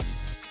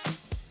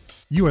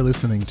You are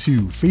listening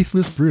to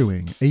Faithless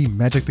Brewing, a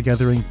Magic the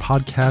Gathering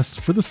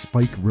podcast for the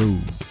Spike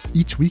Road.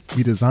 Each week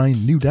we design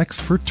new decks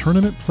for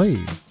tournament play.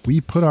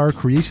 We put our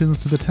creations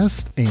to the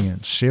test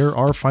and share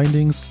our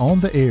findings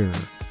on the air.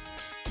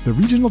 The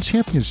regional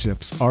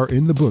championships are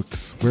in the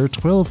books, where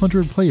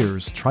 1,200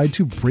 players tried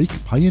to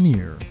break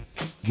Pioneer.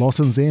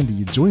 Lawson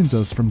Zandi joins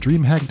us from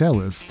DreamHack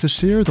Dallas to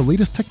share the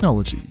latest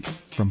technology,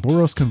 from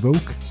Boros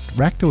Convoke,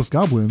 Rakdos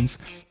Goblins,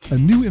 a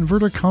new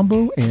inverter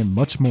combo, and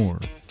much more.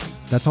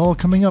 That's all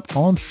coming up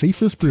on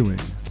Faithless Brewing.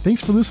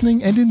 Thanks for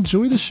listening and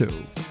enjoy the show.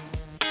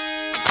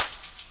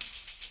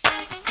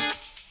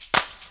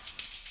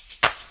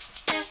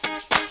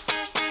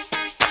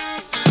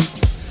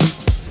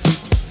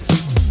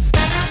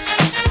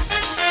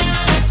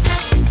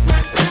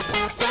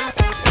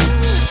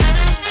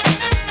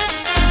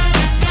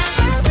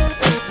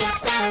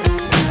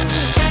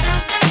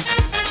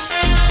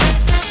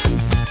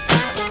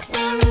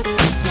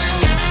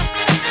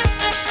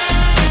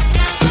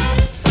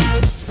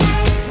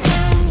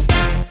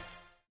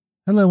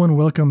 Hello and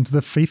welcome to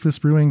the Faithless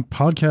Brewing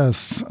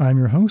podcast. I'm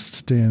your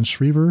host, Dan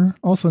Schriever,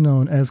 also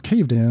known as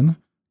Cave Dan,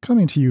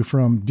 coming to you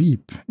from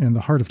deep in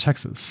the heart of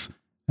Texas.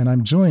 And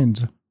I'm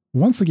joined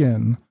once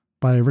again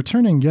by a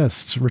returning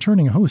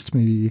host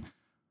maybe.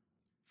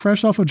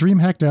 Fresh off of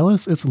DreamHack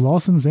Dallas, it's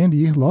Lawson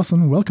Zandi.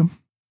 Lawson, welcome.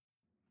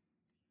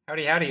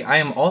 Howdy, howdy. I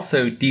am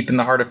also deep in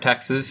the heart of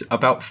Texas,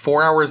 about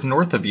 4 hours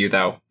north of you,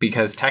 though,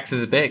 because Texas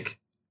is big.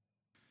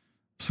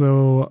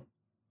 So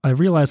I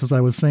realized as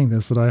I was saying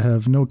this that I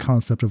have no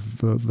concept of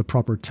the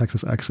proper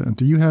Texas accent.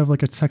 Do you have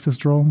like a Texas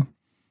drawl?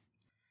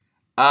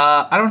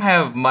 I don't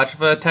have much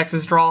of a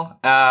Texas drawl.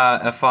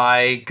 If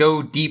I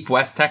go deep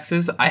West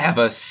Texas, I have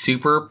a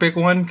super big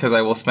one because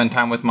I will spend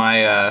time with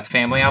my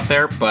family out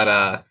there.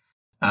 But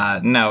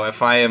no,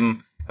 if I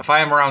am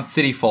around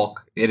city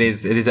folk, it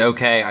is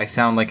okay. I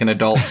sound like an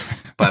adult,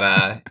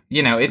 but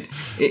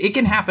it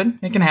can happen.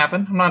 It can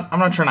happen. I'm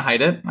not trying to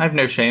hide it. I have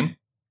no shame.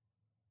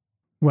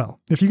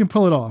 Well, if you can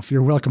pull it off,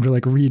 you're welcome to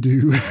like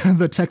redo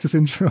the Texas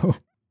intro.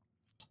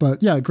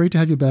 But yeah, great to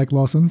have you back,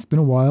 Lawson. It's been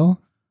a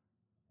while.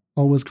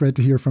 Always great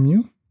to hear from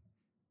you.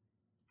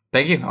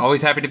 Thank you.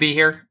 Always happy to be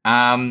here.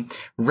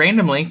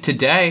 Randomly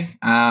today,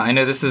 I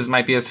know this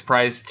might be a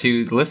surprise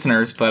to the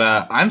listeners,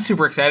 but I'm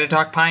super excited to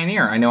talk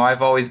Pioneer. I know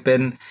I've always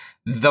been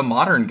the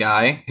modern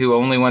guy who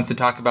only wants to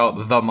talk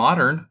about the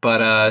modern,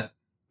 but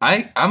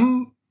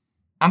I'm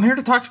here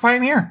to talk to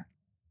Pioneer.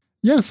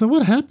 Yeah. So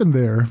what happened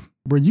there?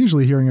 We're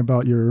usually hearing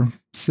about your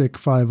sick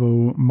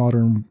 5-0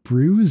 modern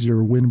brews,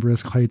 your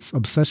Windbrisk Heights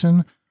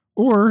obsession,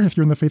 or if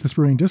you're in the Faithless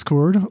Brewing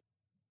Discord,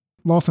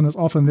 Lawson is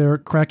often there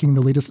cracking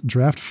the latest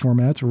draft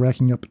format,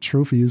 racking up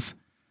trophies.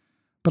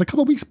 But a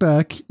couple weeks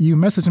back, you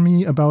messaged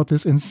me about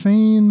this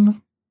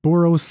insane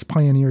Boros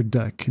Pioneer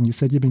deck, and you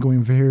said you've been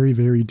going very,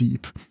 very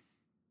deep.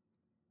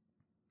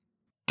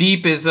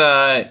 Deep is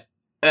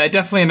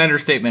definitely an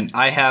understatement.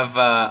 I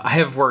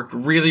have worked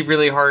really,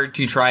 really hard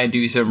to try and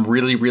do some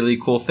really, really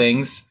cool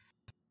things.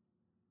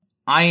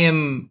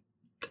 I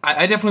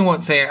definitely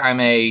won't say I'm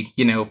a,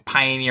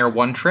 Pioneer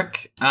one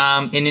trick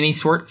in any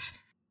sorts,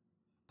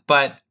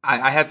 but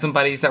I had some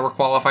buddies that were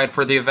qualified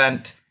for the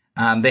event.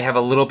 They have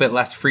a little bit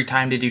less free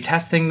time to do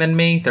testing than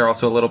me. They're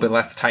also a little bit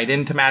less tied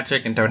into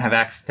Magic and don't have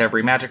access to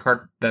every Magic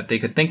card that they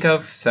could think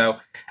of. So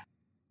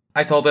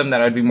I told them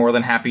that I'd be more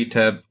than happy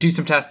to do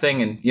some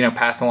testing and,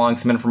 pass along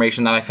some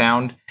information that I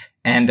found.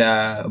 And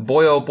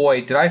boy, oh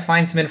boy, did I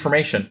find some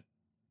information.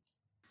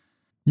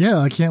 Yeah,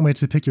 I can't wait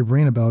to pick your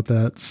brain about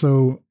that.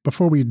 So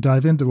before we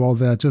dive into all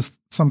that, just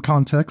some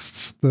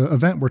context. The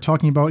event we're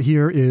talking about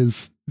here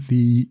is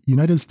the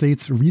United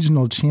States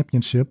Regional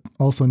Championship,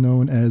 also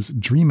known as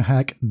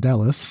DreamHack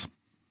Dallas,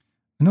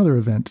 another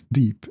event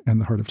deep in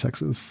the heart of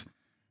Texas.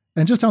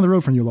 And just down the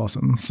road from you,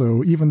 Lawson.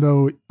 So even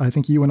though I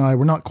think you and I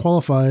were not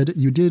qualified,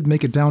 you did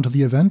make it down to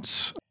the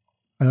event.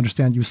 I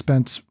understand you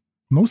spent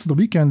most of the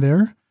weekend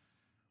there,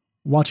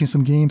 watching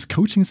some games,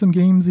 coaching some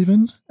games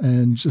even,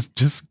 and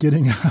just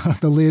getting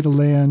the lay of the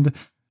land,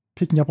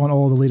 picking up on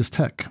all the latest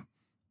tech.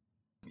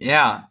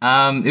 Yeah,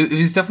 it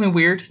was definitely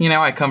weird.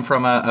 I come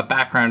from a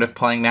background of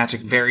playing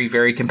Magic very,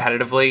 very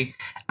competitively.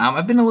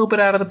 I've been a little bit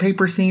out of the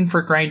paper scene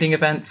for grinding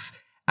events.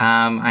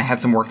 I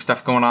had some work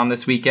stuff going on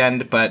this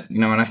weekend, but,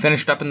 when I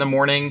finished up in the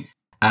morning,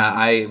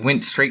 I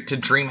went straight to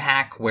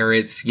DreamHack, where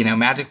it's,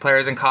 Magic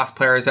players and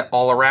cosplayers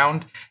all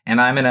around. And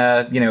I'm in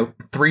a,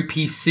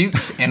 3-piece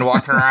suit and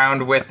walking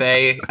around with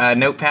a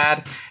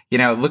notepad,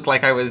 looked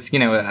like I was,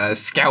 a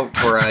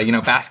scout or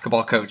a,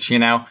 basketball coach,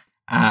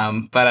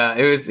 but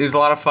it was a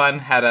lot of fun.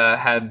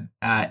 Had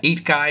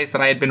 8 guys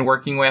that I had been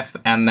working with,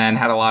 and then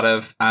had a lot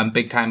of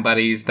big time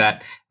buddies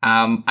that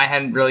I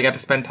hadn't really got to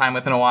spend time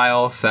with in a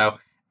while. So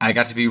I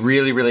got to be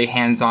really, really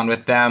hands-on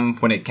with them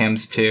when it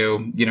comes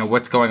to,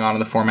 what's going on in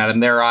the format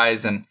in their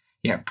eyes. And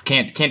yeah,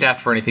 can't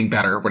ask for anything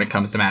better when it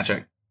comes to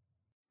Magic.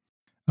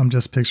 I'm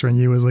just picturing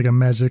you as like a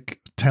Magic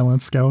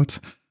talent scout,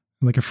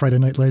 like a Friday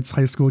Night Lights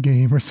high school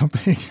game or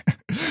something,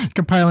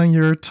 compiling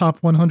your top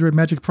 100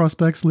 Magic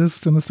prospects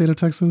list in the state of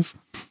Texas.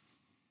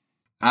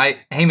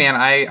 Hey man,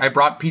 I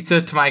brought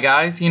pizza to my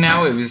guys, it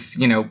was,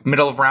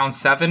 middle of round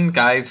 7,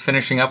 guys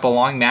finishing up a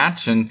long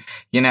match, and,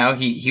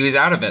 he was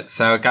out of it.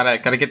 So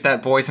gotta get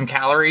that boy some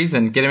calories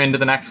and get him into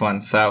the next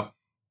one. So.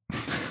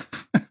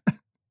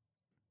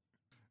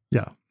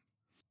 Yeah.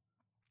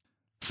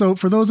 So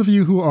for those of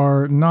you who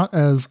are not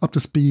as up to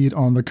speed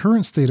on the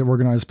current state of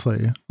organized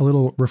play, a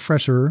little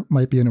refresher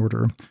might be in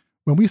order.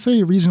 When we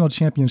say regional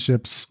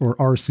championships, or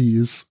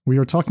RCs, we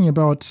are talking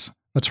about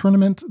a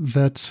tournament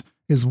that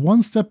is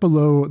one step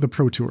below the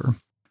Pro Tour.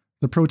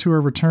 The Pro Tour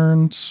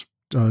returned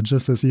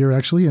just this year,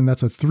 actually, and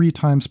that's a 3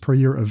 times per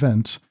year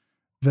event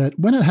that,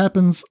 when it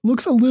happens,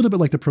 looks a little bit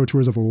like the Pro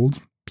Tours of old.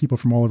 People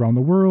from all around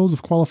the world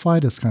have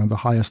qualified as kind of the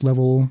highest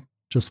level,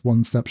 just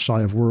one step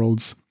shy of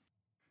Worlds.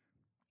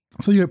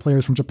 So you get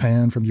players from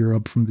Japan, from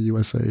Europe, from the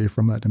USA,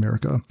 from Latin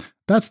America.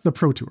 That's the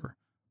Pro Tour,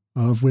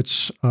 of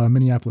which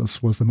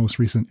Minneapolis was the most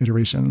recent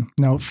iteration.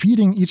 Now,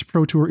 feeding each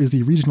Pro Tour is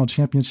the Regional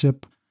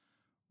Championship,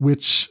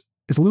 which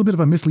is a little bit of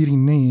a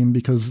misleading name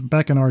because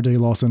back in our day,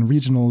 Lawson,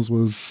 regionals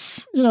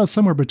was,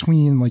 somewhere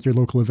between like your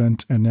local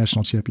event and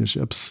national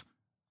championships.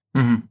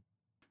 Mm-hmm.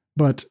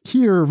 But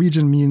here,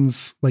 region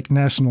means like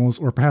nationals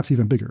or perhaps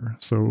even bigger.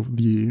 So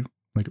the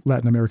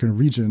Latin American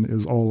region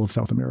is all of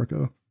South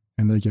America,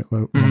 and they get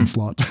one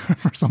slot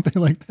or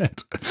something like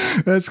that.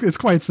 It's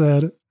quite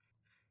sad.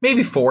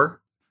 Maybe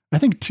 4. I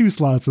think 2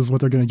 slots is what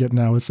they're going to get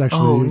now. It's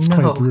actually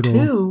quite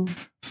brutal. 2.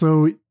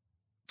 So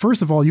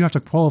first of all, you have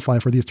to qualify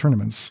for these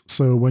tournaments.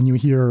 So when you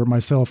hear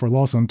myself or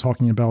Lawson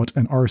talking about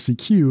an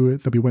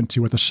RCQ that we went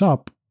to at the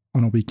shop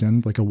on a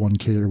weekend, like a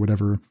 1K or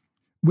whatever,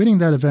 winning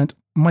that event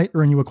might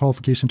earn you a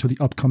qualification to the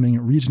upcoming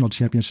regional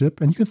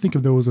championship. And you can think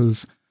of those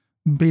as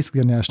basically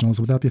a nationals.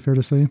 Would that be fair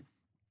to say?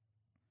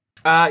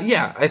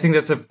 Yeah, I think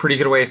that's a pretty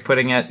good way of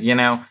putting it.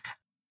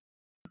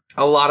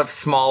 A lot of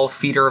small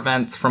feeder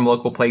events from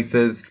local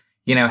places.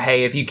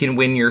 Hey, if you can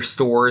win your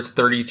store's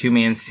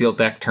 32-man sealed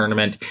deck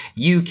tournament,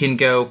 you can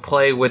go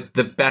play with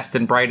the best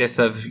and brightest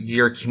of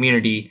your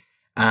community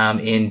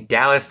in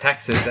Dallas,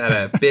 Texas at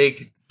a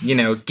big,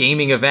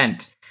 gaming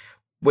event.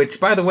 Which,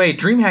 by the way,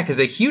 DreamHack is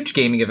a huge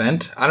gaming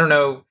event. I don't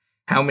know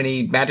how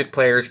many Magic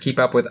players keep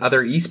up with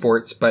other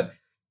esports, but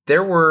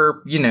there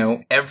were,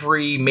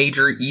 every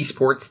major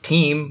esports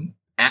team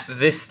at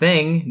this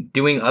thing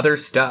doing other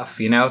stuff.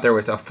 There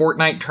was a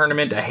Fortnite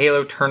tournament, a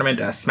Halo tournament,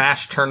 a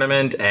Smash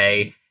tournament,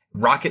 a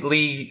Rocket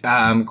League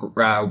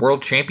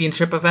World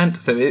Championship event.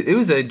 So it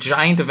was a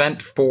giant event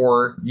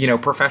for,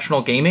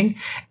 professional gaming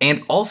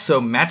and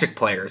also Magic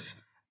players.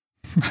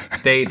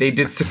 They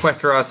did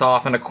sequester us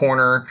off in a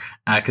corner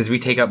because we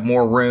take up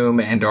more room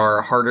and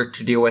are harder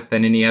to deal with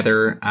than any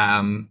other,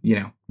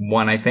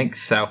 one, I think.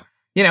 So,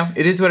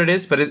 it is what it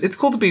is, but it's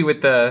cool to be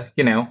with the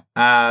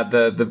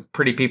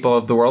pretty people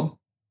of the world.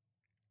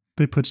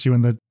 They put you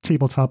in the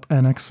tabletop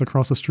annex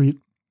across the street,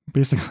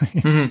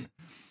 basically. Mm-hmm.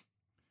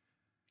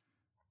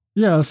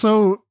 Yeah,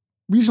 so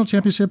regional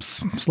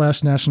championships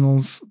 /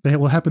 nationals, they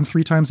will happen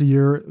 3 times a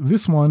year.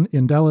 This one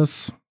in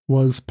Dallas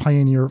was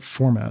Pioneer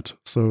format.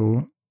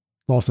 So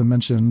Lawson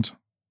mentioned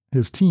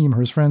his team,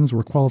 or his friends,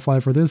 were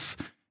qualified for this.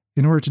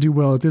 In order to do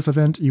well at this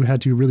event, you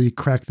had to really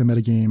crack the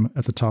metagame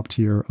at the top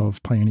tier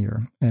of Pioneer.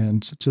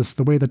 And just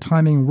the way the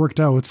timing worked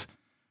out,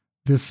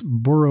 this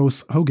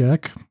Boros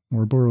Hogak,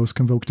 or Boros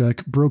Convoke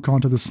deck, broke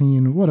onto the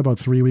scene, about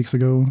 3 weeks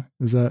ago?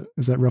 Is that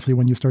roughly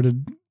when you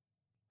started?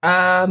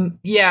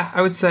 Yeah,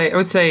 I would say,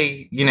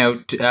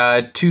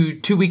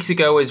 2 weeks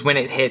ago is when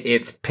it hit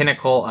its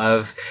pinnacle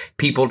of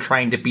people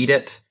trying to beat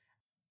it.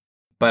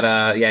 But,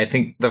 I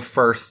think the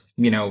first,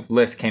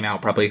 list came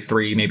out probably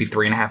 3, maybe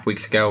 3.5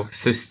 weeks ago.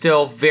 So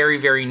still very,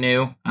 very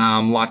new.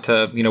 Lot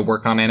to,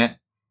 work on in it.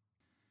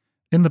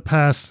 In the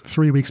past,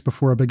 3 weeks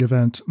before a big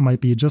event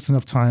might be just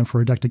enough time for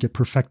a deck to get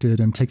perfected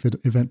and take the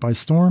event by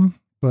storm.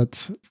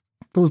 But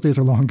those days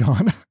are long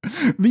gone.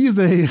 These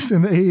days,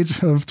 in the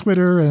age of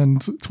Twitter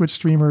and Twitch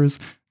streamers,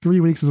 3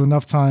 weeks is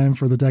enough time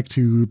for the deck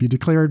to be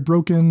declared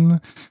broken,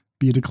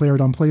 be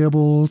declared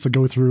unplayable, to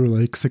go through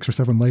like 6 or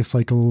 7 life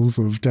cycles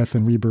of death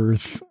and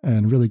rebirth,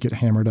 and really get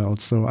hammered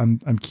out. So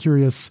I'm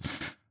curious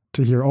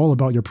to hear all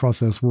about your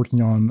process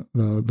working on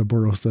the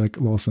Boros deck,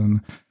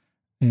 Lawson,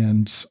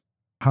 and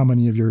how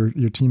many of your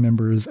team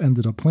members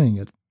ended up playing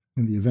it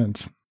in the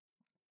event.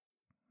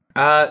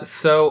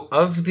 So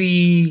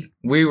we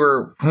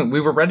were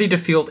ready to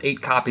field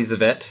 8 copies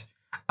of it.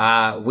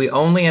 We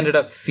only ended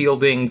up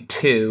fielding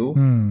 2.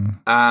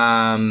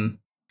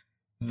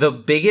 The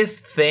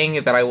biggest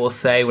thing that I will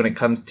say when it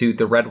comes to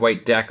the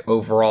red-white deck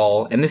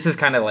overall, and this is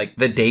kind of like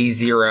the day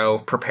 0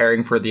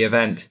 preparing for the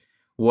event,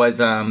 was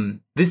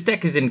this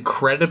deck is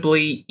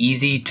incredibly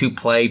easy to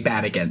play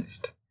bad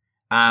against.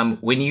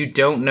 When you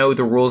don't know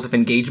the rules of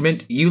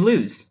engagement, you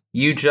lose.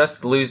 You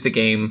just lose the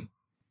game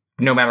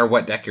no matter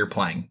what deck you're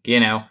playing.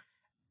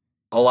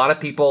 A lot of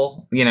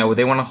people,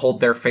 they want to hold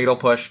their Fatal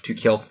Push to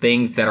kill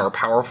things that are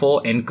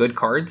powerful and good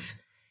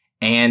cards.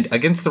 And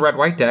against the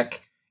red-white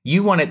deck,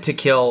 you want it to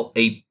kill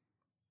a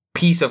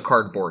piece of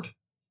cardboard.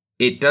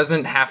 It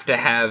doesn't have to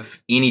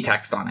have any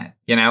text on it,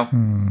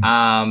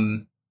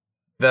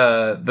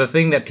 The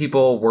thing that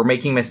people were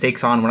making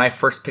mistakes on when I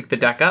first picked the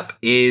deck up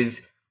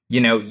is,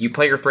 you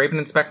play your Thraben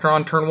Inspector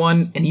on turn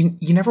 1, and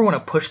you never want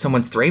to push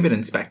someone's Thraben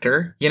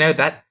Inspector.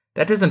 That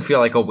doesn't feel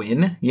like a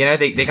win.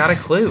 They got a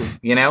clue,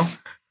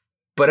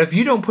 But if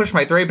you don't push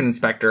my Thraben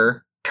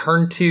Inspector,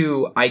 turn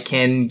 2, I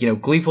can,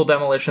 Gleeful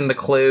Demolition the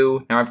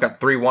clue. Now I've got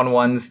 3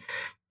 1/1s.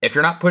 If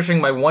you're not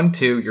pushing my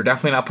 1/2, you're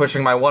definitely not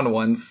pushing my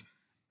 1/1s.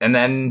 And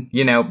then,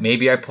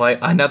 maybe I play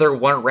another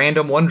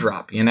random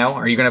 1-drop,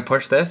 Are you going to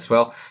push this?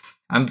 Well,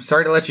 I'm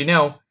sorry to let you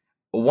know,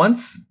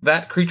 once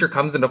that creature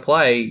comes into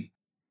play,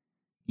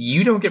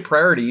 you don't get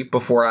priority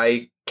before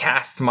I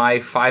cast my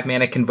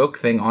 5-mana Convoke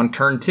thing on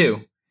turn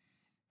 2.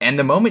 And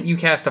the moment you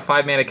cast a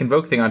 5-mana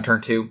Convoke thing on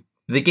turn 2,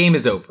 the game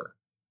is over.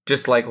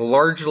 Just like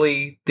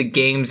largely, the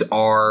games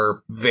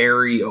are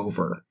very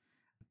over.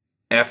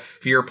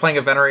 If you're playing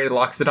a Venerated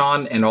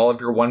Loxodon and all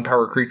of your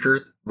 1-power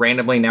creatures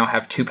randomly now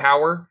have 2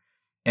 power,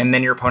 and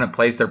then your opponent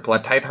plays their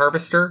Blood Tithe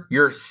Harvester,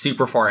 you're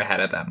super far ahead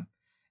of them.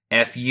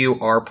 If you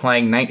are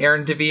playing Knight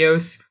Errant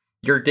Devios,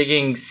 you're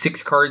digging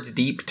 6 cards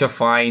deep to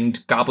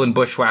find Goblin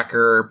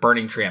Bushwhacker,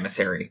 Burning Tree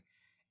Emissary.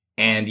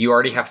 And you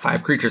already have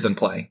 5 creatures in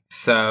play.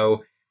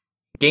 So,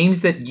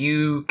 games that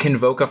you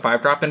convoke a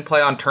 5-drop in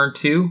play on turn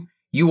 2,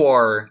 you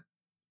are,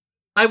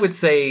 I would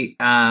say,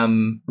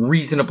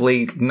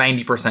 reasonably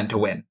 90% to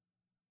win.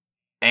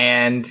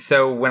 And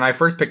so when I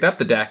first picked up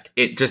the deck,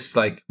 it just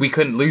we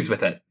couldn't lose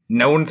with it.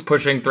 No one's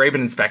pushing Thraben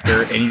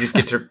Inspector, and you just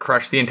get to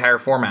crush the entire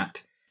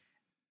format.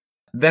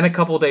 Then a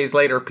couple days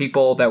later,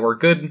 people that were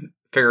good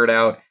figured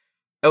out,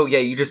 oh yeah,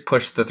 you just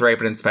push the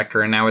Thraben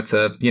Inspector, and now it's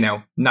a,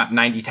 not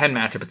 90-10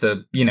 matchup, it's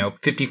a,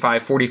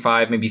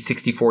 55-45, maybe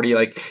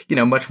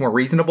 60-40, much more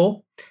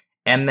reasonable.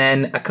 And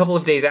then a couple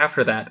of days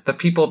after that, the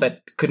people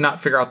that could not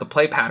figure out the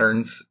play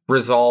patterns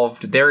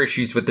resolved their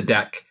issues with the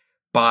deck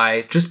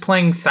by just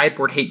playing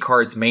sideboard hate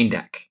cards main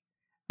deck.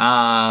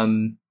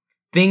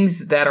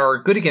 Things that are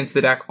good against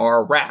the deck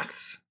are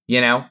Wraths,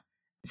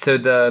 So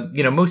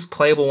the, most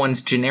playable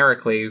ones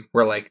generically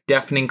were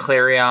Deafening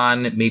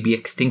Clarion, maybe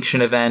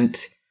Extinction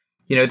Event.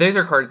 Those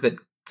are cards that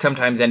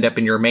sometimes end up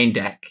in your main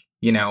deck,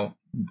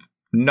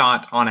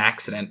 not on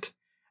accident.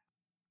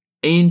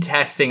 In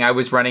testing, I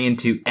was running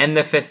into End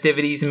the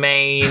Festivities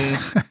main,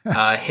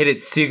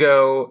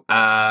 Hidetsugo,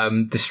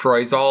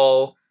 Destroys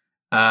All.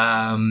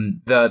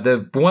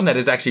 The one that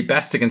is actually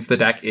best against the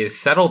deck is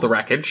Settle the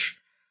Wreckage,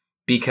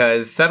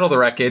 because Settle the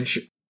Wreckage,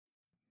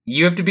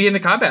 you have to be in the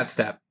combat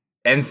step.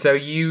 And so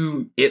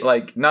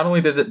not only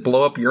does it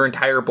blow up your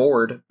entire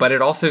board, but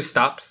it also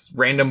stops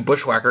random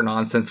Bushwhacker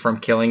nonsense from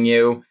killing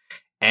you.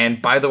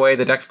 And by the way,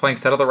 the decks playing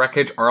Settle the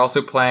Wreckage are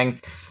also playing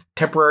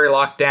Temporary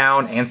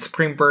Lockdown and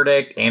Supreme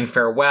Verdict and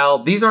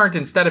Farewell. These aren't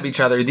instead of each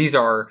other. These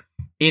are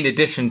in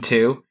addition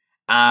to.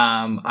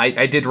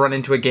 I did run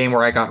into a game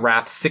where I got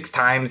Wrath 6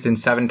 times in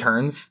 7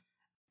 turns,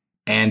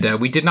 and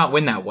we did not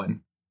win that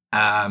one.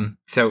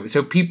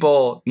 So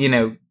people,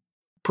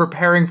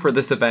 preparing for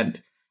this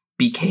event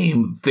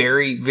became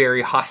very,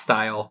 very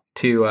hostile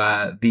to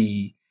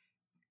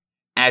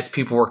as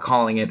people were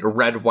calling it,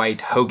 red-white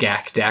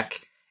Hogak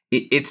deck.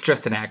 It's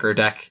just an aggro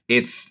deck.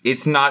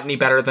 It's not any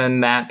better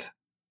than that.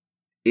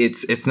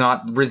 It's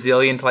not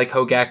resilient like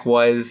Hogak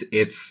was.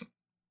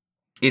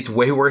 It's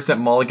way worse at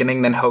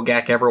mulliganing than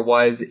Hogak ever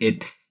was.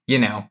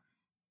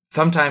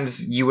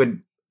 Sometimes you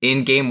would,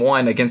 in game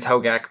 1 against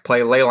Hogak,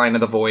 play Leyline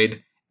of the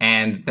Void,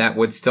 and that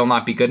would still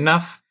not be good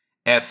enough.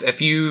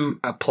 If you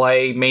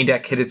play main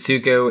deck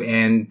Hidetsugo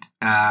and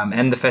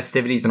End the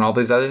Festivities and all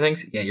those other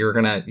things, yeah,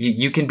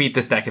 you can beat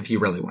this deck if you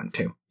really want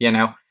to,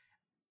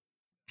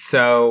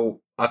 So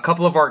a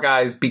couple of our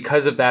guys,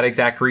 because of that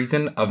exact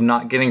reason of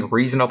not getting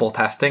reasonable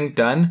testing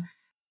done,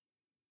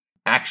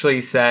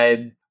 actually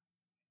said,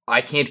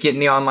 I can't get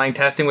any online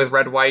testing with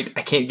red-white.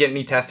 I can't get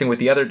any testing with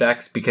the other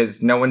decks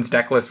because no one's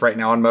deck list right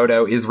now on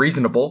Moto is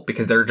reasonable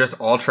because they're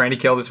just all trying to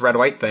kill this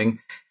red-white thing.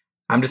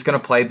 I'm just going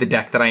to play the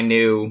deck that I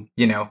knew,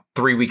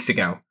 3 weeks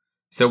ago.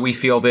 So we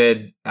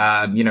fielded,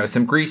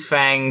 some Grease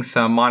Fang,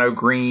 some Mono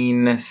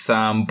Green,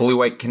 some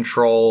Blue-White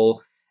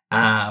Control.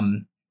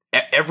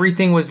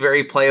 Everything was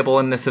very playable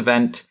in this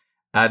event.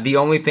 The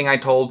only thing I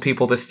told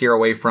people to steer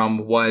away from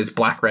was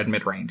Black-Red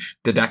Midrange,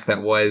 the deck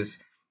that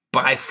was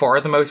by far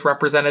the most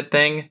represented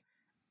thing.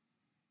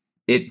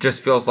 It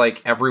just feels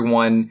like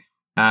everyone,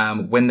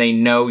 when they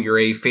know you're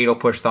a Fatal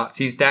Push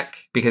Thoughtseize deck,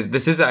 because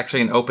this is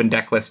actually an open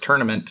deck list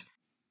tournament,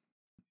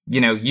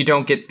 you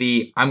don't get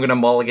the, I'm going to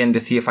mulligan to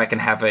see if I can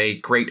have a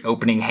great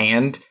opening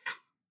hand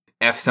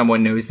if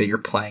someone knows that you're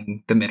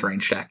playing the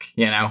midrange deck,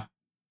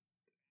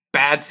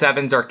 Bad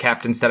 7s are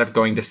kept instead of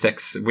going to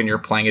 6 when you're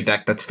playing a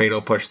deck that's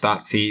Fatal Push,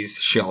 Thoughtseize,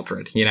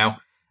 Sheoldred,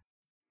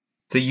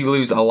 So you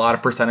lose a lot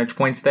of percentage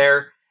points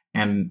there,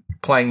 and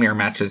playing mirror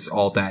matches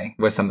all day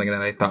was something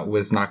that I thought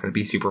was not going to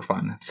be super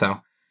fun.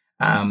 So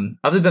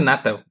other than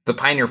that, though, the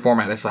Pioneer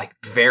format is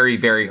very,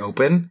 very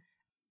open.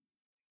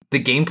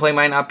 The gameplay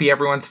might not be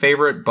everyone's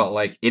favorite,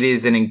 but it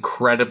is an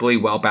incredibly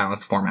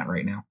well-balanced format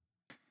right now.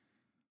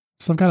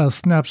 So I've got a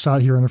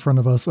snapshot here in front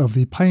of us of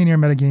the Pioneer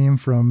metagame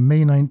from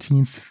May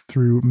 19th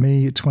through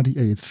May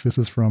 28th. This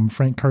is from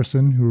Frank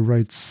Karsten, who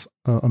writes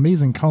an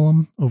amazing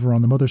column over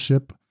on the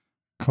mothership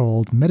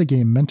called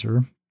Metagame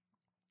Mentor.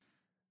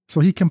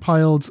 So he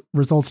compiled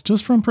results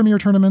just from Premier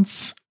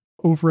tournaments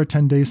over a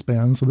 10-day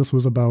span. So this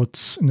was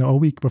about a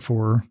week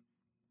before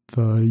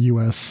the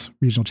US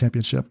Regional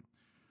Championship.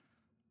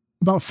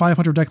 About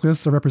 500 deck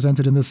lists are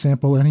represented in this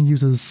sample, and he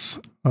uses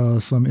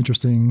some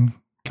interesting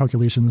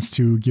calculations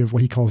to give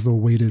what he calls the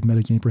weighted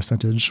metagame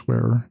percentage,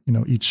 where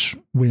each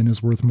win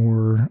is worth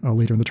more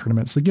later in the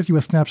tournament. So it gives you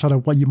a snapshot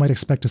of what you might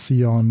expect to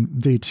see on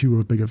day 2 of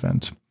a big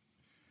event.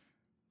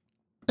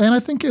 And I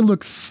think it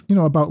looks,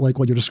 about like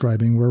what you're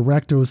describing, where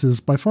Rakdos is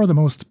by far the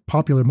most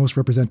popular, most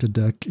represented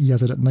deck. He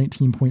has it at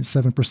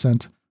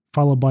 19.7%,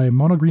 followed by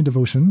Mono Green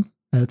Devotion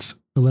at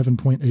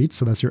 11.8%,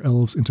 so that's your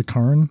elves into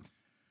Karn.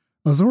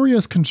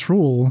 Azorius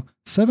Control,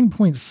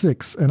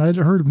 7.6%, and I'd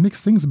heard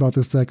mixed things about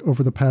this deck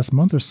over the past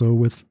month or so,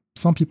 with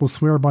some people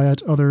swear by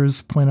it,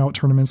 others point out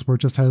tournaments where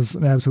it just has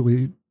an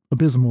absolutely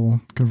abysmal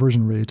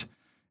conversion rate.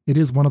 It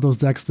is one of those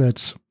decks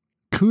that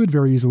could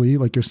very easily,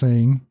 like you're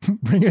saying,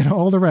 bring in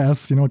all the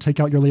rest, take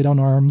out your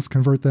laydown arms,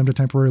 convert them to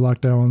temporary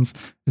lockdowns,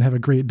 and have a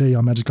great day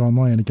on Magic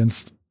Online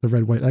against the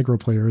red-white aggro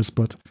players.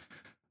 But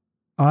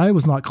I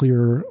was not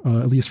clear,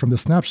 at least from the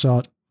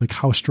snapshot, like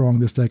how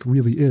strong this deck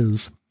really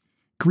is.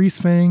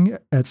 Greasefang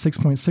at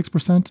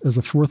 6.6% is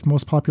the 4th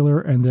most popular,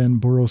 and then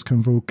Boros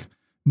Convoke,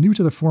 new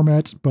to the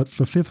format, but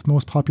the 5th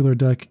most popular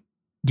deck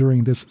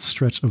during this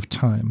stretch of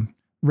time.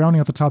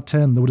 Rounding out the top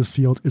 10, Lotus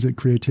Field, Is It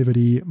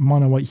Creativity,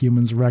 Mono White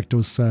Humans,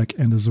 Rakdos Sack,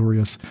 and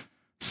Azorius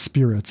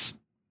Spirits.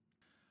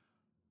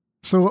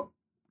 So,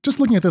 just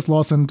looking at this,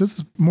 Lawson, does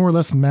this more or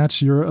less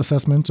match your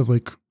assessment of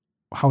like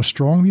how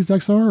strong these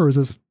decks are, or is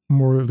this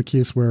more of the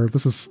case where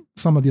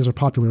some of these are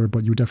popular,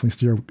 but you would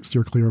definitely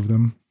steer clear of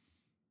them?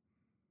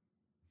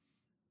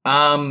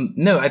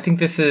 No, I think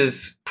this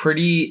is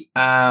pretty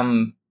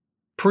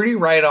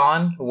right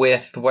on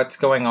with what's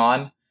going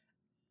on.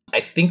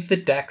 I think the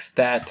decks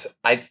that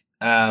I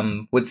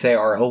would say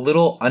are a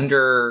little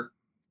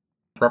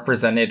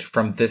underrepresented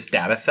from this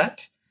data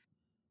set.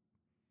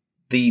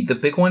 The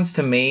big ones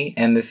to me,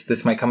 and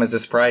this might come as a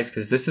surprise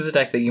because this is a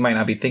deck that you might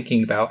not be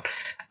thinking about.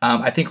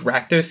 I think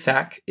Rakdos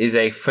Sack is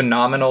a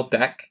phenomenal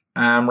deck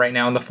right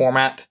now in the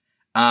format.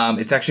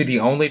 It's actually the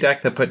only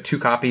deck that put 2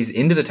 copies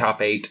into the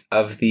top 8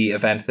 of the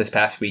event this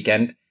past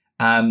weekend.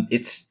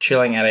 It's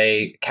chilling at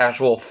a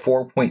casual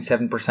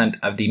 4.7%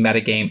 of the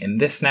metagame in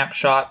this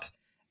snapshot.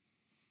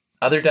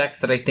 Other decks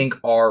that I think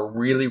are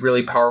really,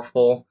 really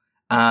powerful,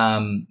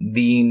 the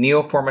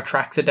Neoform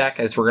Atraxa deck,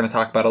 as we're going to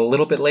talk about a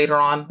little bit later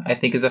on, I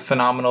think is a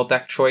phenomenal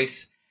deck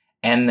choice.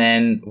 And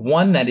then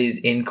one that is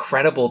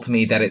incredible to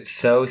me that it's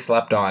so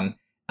slept on,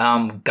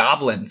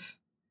 Goblins.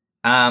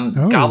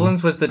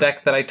 Goblins was the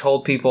deck that I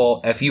told people,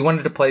 if you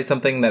wanted to play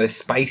something that is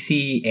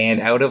spicy and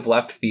out of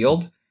left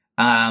field,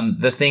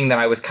 the thing that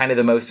I was kind of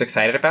the most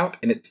excited about,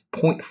 and it's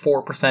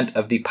 0.4%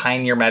 of the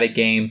Pioneer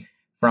metagame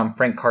from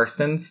Frank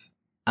Karsten's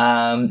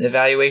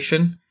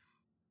evaluation.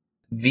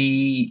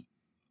 The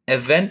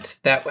event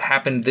that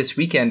happened this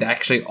weekend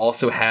actually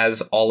also has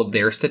all of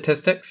their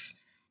statistics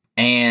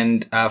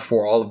and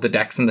for all of the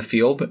decks in the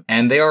field,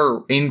 and they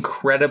are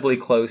incredibly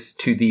close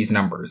to these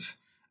numbers.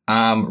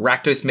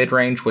 Rakdos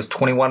midrange was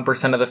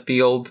 21% of the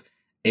field.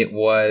 It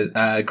was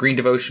Green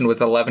Devotion was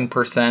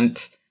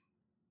 11%.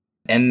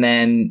 And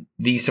then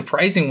the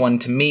surprising one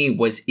to me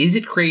was Is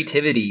It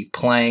Creativity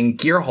playing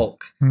Gear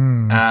Hulk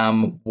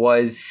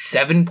was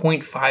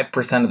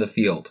 7.5% of the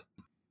field.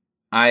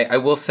 I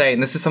will say,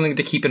 and this is something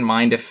to keep in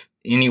mind if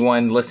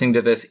anyone listening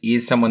to this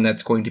is someone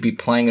that's going to be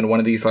playing in one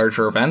of these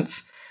larger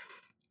events,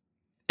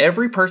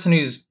 every person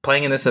who's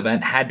playing in this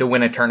event had to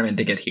win a tournament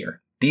to get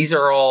here. These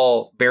are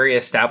all very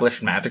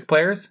established Magic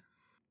players.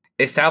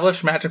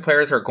 Established Magic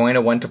players are going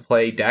to want to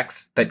play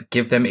decks that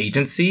give them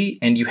agency,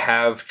 and you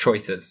have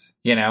choices,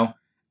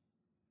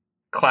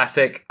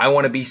 Classic, I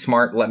want to be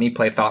smart, let me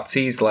play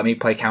Thoughtseize, let me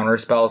play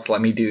Counterspells,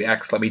 let me do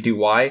X, let me do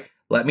Y,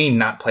 let me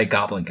not play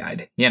Goblin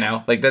Guide,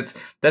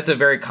 That's a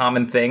very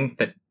common thing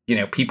that,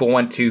 people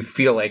want to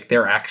feel like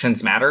their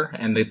actions matter,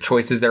 and the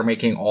choices they're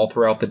making all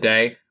throughout the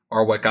day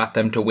are what got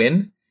them to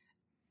win.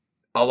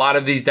 A lot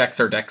of these decks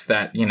are decks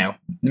that,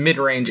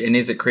 mid-range and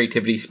Is It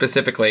Creativity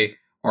specifically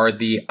are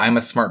the I'm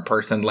a smart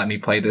person, let me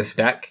play this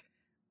deck.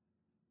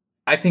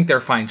 I think they're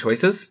fine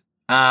choices.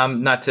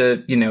 Not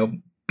to,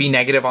 be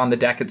negative on the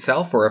deck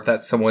itself, or if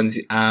that's someone's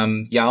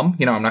yum,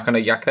 I'm not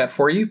going to yuck that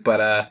for you,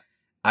 but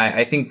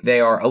I think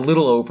they are a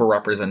little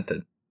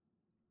overrepresented.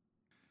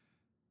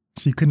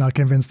 So you could not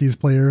convince these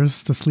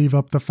players to sleeve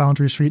up the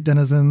Foundry Street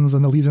denizens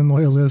and the Legion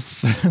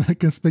loyalists and the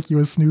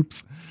conspicuous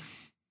snoops.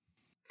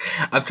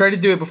 I've tried to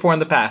do it before in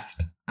the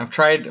past. I've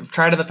tried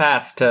in the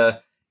past to,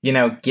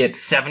 get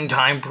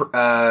 7-time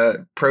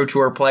Pro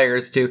Tour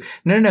players to,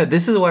 no,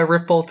 this is why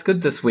Rift Bolt's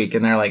good this week.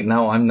 And they're like,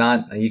 no, I'm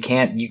not. You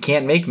can't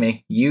make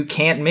me. You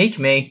can't make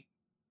me.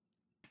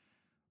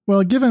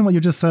 Well, given what you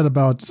just said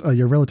about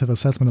your relative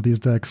assessment of these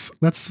decks,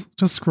 let's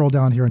just scroll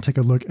down here and take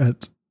a look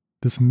at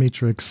this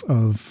matrix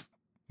of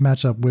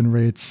matchup win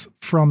rates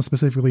from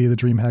specifically the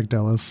DreamHack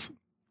Dallas.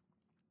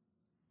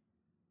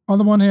 On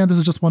the one hand, this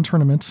is just one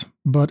tournament,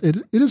 but it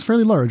is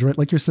fairly large, right?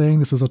 Like you're saying,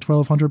 this is a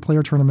 1,200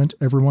 player tournament.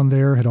 Everyone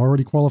there had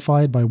already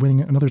qualified by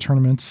winning another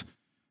tournament.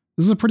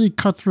 This is a pretty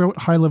cutthroat,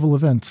 high-level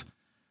event.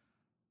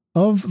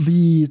 Of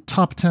the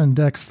top 10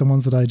 decks, the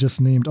ones that I just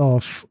named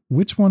off,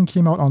 which one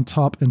came out on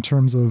top in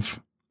terms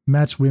of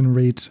match win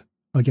rate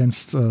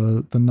against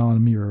the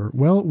non-mirror?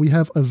 Well, we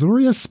have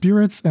Azuria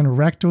Spirits and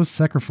Rakdos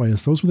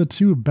Sacrifice. Those were the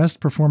two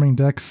best performing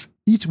decks,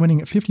 each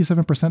winning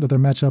 57% of their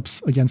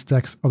matchups against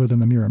decks other than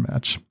the mirror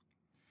match.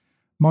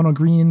 Mono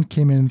Green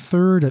came in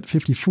third at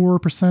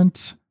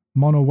 54%,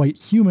 Mono White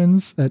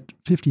Humans at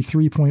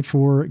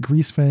 53.4%,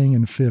 Greasefang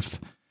in fifth.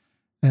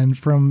 And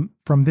from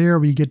there,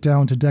 we get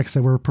down to decks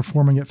that were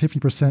performing at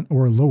 50%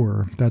 or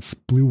lower. That's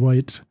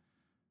Blue-White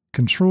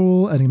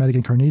Control, Enigmatic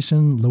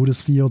Incarnation,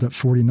 Lotus Field at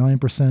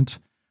 49%.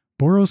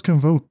 Boros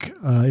Convoke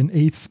in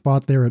 8th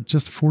spot there at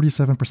just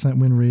 47%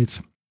 win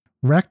rates.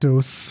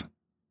 Rakdos,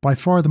 by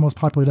far the most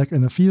popular deck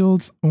in the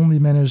field, only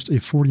managed a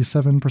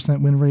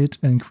 47% win rate,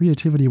 and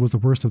Creativity was the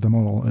worst of them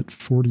all at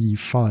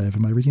 45.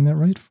 Am I reading that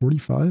right?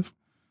 45?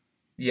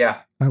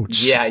 Yeah.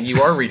 Ouch. Yeah,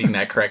 you are reading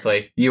that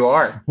correctly. You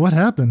are. What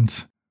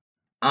happened?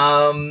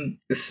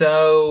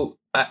 So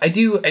I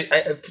do want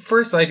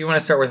to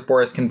start with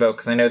Boros Convoke,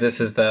 because I know this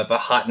is the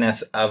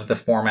hotness of the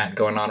format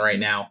going on right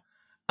now.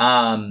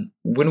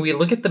 When we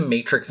look at the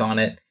matrix on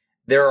it,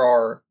 there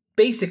are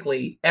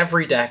basically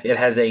every deck, it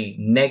has a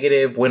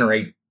negative win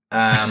rate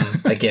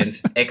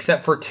against,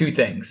 except for two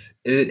things.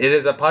 It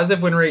is a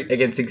positive win rate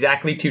against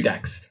exactly two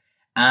decks.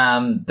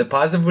 The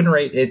positive win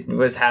rate it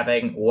was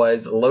having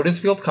was Lotus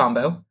Field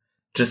Combo,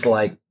 just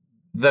like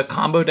the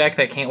combo deck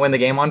that can't win the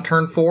game on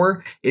turn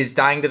 4 is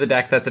dying to the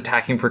deck that's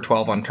attacking for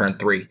 12 on turn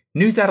 3.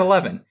 News at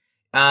 11.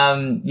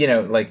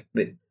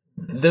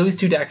 Those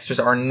two decks just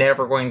are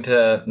never going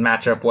to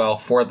match up well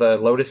for the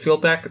Lotus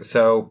Field deck.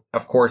 So,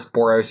 of course,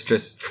 Boros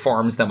just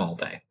farms them all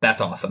day.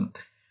 That's awesome.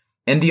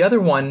 And the other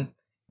one,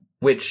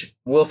 which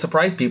will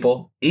surprise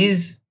people,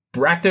 is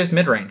Rakdos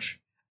Midrange.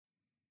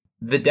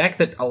 The deck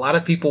that a lot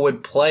of people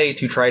would play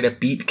to try to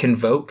beat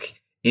Convoke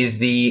is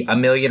the a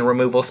million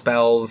removal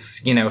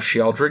spells,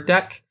 Sheoldred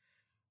deck.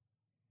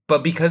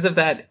 But because of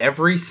that,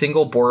 every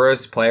single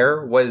Boros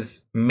player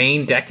was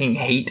main decking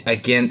hate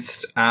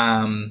against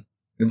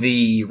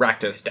the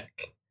Rakdos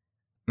deck.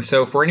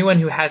 So for anyone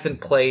who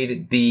hasn't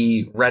played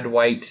the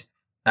red-white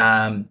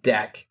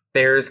deck,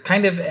 there's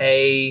kind of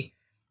a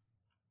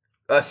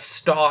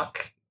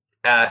stock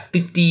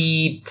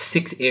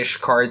 56-ish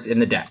cards in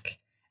the deck.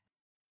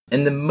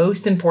 And the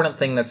most important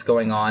thing that's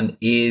going on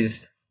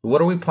is, what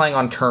are we playing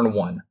on turn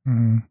 1?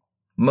 Mm-hmm.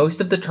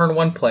 Most of the turn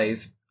 1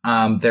 plays,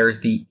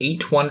 there's the 8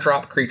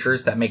 1-drop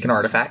creatures that make an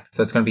artifact.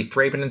 So it's going to be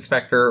Thraben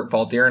Inspector,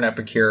 Valdir and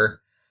Epicure.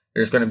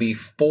 There's going to be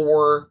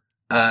 4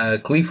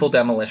 Gleeful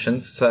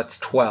Demolitions, so that's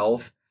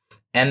 12.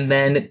 And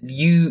then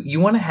you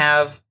want to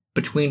have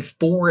between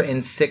 4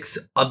 and 6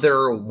 other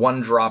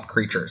 1-drop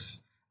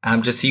creatures.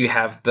 Just so you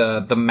have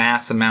the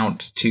mass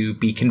amount to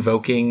be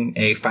convoking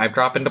a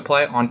 5-drop into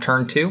play on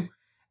turn 2.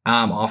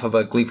 Off of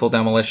a Gleeful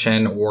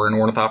Demolition or an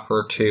Ornithopter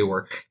or 2,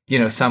 or,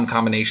 some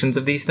combinations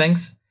of these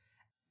things.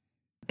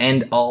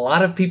 And a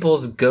lot of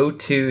people's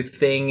go-to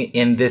thing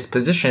in this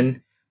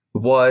position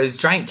was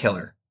Giant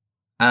Killer.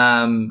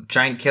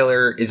 Giant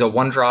Killer is a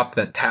 1-drop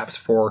that taps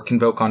for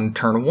Convoke on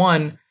turn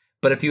 1,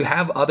 but if you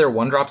have other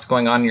 1-drops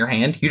going on in your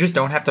hand, you just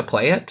don't have to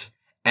play it.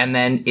 And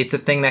then it's a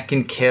thing that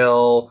can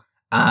kill,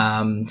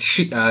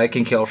 it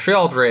can kill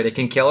Sheoldred, it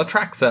can kill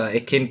Atraxa,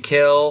 it can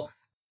kill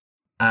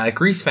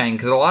Greasefang,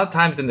 because a lot of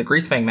times in the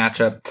Greasefang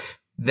matchup,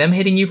 them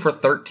hitting you for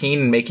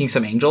 13 and making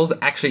some angels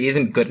actually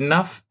isn't good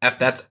enough if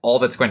that's all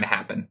that's going to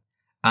happen.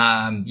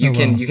 You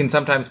can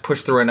sometimes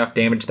push through enough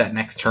damage that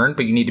next turn,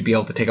 but you need to be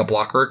able to take a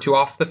blocker or 2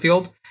 off the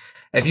field.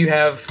 If you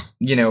have,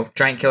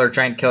 Giant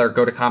Killer,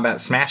 go to combat,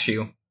 smash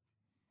you,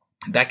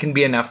 that can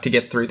be enough to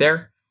get through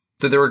there.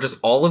 So there were just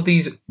all of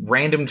these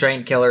random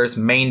Giant Killers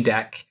main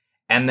deck,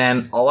 and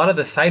then a lot of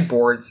the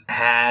sideboards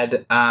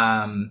had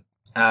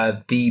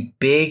the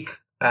big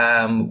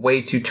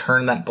way to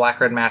turn that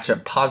black-red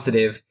matchup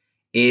positive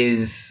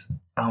is,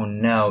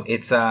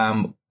 it's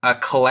a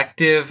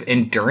Collective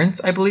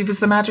Endurance, I believe is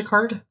the magic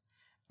card.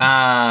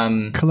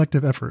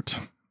 Collective Effort.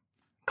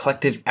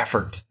 Collective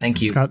Effort,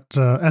 thank you. It's got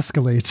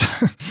Escalate,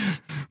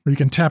 where you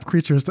can tap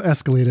creatures to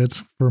escalate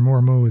it for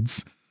more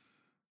modes.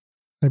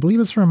 I believe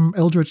it's from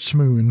Eldritch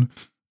Moon.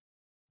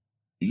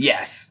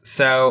 Yes,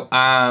 so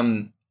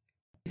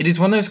it is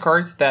one of those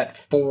cards that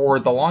for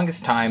the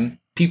longest time,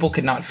 people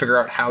could not figure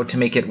out how to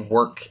make it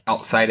work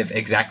outside of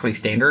exactly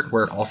standard,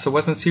 where it also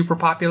wasn't super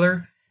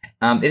popular.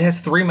 It has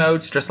 3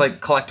 modes, just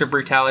like Collective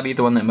Brutality,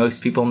 the one that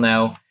most people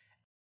know.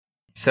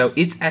 So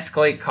its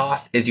escalate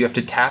cost is you have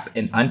to tap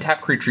an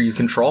untapped creature you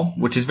control,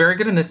 which is very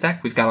good in this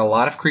deck. We've got a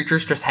lot of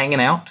creatures just hanging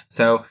out.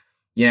 So,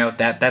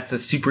 that's a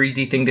super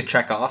easy thing to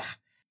check off.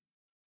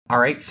 All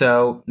right,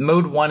 so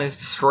mode 1 is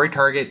destroy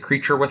target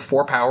creature with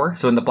 4 power.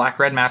 So in the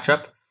black-red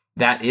matchup,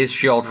 that is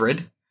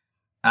Sheoldred.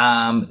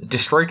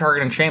 Destroy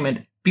target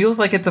enchantment feels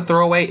like it's a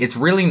throwaway. It's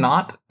really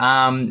not,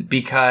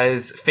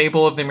 because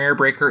Fable of the Mirror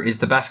Breaker is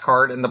the best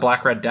card in the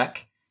black-red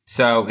deck.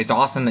 So it's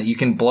awesome that you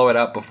can blow it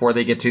up before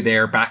they get to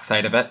their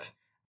backside of it.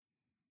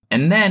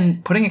 And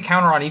then putting a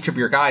counter on each of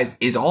your guys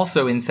is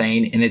also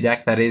insane in a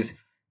deck that is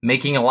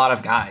making a lot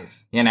of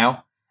guys, you know?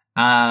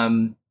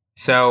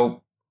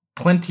 So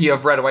plenty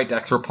of red-white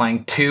decks were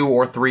playing 2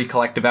 or 3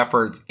 collective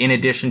efforts in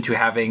addition to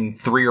having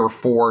 3 or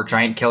 4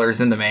 giant killers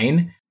in the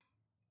main.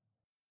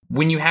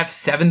 When you have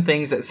 7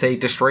 things that say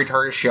destroy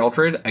target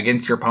Sheoldred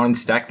against your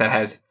opponent's deck that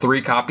has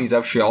 3 copies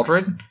of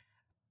Sheoldred,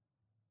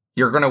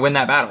 you're going to win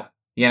that battle,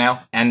 you know?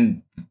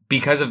 And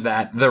because of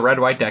that, the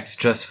red-white decks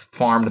just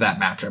farmed that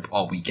matchup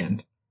all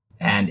weekend.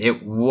 And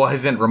it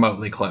wasn't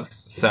remotely close.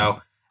 So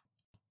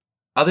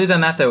other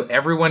than that, though,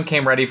 everyone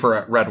came ready for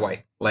a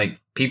red-white. Like,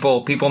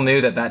 people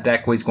knew that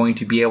deck was going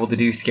to be able to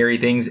do scary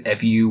things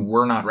if you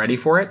were not ready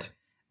for it.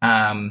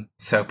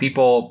 So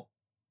people,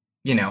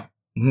 you know,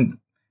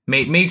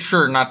 made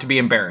sure not to be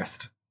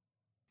embarrassed.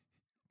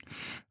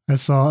 I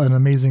saw an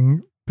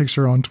amazing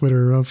picture on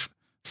Twitter of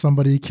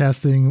somebody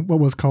casting what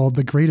was called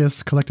the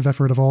greatest collective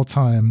effort of all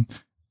time.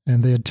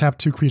 And they had tapped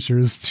 2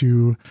 creatures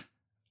to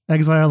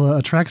exile a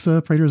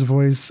Atraxa, Praetor's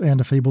Voice, and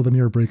a Fable the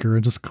Mirror Breaker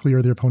and just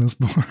clear their opponent's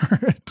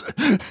board.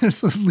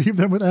 So leave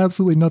them with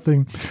absolutely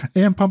nothing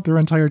and pump their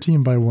entire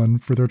team by 1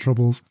 for their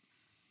troubles.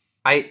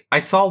 I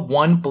saw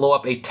one blow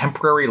up a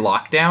temporary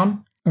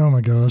lockdown. Oh my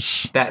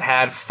gosh. That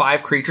had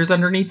 5 creatures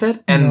underneath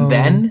it, and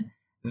then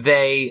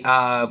they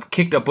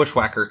kicked a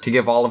Bushwhacker to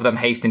give all of them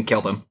haste and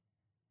killed him.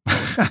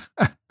 And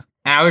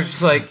I was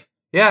just like,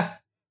 yeah,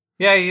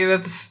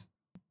 that's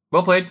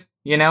well played.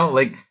 You know,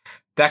 like,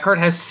 that card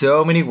has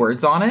so many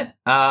words on it.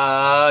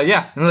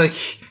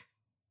 Like.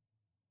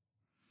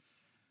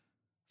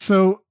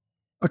 So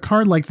a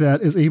card like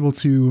that is able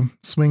to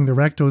swing the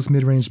Rakdos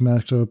mid-range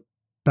matchup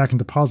back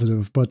into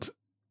positive, but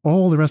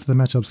all the rest of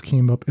the matchups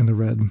came up in the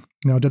red.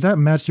 Now, did that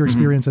match your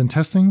experience in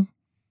testing?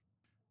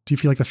 Do you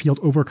feel like the field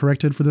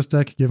overcorrected for this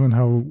deck, given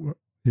how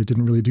it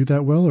didn't really do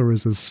that well? Or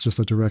is this just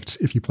a direct,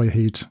 if you play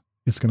hate,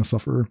 it's going to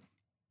suffer?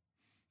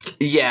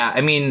 Yeah,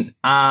 I mean,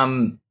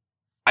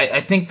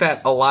 I think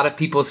that a lot of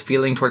people's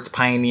feeling towards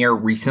Pioneer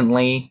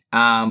recently,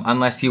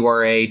 unless you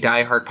are a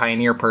diehard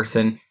Pioneer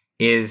person,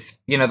 is,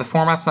 you know, the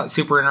format's not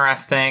super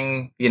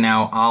interesting. You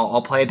know,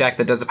 I'll play a deck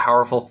that does a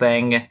powerful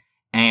thing,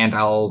 and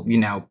I'll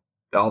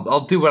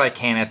do what I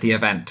can at the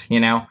event, you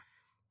know?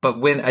 But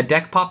when a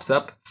deck pops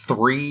up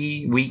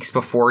 3 weeks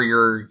before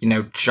your, you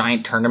know,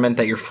 giant tournament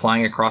that you're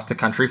flying across the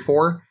country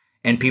for,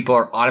 and people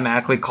are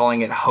automatically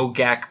calling it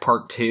Hogak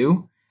Part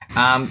 2,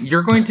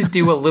 you're going to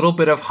do a little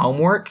bit of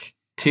homework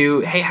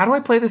to, hey, how do I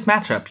play this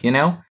matchup, you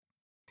know?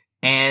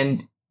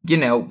 And, you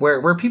know,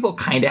 where people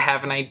kind of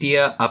have an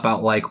idea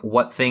about, like,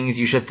 what things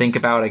you should think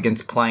about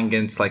against playing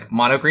against, like,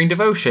 Mono Green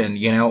Devotion,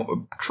 you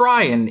know,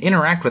 try and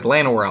interact with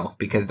Llanowar Elf,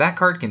 because that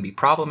card can be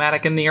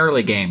problematic in the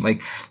early game.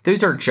 Like,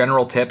 those are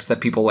general tips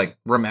that people, like,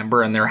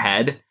 remember in their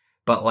head.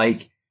 But,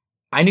 like,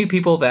 I knew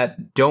people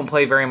that don't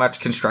play very much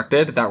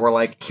Constructed that were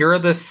like, here are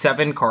the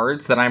 7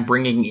 cards that I'm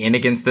bringing in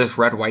against this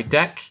red-white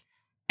deck,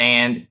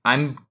 and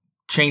I'm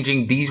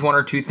changing these 1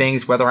 or 2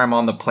 things whether I'm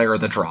on the play or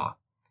the draw.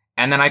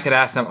 And then I could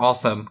ask them,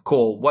 awesome,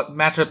 cool, what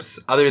matchups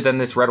other than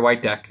this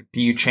red-white deck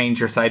do you change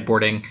your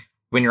sideboarding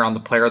when you're on the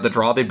play or the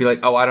draw? They'd be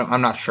like, oh,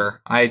 I'm not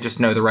sure. I just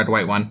know the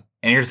red-white one.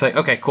 And you're just like,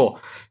 okay, cool.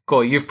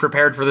 You've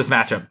prepared for this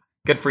matchup.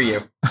 Good for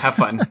you. Have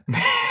fun.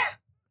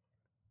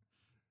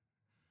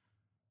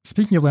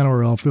 Speaking of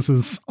Llanowar Elf, this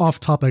is off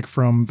topic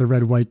from the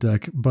red-white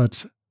deck,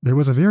 but there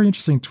was a very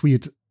interesting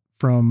tweet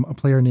from a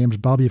player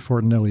named Bobby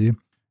Fortinelli.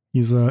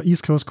 He's a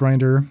East Coast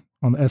grinder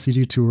on the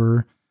SCG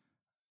Tour,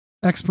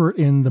 expert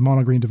in the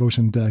Mono Green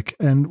Devotion deck.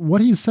 And what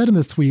he said in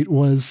this tweet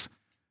was,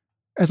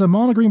 as a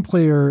Mono Green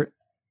player,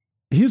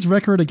 his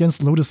record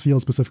against Lotus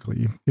Field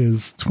specifically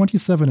is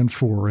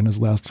 27-4 in his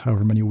last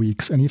however many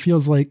weeks. And he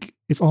feels like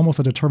it's almost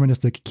a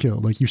deterministic kill.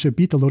 Like, you should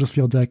beat the Lotus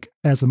Field deck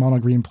as a Mono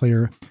Green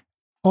player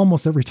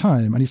almost every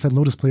time. And he said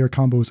Lotus player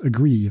combos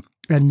agree.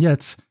 And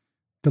yet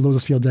the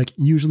Lotus Field deck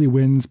usually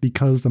wins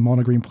because the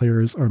Mono Green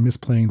players are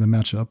misplaying the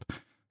matchup.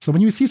 So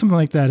when you see something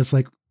like that, it's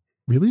like,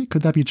 really?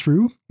 Could that be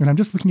true? And I'm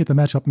just looking at the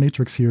matchup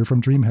matrix here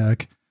from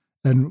DreamHack,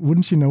 and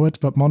wouldn't you know it,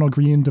 but Mono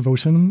Green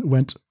Devotion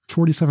went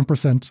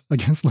 47%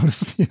 against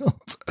Lotus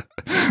Field.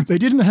 They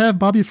didn't have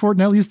Bobby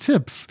Fortinelli's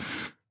tips.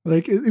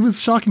 Like, it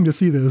was shocking to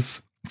see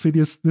this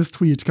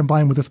tweet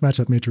combined with this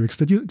matchup matrix.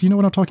 Do you know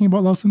what I'm talking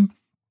about, Lawson?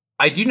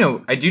 I do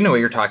know what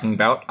you're talking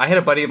about. I had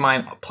a buddy of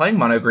mine playing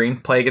Mono Green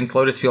play against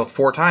Lotus Field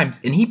 4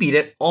 times, and he beat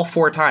it all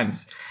 4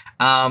 times.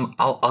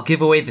 I'll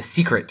give away the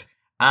secret.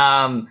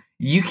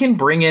 You can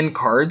bring in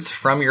cards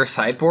from your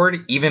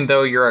sideboard even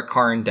though you're a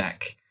Karn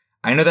deck.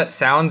 I know that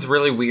sounds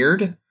really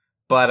weird,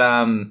 but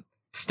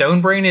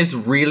Stonebrain is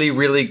really,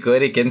 really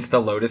good against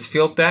the Lotus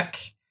Field deck.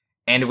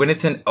 And when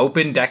it's an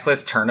open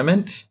decklist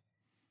tournament,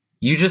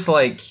 you just,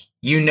 like,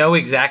 you know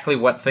exactly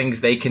what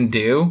things they can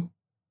do.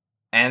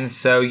 And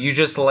so you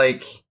just,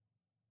 like,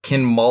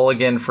 can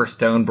mulligan for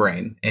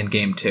Stonebrain in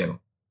game 2.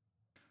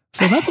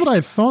 So that's what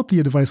I thought the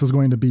advice was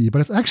going to be, but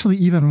it's actually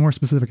even more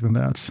specific than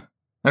that.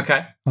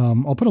 Okay.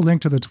 I'll put a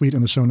link to the tweet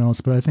in the show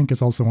notes, but I think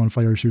it's also on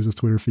Fire Shoes'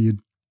 Twitter feed.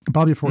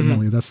 Bobby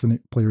Fortinelli, that's the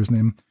player's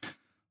name.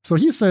 So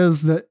he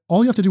says that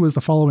all you have to do is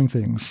the following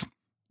things.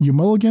 You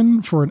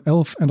mulligan for an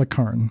elf and a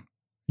Karn.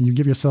 You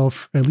give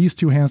yourself at least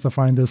 2 hands to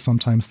find this,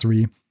 sometimes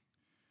 3.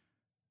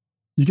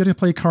 You get to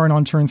play Karn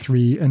on turn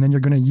 3, and then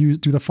you're going to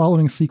do the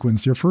following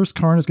sequence. Your first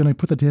Karn is going to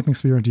put the Damping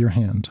Sphere into your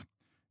hand.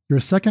 Your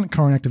second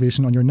Karn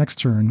activation on your next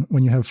turn,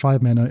 when you have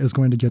 5 mana, is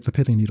going to get the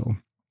Pithing Needle.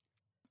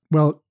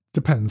 Well,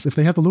 depends. If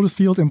they have the Lotus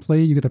Field in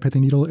play, you get the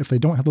Pithing Needle. If they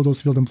don't have the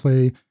Lotus Field in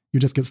play, you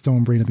just get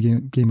Stone Brain and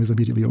the game is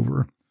immediately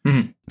over.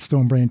 Mm-hmm.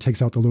 Stone Brain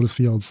takes out the Lotus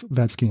Fields,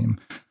 that's game.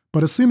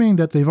 But assuming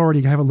that they've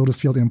already have a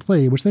Lotus Field in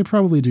play, which they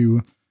probably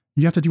do,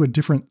 you have to do a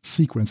different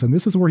sequence. And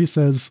this is where he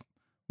says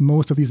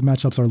most of these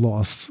matchups are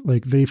lost.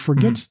 Like, they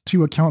forget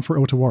to account for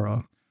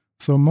Otawara.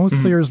 So most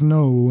players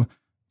know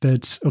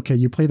that, okay,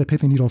 you play the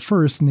Pithing Needle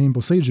first, name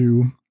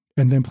Boseiju,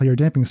 and then play your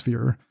Damping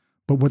Sphere.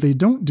 But what they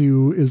don't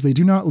do is they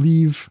do not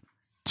leave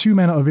 2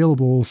 mana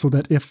available so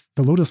that if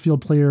the Lotus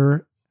Field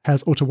player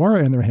has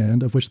Otawara in their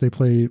hand, of which they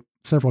play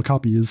several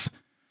copies,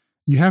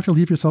 you have to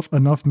leave yourself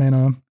enough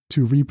mana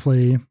to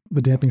replay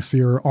the Damping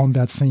Sphere on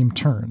that same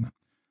turn,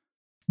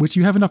 which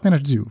you have enough mana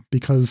to do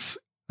because,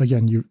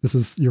 again, this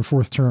is your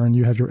 4th turn,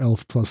 you have your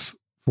Elf plus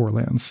 4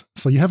 lands.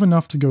 So you have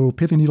enough to go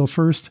Pithing Needle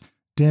first,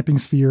 Damping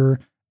Sphere,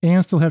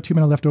 and still have 2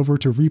 mana left over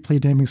to replay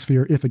Damping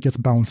Sphere if it gets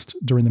bounced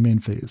during the main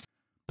phase.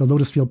 The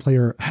Lotus Field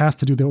player has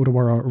to do the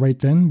Otawara right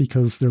then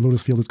because their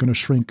Lotus Field is going to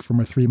shrink from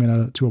a 3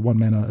 mana to a 1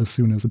 mana as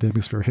soon as the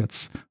Damping Sphere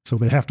hits. So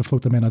they have to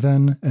float the mana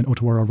then and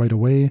Otawara right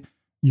away.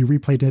 You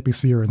replay Damping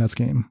Sphere and that's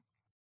game.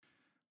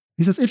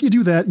 He says if you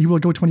do that, you will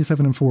go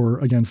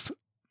 27-4 against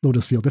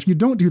Lotus Field. If you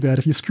don't do that,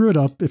 if you screw it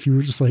up, if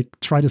you just like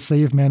try to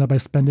save mana by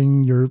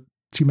spending your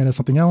 2 mana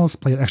something else,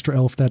 play an extra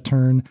elf that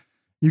turn,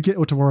 you get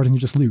Otawara and you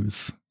just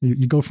lose.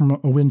 You go from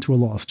a win to a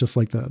loss just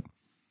like that.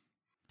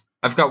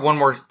 I've got one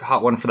more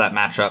hot one for that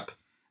matchup.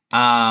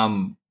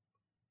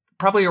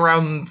 Probably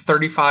around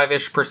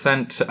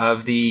 35-ish%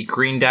 of the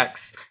green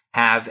decks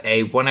have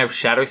a 1-of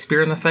Shadow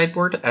Spear in the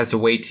sideboard as a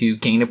way to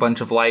gain a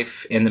bunch of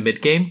life in the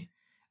mid game.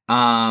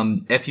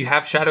 If you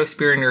have Shadow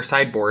Spear in your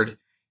sideboard,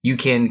 you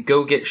can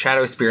go get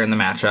Shadow Spear in the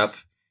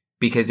matchup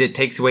because it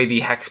takes away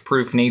the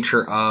hexproof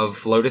nature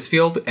of Lotus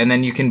Field, and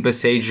then you can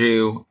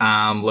Boseiju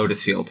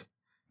Lotus Field,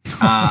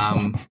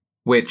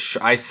 which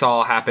I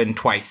saw happen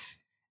twice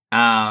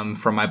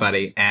from my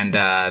buddy, and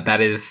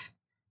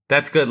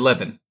that's good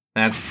living.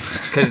 That's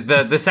because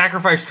the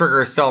sacrifice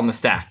trigger is still in the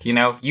stack. You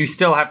know, you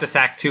still have to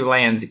sack 2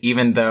 lands,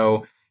 even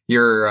though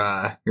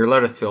your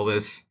Lotus Field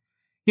is,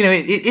 you know,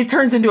 it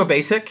turns into a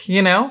basic.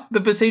 You know, the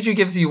Boseiju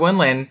gives you 1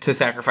 land to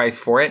sacrifice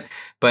for it,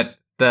 but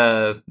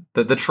the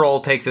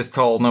troll takes his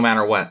toll no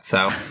matter what.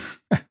 So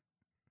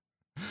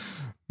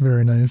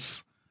very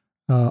nice.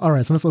 All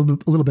right, so that's a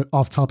little bit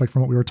off topic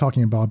from what we were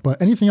talking about.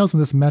 But anything else in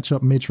this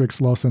matchup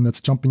matrix, Lawson,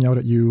 that's jumping out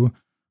at you?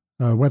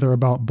 Whether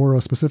about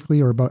Boros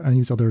specifically or about any of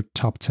these other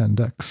top 10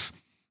 decks?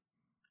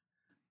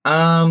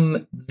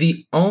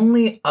 The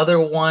only other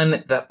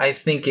one that I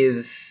think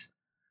is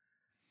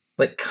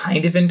like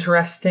kind of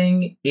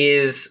interesting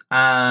is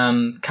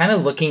kind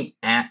of looking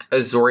at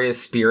Azorius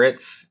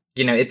Spirits.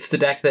 You know, it's the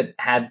deck that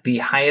had the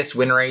highest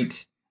win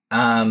rate.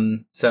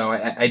 So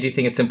I do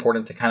think it's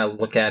important to kind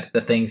of look at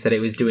the things that it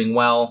was doing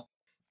well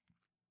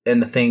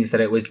and the things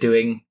that it was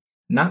doing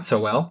not so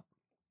well.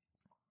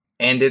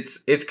 And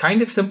it's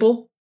kind of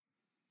simple.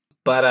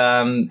 But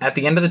at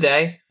the end of the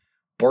day,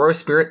 Azorius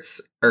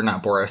Spirits.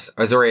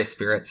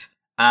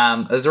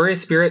 Azorius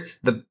Spirits,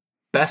 the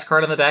best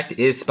card on the deck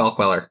is Spell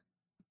Queller.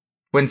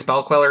 When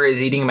Spell Queller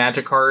is eating a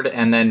magic card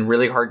and then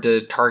really hard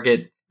to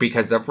target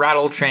because of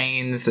rattle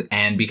chains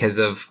and because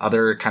of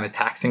other kind of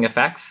taxing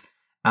effects,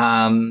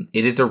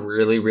 it is a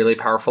really, really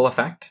powerful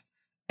effect.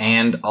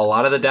 And a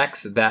lot of the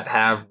decks that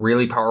have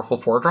really powerful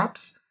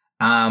 4-drops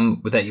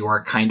that you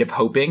are kind of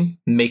hoping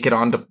make it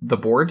onto the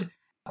board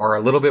are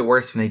a little bit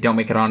worse when they don't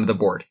make it onto the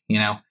board. You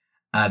know,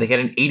 they get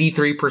an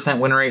 83%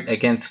 win rate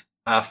against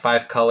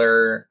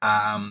 5-color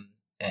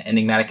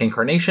Enigmatic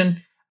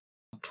Incarnation.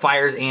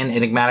 Fires and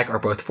Enigmatic are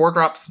both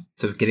 4-drops,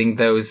 so getting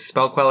those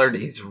Spell Quellered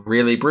is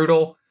really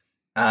brutal.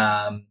 You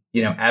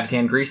know,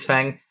 Abzan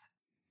Greasefang.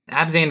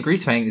 Abzan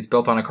Greasefang is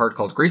built on a card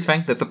called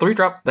Greasefang that's a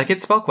 3-drop that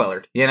gets Spell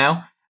Quellered, you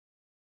know?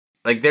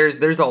 Like,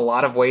 there's a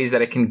lot of ways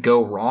that it can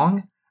go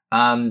wrong.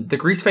 The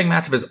Greasefang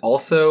matchup is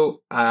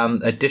also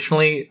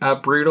additionally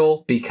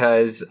brutal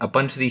because a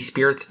bunch of these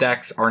spirits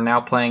decks are now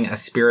playing a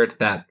spirit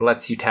that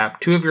lets you tap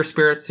 2 of your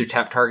spirits to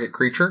tap target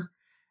creature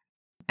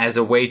as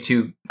a way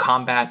to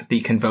combat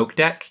the Convoke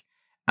deck.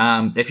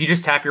 If you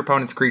just tap your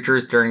opponent's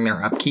creatures during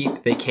their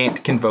upkeep, they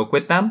can't Convoke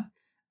with them.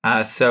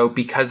 So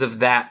because of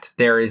that,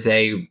 there is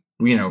a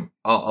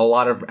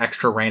lot of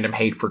extra random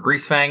hate for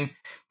Greasefang.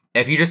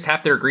 If you just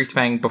tap their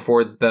Greasefang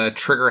before the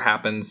trigger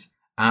happens,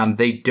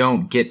 they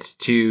don't get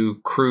to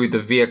crew the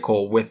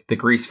vehicle with the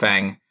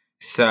Greasefang,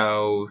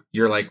 so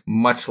you're like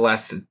much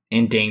less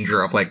in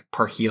danger of like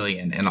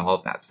Parhelion and all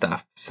of that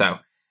stuff. So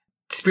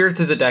Spirits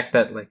is a deck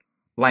that like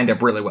lined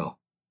up really well.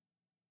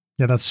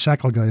 Yeah, that's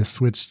Shacklegeist,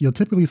 which you'll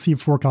typically see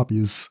 4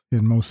 copies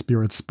in most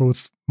Spirits,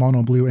 both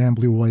mono blue and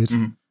blue white.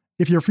 Mm-hmm.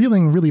 If you're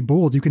feeling really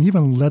bold, you can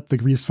even let the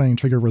Greasefang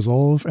trigger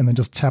resolve and then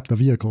just tap the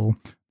vehicle.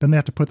 Then they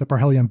have to put the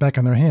Parhelion back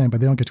in their hand, but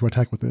they don't get to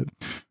attack with it.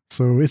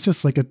 So it's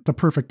just like the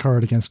perfect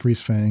card against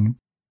Greasefang.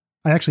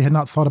 I actually had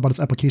not thought about its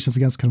applications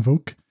against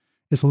Convoke.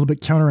 It's a little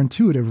bit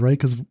counterintuitive, right?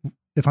 Because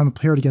if I'm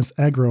paired against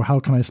aggro, how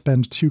can I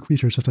spend 2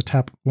 creatures just to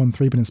tap 1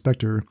 Thraben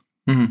Inspector?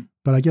 Mm-hmm.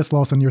 But I guess,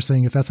 Lawson, you're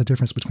saying if that's the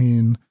difference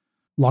between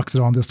locks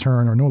it on this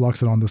turn or no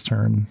locks it on this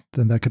turn,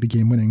 then that could be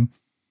game winning.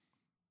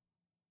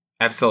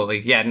 Absolutely.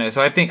 Yeah, no,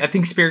 so I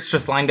think Spirits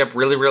just lined up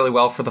really, really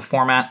well for the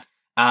format.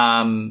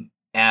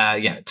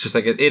 It's just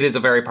like it is a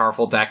very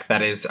powerful deck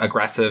that is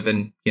aggressive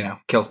and,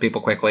 kills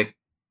people quickly.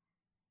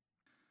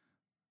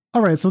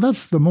 All right, so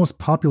that's the most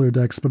popular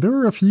decks, but there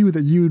are a few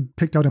that you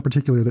picked out in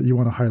particular that you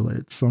want to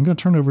highlight. So I'm going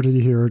to turn over to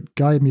you here.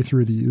 Guide me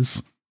through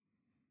these.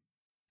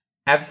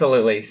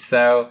 Absolutely.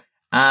 So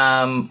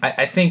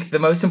I think the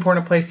most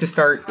important place to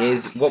start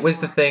is what was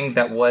the thing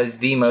that was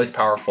the most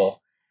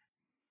powerful.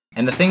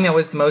 And the thing that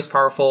was the most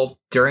powerful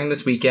during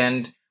this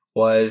weekend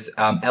was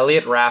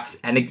Elliot Raff's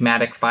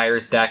Enigmatic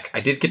Fires deck. I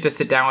did get to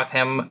sit down with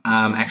him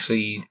after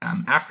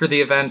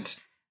the event.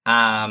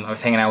 I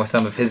was hanging out with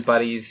some of his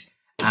buddies,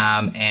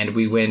 and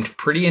we went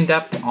pretty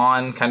in-depth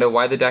on kind of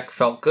why the deck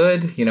felt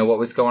good, what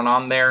was going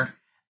on there.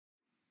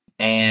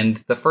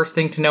 And the first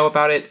thing to know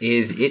about it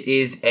is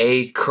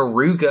a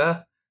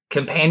Karuga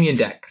companion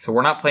deck. So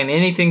we're not playing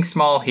anything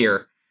small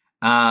here.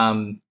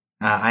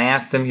 I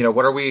asked him,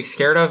 what are we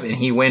scared of? And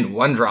he went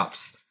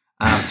 1-drops.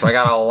 So I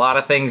got a lot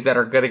of things that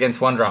are good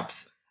against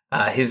 1-drops.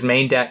 His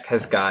main deck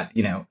has got,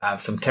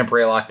 some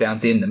temporary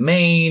lockdowns in the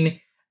main.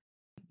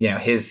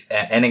 His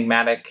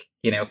enigmatic,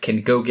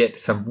 can go get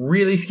some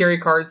really scary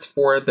cards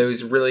for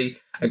those really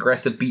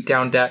aggressive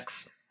beatdown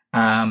decks.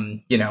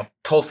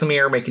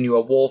 Tulsamir making you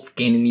a wolf,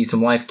 gaining you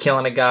some life,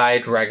 killing a guy,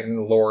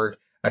 Dragon Lord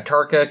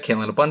Atarka,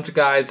 killing a bunch of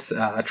guys,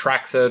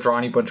 Atraxa,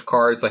 drawing you a bunch of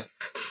cards. Like,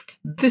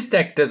 this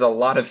deck does a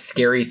lot of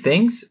scary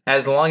things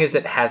as long as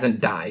it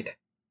hasn't died.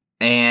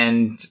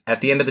 And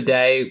at the end of the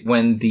day,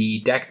 when the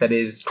deck that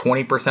is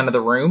 20% of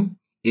the room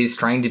is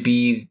trying to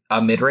be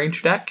a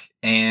mid-range deck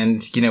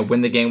and,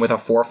 win the game with a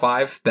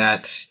 4/5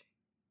 that,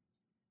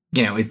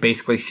 is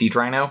basically Siege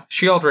Rhino.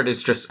 Sheoldred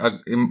is just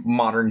a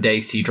modern day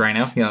Siege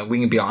Rhino. We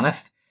can be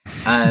honest.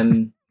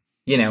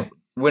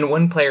 When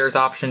one player's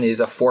option is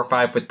a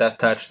 4/5 with Death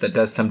Touch that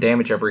does some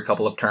damage every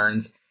couple of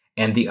turns,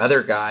 and the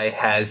other guy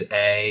has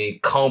a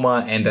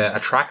Coma and a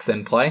Atraxa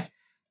in play,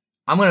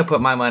 I'm going to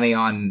put my money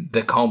on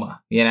the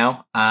Coma,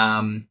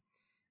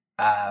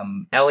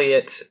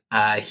 Elliot,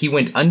 he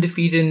went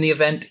undefeated in the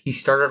event. He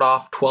started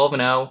off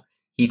 12-0.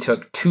 He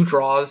took 2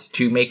 draws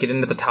to make it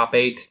into the top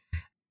 8.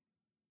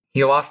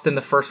 He lost in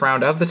the first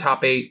round of the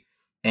top 8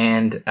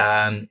 and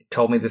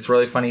told me this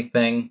really funny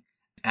thing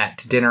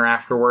at dinner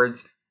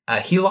afterwards.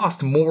 He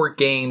lost more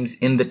games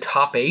in the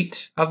top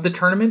 8 of the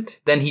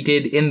tournament than he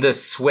did in the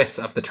Swiss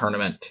of the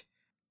tournament.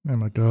 Oh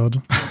my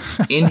god.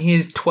 In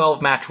his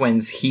 12 match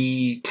wins,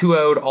 he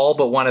 2-0'd all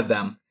but one of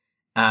them.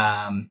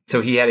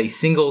 So he had a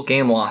single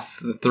game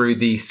loss through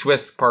the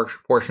Swiss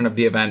portion of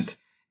the event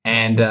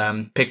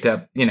and picked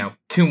up,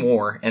 2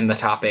 more in the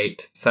top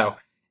 8. So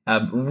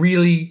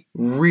really,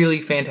 really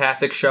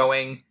fantastic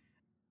showing.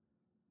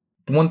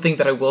 One thing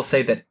that I will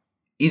say that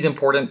is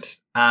important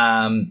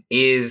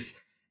is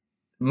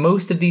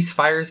most of these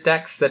Fires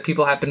decks that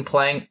people have been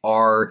playing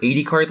are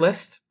 80 card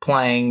list,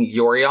 playing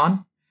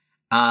Yorion.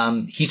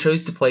 He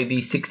chose to play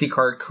the 60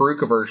 card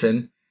Karuka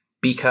version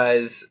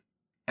because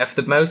if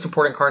the most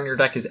important card in your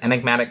deck is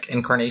Enigmatic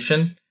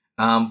Incarnation,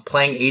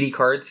 playing 80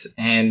 cards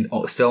and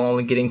still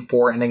only getting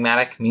 4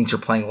 Enigmatic means you're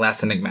playing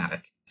less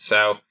Enigmatic.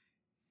 So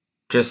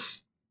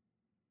just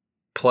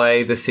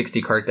play the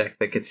 60 card deck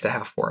that gets to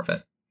have 4 of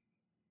it.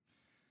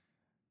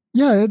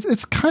 Yeah,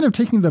 it's kind of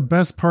taking the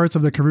best parts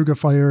of the Karuga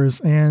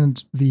Fires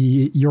and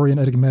the Yorion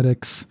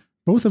Enigmatics,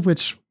 both of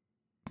which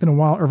have been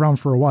around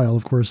for a while.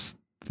 Of course,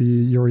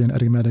 the Yorion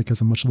Enigmatic has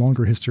a much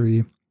longer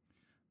history.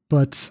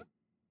 But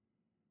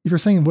if you're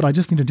saying what I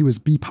just need to do is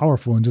be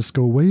powerful and just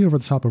go way over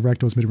the top of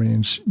Rakdos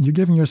midrange, you're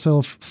giving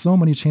yourself so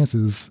many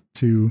chances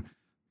to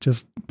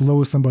just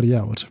blow somebody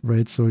out,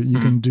 right? So you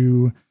can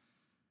do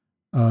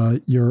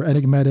your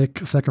Enigmatic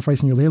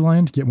sacrificing your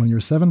Leyline to get one of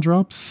your 7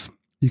 drops.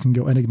 You can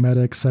go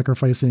Enigmatic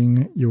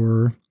sacrificing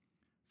your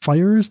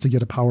Fires to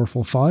get a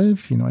powerful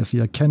 5. I see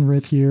a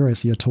Kenrith here. I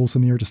see a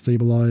Tulsamir to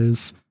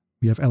stabilize.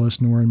 We have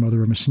Elish Norn,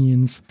 Mother of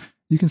Machines.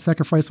 You can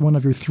sacrifice one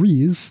of your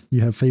 3s.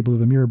 You have Fable of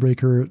the Mirror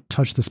Breaker,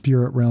 Touch the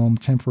Spirit Realm,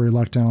 Temporary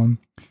Lockdown.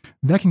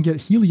 That can get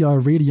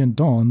Helia Radiant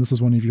Dawn. This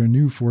is one of your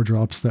new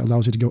 4-drops that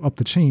allows you to go up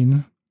the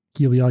chain.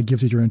 Helia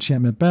gives you your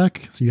enchantment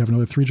back, so you have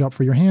another 3-drop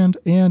for your hand,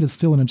 and it's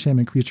still an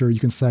enchantment creature. You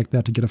can sack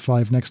that to get a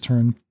 5 next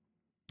turn.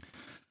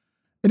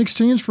 In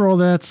exchange for all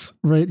that,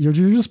 right, you're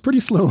just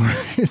pretty slow,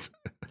 right?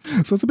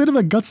 So it's a bit of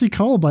a gutsy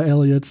call by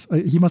Elliot.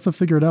 He must have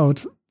figured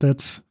out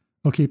that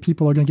okay,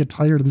 people are going to get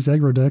tired of these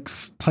aggro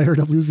decks, tired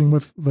of losing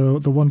with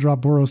the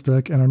one-drop Boros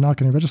deck, and are not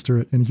going to register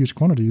it in huge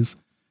quantities.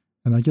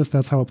 And I guess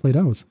that's how it played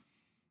out.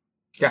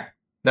 Yeah.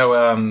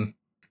 No,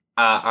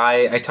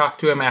 I talked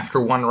to him after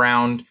one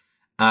round.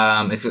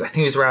 I think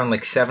it was around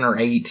like 7 or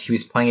 8. He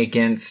was playing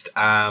against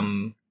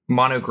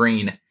Mono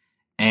Green,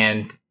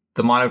 and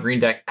the Mono Green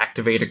deck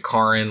activated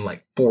Karin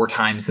like 4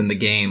 times in the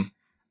game.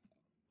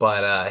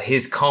 But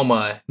his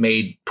Coma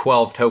made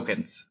 12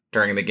 tokens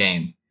during the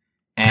game.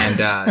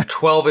 And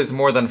 12 is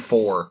more than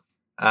 4.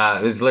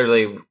 It was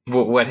literally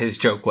what his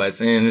joke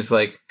was. And it was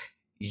like,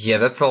 yeah,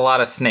 that's a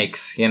lot of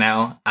snakes, you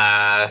know?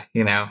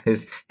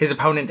 His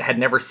opponent had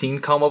never seen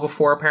Coma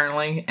before,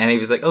 apparently. And he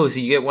was like, oh, so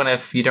you get one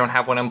if you don't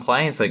have one in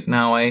play? It's like,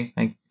 no,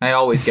 I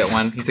always get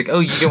one. He's like, oh,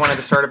 you get one at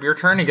the start of your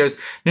turn? He goes,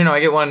 no, I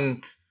get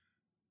one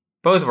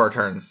both of our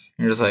turns.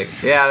 And you're just like,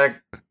 yeah,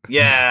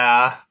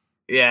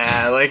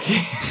 like...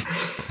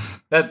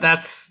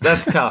 That's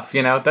tough,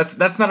 you know.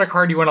 That's not a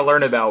card you want to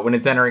learn about when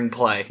it's entering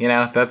play, you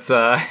know. That's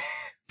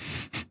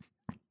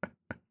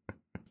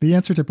The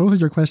answer to both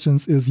of your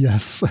questions is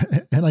yes,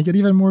 and I get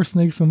even more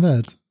snakes than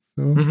that.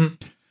 So,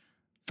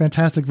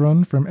 Fantastic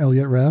run from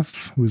Elliot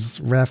Raff, who's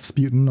Raff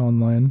Sputin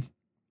online.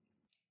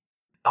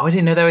 Oh, I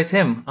didn't know that was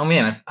him. Oh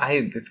man,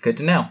 it's good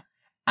to know.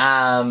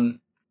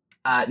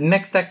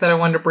 Next deck that I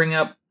wanted to bring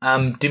up,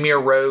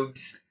 Dimir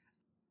Rogues.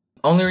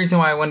 Only reason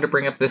why I wanted to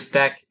bring up this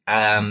deck,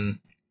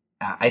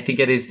 I think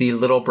it is the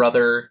little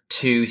brother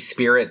to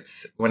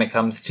Spirits when it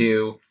comes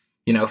to,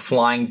 you know,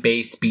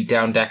 flying-based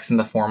beatdown decks in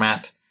the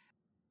format.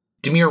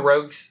 Dimir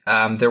Rogues,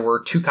 there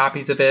were 2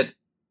 copies of it.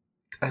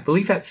 I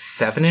believe at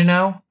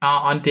 7-0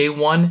 on day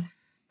 1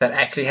 that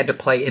actually had to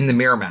play in the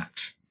mirror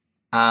match.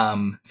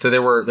 So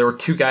there were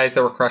 2 guys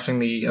that were crushing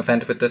the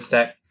event with this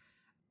deck.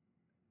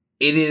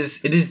 It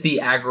is the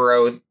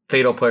aggro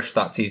Fatal Push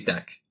Thoughtseize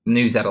deck,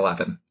 news at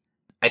 11.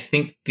 I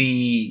think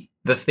the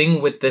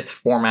thing with this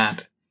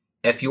format,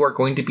 if you are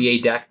going to be a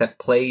deck that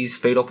plays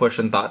Fatal Push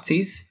and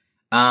Thoughtseize,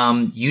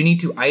 you need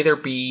to either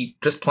be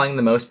just playing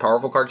the most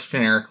powerful cards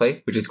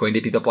generically, which is going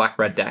to be the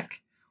black-red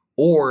deck,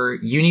 or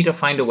you need to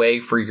find a way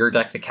for your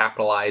deck to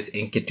capitalize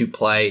and get to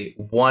play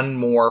one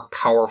more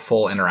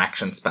powerful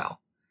interaction spell.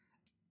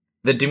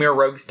 The Dimir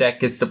Rogues deck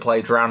gets to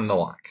play Drown in the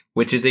Loch,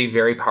 which is a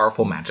very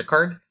powerful magic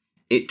card.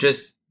 It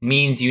just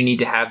means you need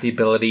to have the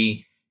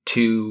ability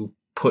to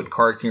put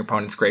cards in your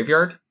opponent's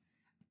graveyard.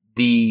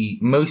 The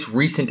most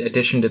recent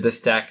addition to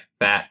this deck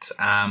that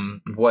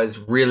was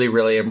really,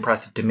 really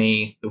impressive to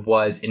me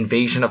was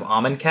Invasion of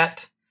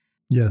Amonkhet.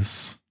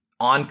 Yes.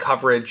 On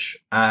coverage,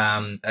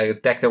 a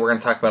deck that we're going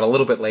to talk about a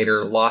little bit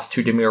later lost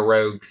to Dimir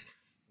Rogues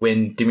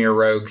when Dimir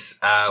Rogues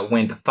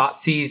went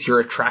Thoughtseize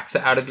your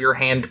Atraxa out of your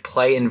hand,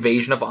 play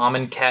Invasion of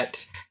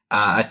Amonkhet,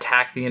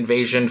 attack the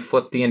invasion,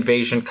 flip the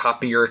invasion,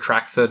 copy your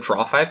Atraxa,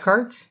 draw 5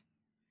 cards,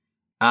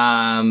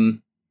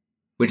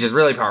 which is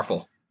really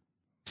powerful.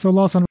 So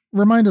Lawson,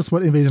 remind us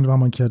what Invasion of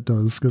Amonkhet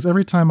does, because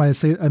every time I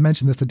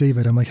mention this to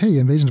David, I'm like, hey,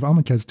 Invasion of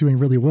Amonkhet is doing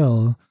really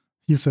well.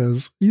 He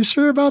says, you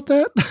sure about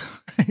that?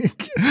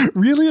 Like,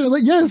 really? And I'm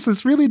like, yes,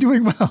 it's really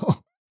doing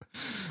well.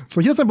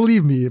 So he doesn't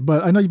believe me,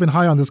 but I know you've been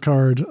high on this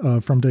card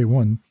from day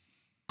 1.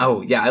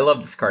 Oh, yeah, I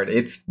love this card.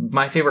 It's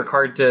my favorite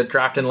card to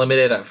draft in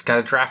Limited. I've got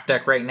a draft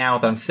deck right now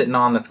that I'm sitting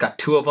on that's got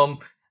 2 of them.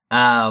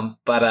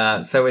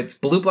 So it's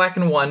blue, black,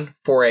 and 1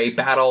 for a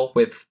battle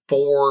with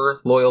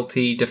 4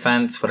 loyalty,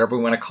 defense, whatever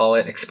we want to call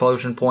it,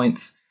 explosion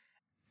points.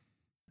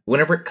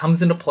 Whenever it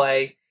comes into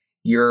play,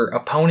 your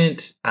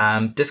opponent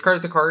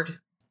discards a card,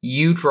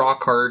 you draw a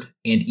card,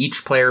 and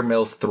each player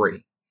mills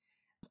 3.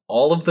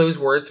 All of those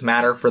words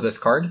matter for this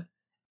card.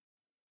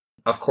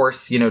 Of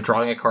course, you know,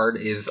 drawing a card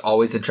is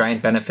always a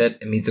giant benefit.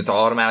 It means it's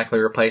automatically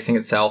replacing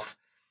itself.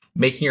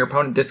 Making your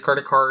opponent discard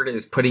a card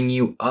is putting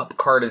you up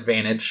card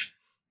advantage.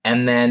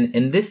 And then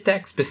in this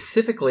deck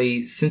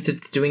specifically, since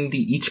it's doing the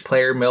each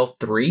player mill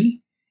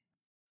 3,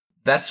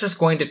 that's just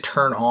going to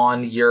turn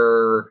on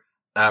your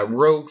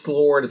Rogue's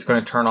Lord. It's going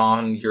to turn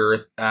on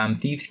your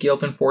Thieves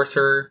Guild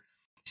Enforcer.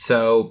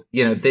 So,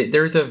 you know,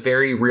 there's a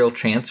very real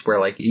chance where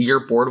like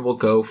your board will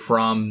go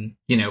from,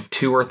 you know,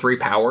 2 or 3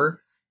 power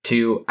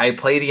to I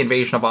play the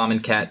Invasion of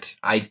Amonkhet,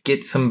 I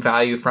get some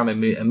value from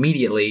it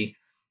immediately,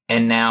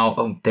 and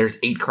now there's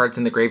 8 cards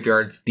in the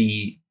graveyards.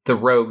 The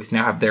rogues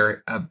now have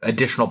their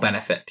additional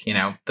benefit. You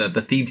know,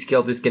 the Thieves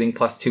Guild is getting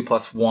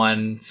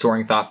 +2/+1.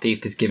 Soaring Thought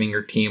Thief is giving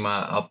your team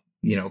a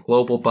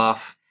global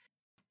buff.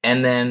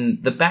 And then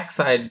the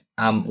backside,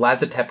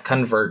 Lazotep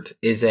Convert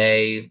is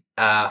a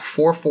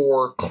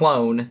 4/4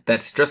 clone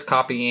that's just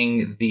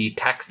copying the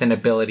text and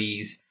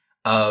abilities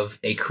of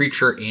a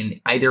creature in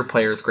either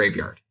player's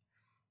graveyard.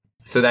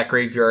 So that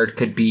graveyard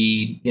could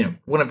be, you know,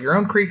 one of your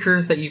own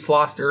creatures that you've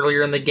lost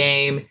earlier in the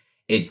game.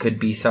 It could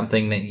be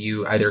something that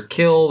you either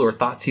killed or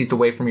Thoughtseized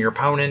away from your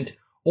opponent,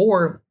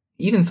 or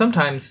even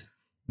sometimes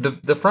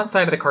the front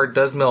side of the card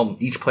does mill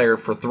each player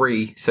for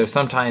 3. So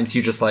sometimes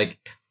you just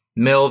like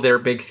mill their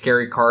big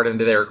scary card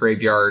into their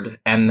graveyard,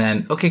 and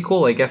then okay,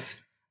 cool. I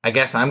guess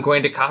I'm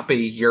going to copy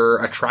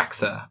your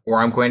Atraxa,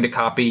 or I'm going to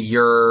copy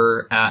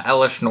your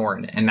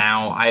Elishnorn, and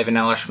now I have an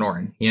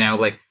Elishnorn. You know,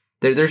 like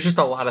There's just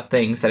a lot of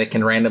things that it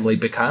can randomly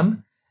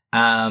become.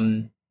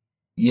 And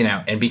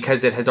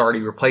because it has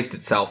already replaced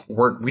itself,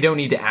 we don't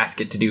need to ask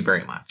it to do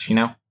very much,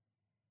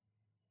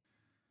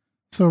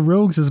 So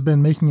Rogues has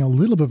been making a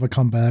little bit of a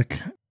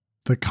comeback.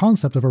 The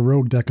concept of a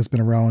rogue deck has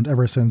been around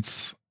ever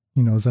since,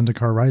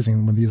 Zendikar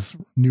Rising, when these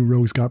new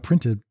rogues got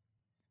printed.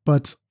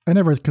 But I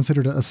never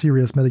considered it a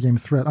serious metagame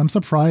threat. I'm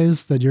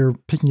surprised that you're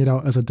picking it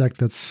out as a deck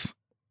that's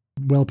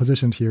well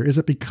positioned here. Is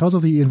it because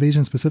of the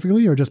invasion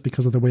specifically, or just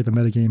because of the way the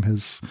metagame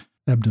has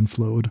ebbed and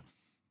flowed?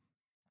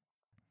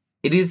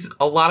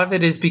 A lot of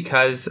it is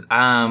because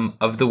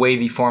of the way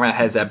the format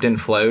has ebbed and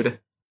flowed.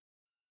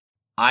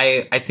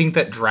 I think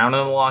that Drown in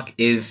the Loch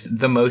is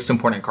the most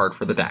important card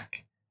for the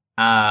deck.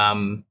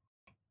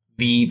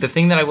 The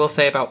thing that I will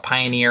say about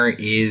Pioneer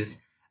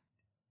is,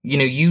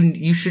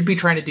 you should be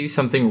trying to do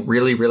something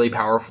really, really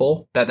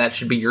powerful. That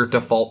should be your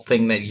default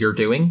thing that you're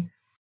doing.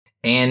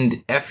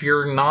 And if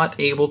you're not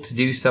able to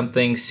do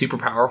something super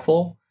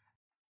powerful,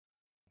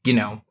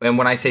 and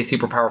when I say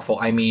super powerful,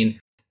 I mean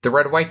the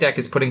red-white deck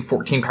is putting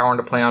 14 power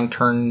into play on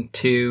turn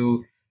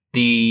 2.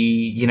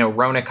 The,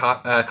 Rona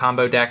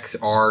combo decks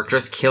are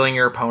just killing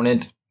your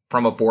opponent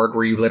from a board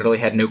where you literally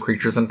had no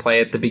creatures in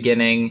play at the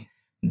beginning.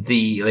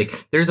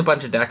 There's a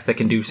bunch of decks that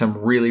can do some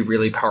really,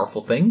 really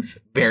powerful things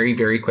very,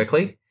 very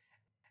quickly.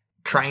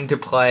 Trying to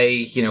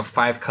play,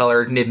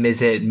 5-color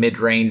Niv-Mizzet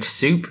mid-range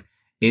soup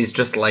is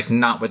just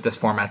not what this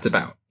format's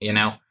about,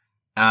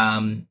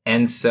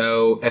 And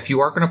so if you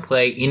are going to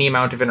play any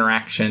amount of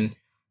interaction,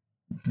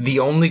 the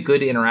only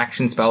good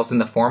interaction spells in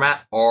the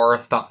format are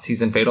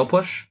Thoughtseize and Fatal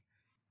Push.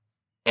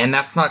 And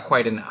that's not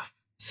quite enough.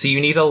 So you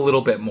need a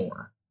little bit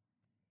more.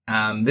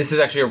 This is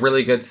actually a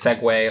really good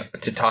segue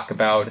to talk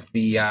about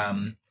the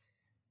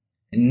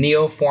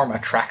Neoform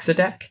Atraxa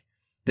deck.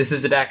 This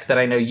is a deck that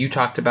I know you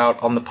talked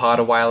about on the pod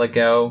a while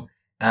ago.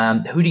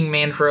 Hooting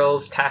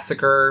Mandrills,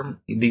 Tassiger.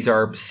 These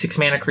are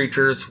 6-mana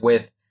creatures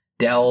with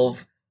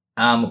Delve.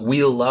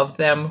 We love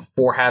them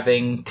for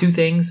having two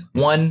things.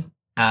 One,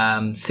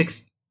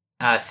 6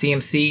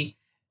 CMC,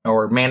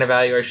 or mana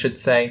value, I should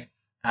say,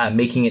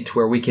 making it to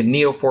where we can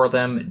Neo4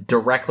 them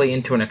directly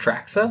into an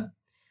Atraxa.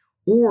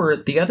 Or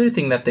the other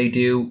thing that they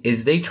do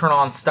is they turn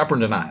on Stubborn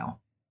Denial,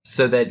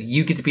 so that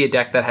you get to be a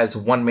deck that has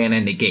 1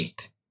 mana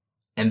negate.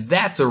 And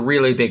that's a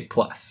really big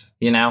plus,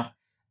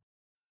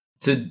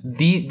 So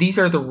these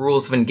are the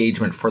rules of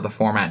engagement for the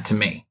format to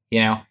me,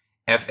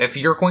 If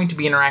you're going to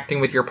be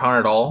interacting with your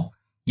opponent at all,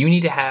 you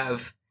need to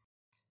have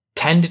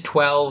 10 to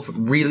 12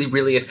 really,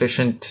 really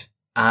efficient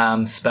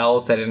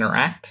spells that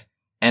interact.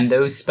 And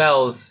those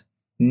spells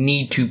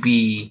need to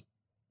be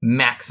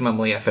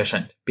maximally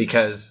efficient,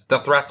 because the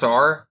threats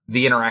are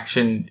the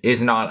interaction is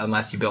not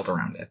unless you build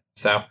around it.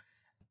 So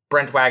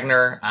Brent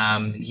Wagner,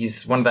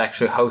 he's one of the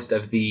actual hosts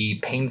of the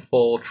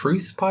Painful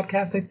Truce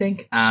podcast, I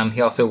think.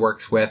 He also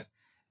works with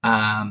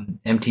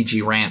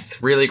MTG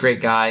Rants. Really great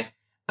guy.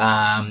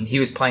 He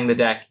was playing the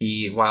deck.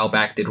 He, a while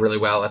back, did really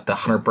well at the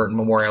Hunter Burton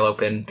Memorial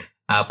Open,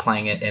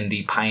 playing it in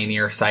the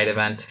Pioneer side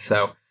event.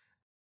 So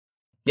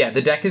yeah,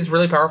 the deck is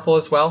really powerful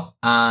as well,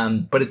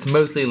 but it's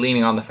mostly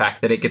leaning on the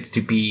fact that it gets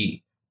to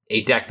be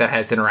a deck that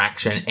has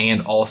interaction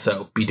and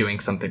also be doing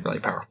something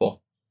really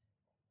powerful.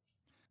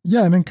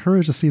 Yeah, I'm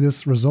encouraged to see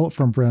this result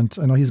from Brent.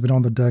 I know he's been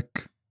on the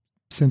deck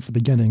since the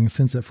beginning,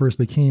 since it first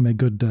became a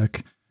good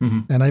deck.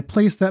 Mm-hmm. And I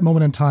placed that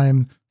moment in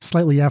time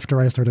slightly after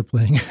I started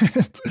playing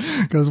it.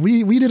 Because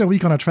we did a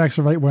week on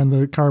Atraxa right when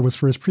the card was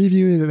first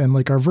previewed,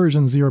 and our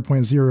version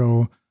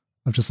 0.0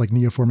 of just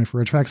Neoforming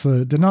for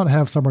Atraxa did not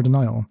have Stubborn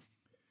Denial.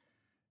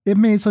 It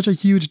made such a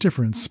huge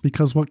difference,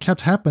 because what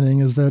kept happening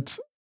is that,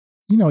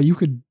 you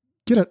could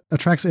get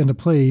Atraxa into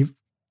play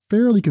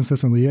fairly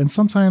consistently, and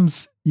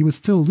sometimes you would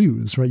still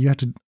lose, right? You had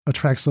to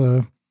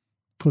Atraxa,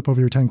 flip over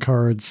your 10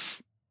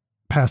 cards,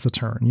 pass the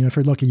turn. If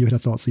you're lucky, you hit a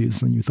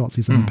Thoughtseize, and you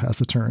Thoughtseize and then pass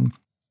the turn.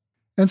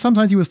 And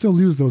sometimes you would still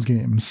lose those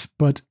games.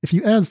 But if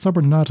you add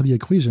Stubborn Denial to the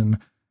equation,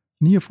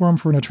 Neoform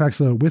for an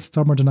Atraxa with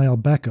Stubborn Denial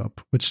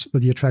backup, which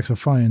the Atraxa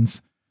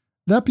finds,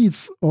 that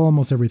beats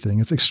almost everything.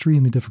 It's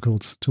extremely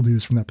difficult to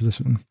lose from that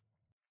position.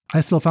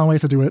 I still found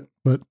ways to do it,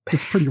 but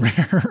it's pretty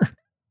rare.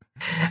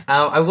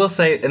 I will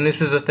say, and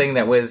this is the thing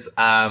that was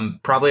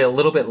probably a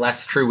little bit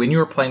less true when you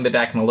were playing the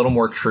deck and a little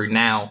more true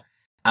now.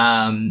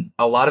 A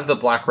lot of the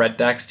black-red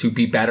decks, to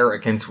be better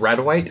against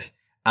red-white,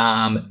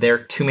 their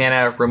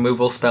 2-mana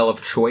removal spell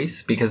of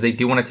choice, because they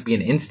do want it to be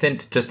an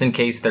instant, just in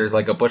case there's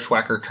a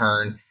Bushwhacker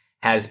turn,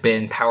 has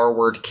been Power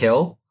Word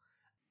Kill.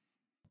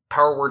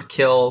 Power Word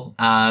Kill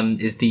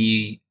is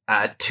the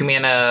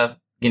 2-mana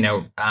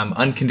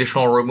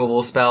unconditional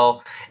removal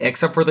spell,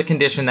 except for the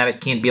condition that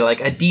it can't be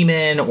a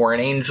demon or an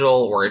angel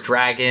or a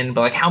dragon.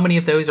 But how many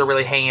of those are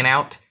really hanging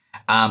out?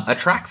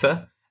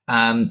 Atraxa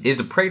is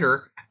a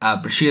Praetor,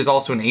 but she is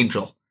also an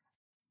angel.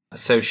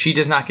 So she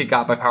does not get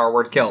got by Power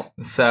Word Kill.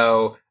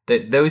 So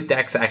those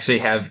decks actually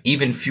have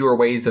even fewer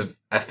ways of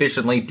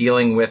efficiently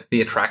dealing with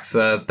the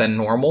Atraxa than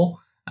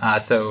normal.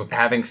 So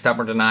having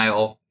Stubborn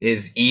Denial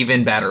is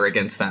even better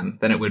against them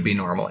than it would be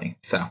normally.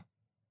 So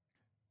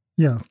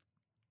yeah.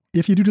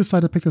 If you do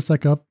decide to pick this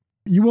deck up,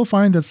 You will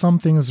find that some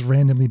things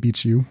randomly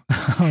beat you.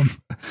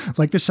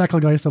 Like the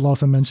Shacklegeist that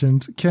Lawson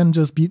mentioned can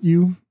just beat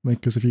you. Like,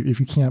 because if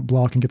you can't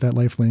block and get that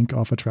lifelink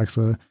off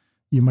Atraxa,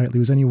 you might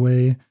lose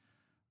anyway.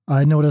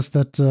 I noticed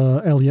that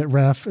Elliot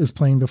Raff is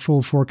playing the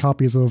full 4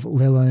 copies of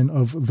Leyline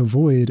of the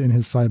Void in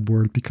his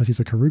sideboard because he's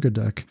a Karuga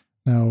deck.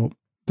 Now,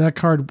 that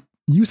card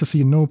used to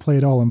see no play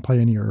at all in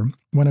Pioneer.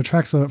 When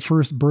Atraxa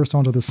first burst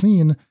onto the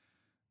scene,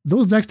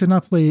 those decks did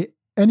not play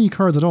any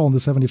cards at all in the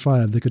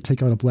 75 that could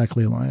take out a black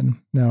Leyline.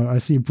 Now, I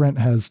see Brent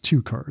has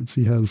 2 cards.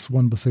 He has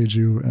 1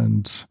 Boseiju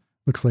and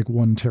looks like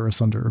 1 Terra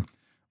Sunder.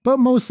 But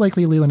most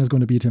likely Leyline is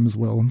going to beat him as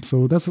well.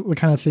 So that's the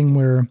kind of thing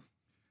where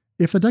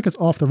if the deck is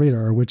off the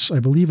radar, which I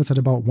believe it's at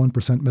about 1%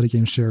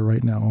 metagame share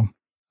right now,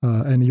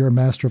 and you're a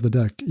master of the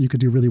deck, you could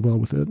do really well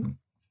with it.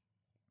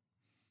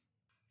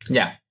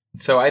 Yeah.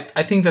 So I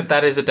think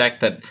that is a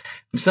deck that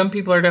some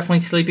people are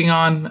definitely sleeping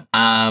on.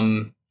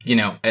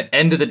 At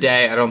end of the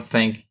day, I don't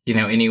think,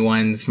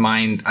 anyone's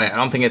mind, I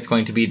don't think it's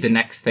going to be the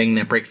next thing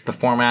that breaks the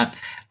format.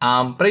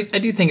 But I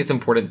do think it's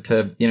important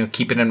to,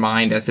 keep it in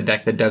mind as a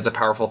deck that does a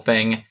powerful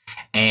thing.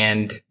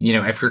 And,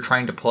 if you're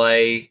trying to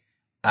play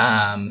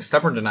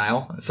Stubborn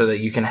Denial so that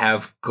you can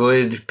have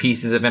good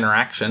pieces of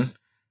interaction,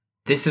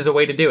 this is a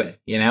way to do it,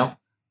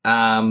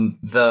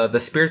 the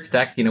Spirits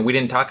deck, we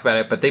didn't talk about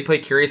it, but they play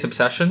Curious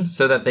Obsession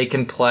so that they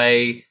can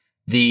play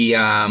the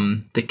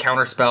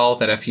counter spell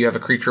that if you have a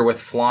creature with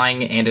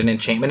flying and an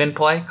enchantment in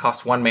play,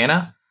 cost 1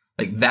 mana.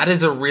 Like, that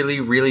is a really,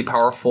 really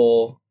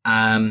powerful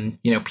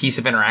piece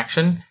of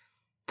interaction.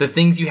 The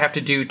things you have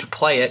to do to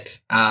play it,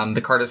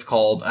 the card is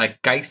called a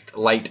Geist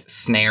Light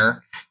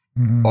Snare,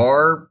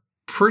 are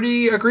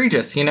pretty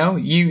egregious.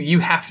 You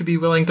have to be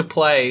willing to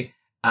play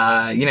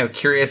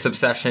Curious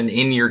Obsession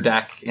in your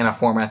deck in a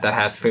format that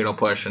has Fatal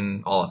Push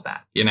and all of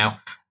that.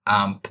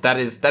 That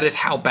is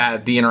how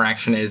bad the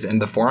interaction is in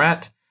the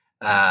format.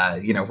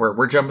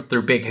 We're jumping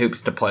through big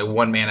hoops to play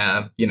 1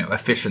 mana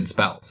efficient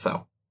spells.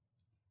 So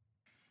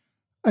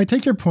I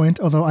take your point,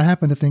 although I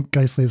happen to think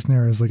Geist Light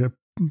Snare is like a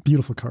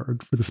beautiful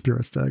card for the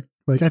Spirits deck.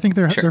 Like, I think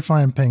they're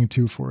fine paying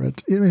 2 for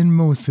it. In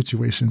most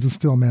situations, it's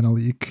still mana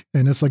leak.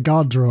 And it's a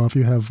god draw if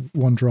you have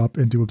 1 drop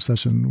into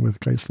Obsession with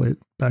Geist Light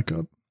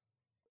backup.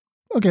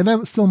 Okay,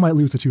 that still might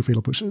lose to 2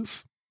 Fatal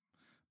Pushes.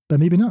 But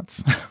maybe not.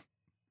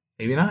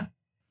 Maybe not.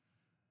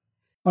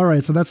 All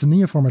right, so that's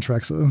Neoform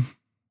Atraxa.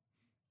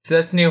 So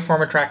that's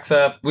Neoform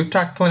Atraxa. We've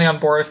talked plenty on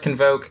Boros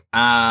Convoke.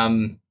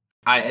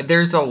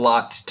 There's a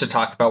lot to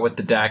talk about with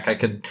the deck. I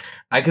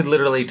could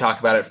literally talk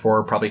about it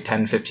for probably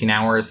 10, 15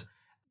 hours.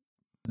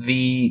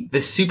 The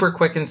super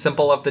quick and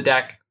simple of the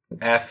deck,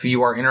 if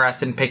you are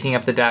interested in picking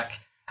up the deck,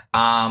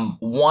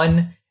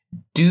 1,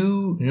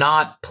 do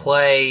not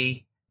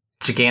play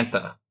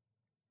Gigantha.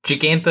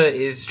 Gigantha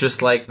is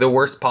just like the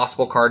worst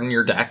possible card in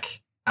your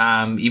deck,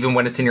 even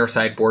when it's in your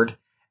sideboard.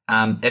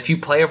 If you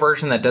play a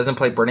version that doesn't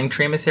play Burning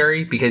Tree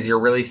Emissary because you're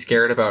really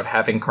scared about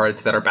having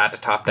cards that are bad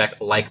to top deck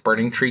like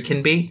Burning Tree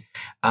can be,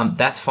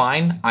 that's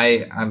fine.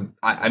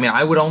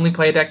 I would only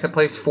play a deck that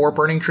plays 4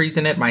 Burning Trees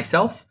in it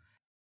myself.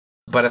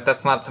 But if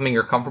that's not something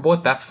you're comfortable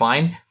with, that's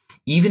fine.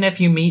 Even if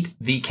you meet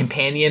the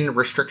companion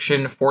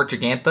restriction for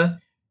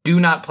Gigantha, do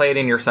not play it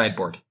in your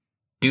sideboard.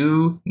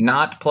 Do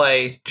not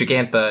play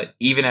Gigantha,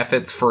 even if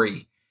it's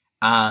free.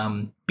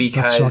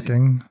 Because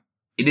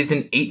it is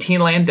an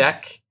 18-land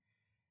deck.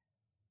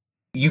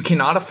 You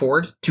cannot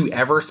afford to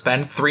ever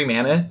spend 3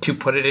 mana to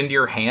put it into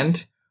your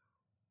hand.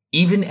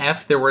 Even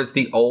if there was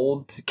the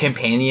old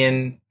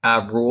companion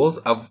rules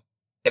of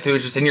if it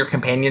was just in your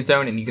companion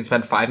zone and you can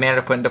spend 5 mana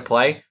to put into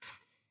play,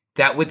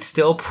 that would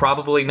still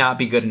probably not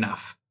be good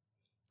enough.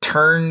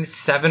 Turn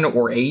 7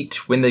 or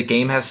 8, when the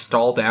game has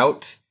stalled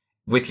out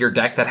with your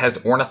deck that has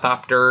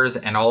Ornithopters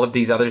and all of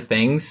these other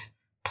things,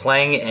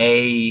 playing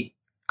a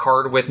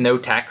card with no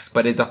text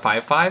but is a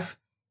 5/5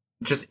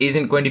 just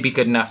isn't going to be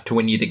good enough to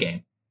win you the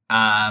game.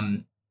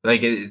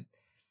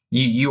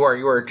 You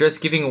are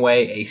just giving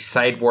away a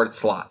sideboard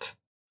slot.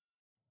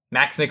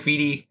 Max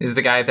McVitie is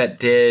the guy that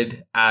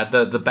did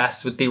the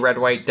best with the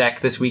red-white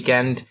deck this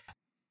weekend.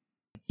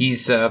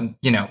 He's a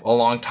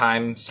long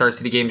time Star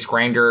City Games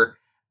grinder.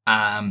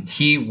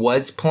 He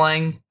was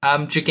playing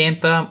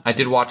Gigantha. I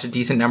did watch a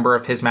decent number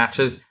of his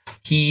matches.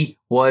 He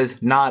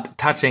was not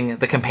touching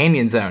the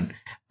companion zone.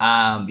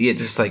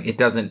 It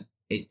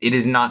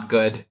is not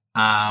good.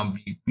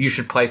 You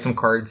should play some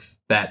cards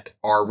that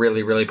are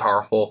really, really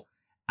powerful.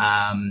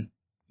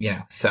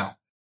 So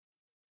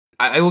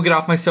I will get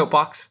off my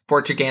soapbox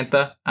for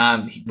Gigantha.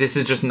 This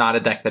is just not a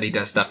deck that he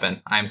does stuff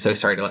in. I'm so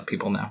sorry to let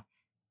people know.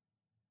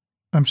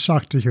 I'm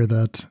shocked to hear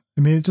that.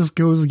 I mean, it just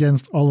goes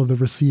against all of the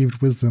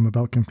received wisdom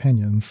about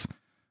companions.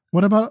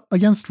 What about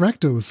against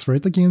Rakdos,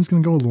 right? The game's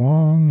going to go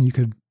long. You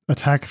could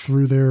attack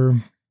through their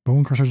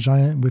Bone Crusher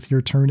Giant with your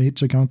turn 8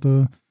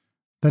 Gigantha.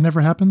 That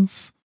never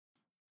happens?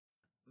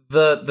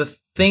 The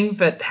thing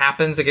that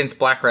happens against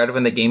Black-Red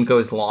when the game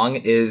goes long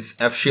is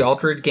if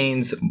Sheoldred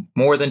gains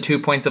more than 2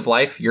 points of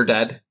life, you're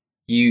dead.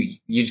 You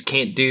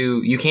can't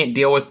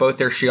deal with both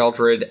their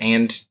Sheoldred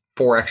and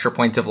 4 extra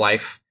points of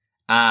life.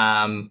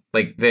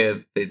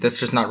 That's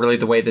just not really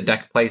the way the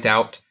deck plays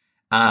out.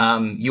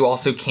 You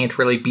also can't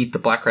really beat the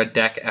black-red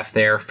deck if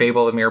their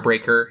Fable the Mirror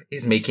Breaker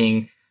is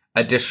making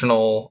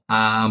additional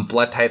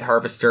Blood Tithe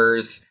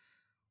Harvesters.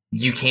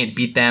 You can't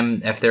beat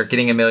them if they're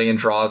getting a million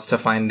draws to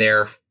find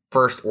their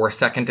first or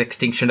second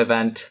Extinction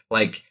event.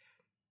 Like,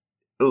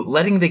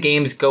 letting the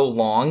games go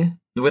long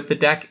with the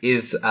deck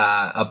is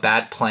a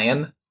bad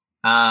plan.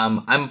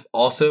 I'm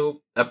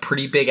also a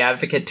pretty big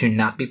advocate to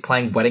not be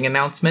playing Wedding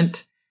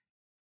Announcement.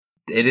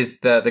 It is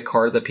the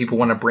card that people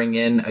want to bring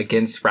in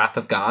against Wrath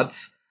of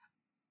Gods.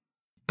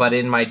 But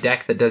in my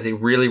deck that does a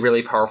really,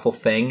 really powerful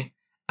thing,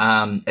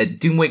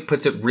 Doomwake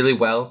puts it really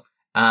well.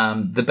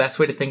 The best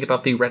way to think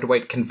about the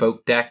red-white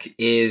Convoke deck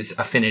is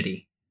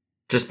Affinity.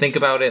 Just think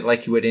about it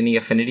like you would any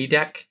Affinity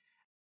deck.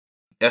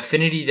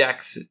 Affinity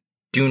decks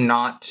do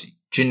not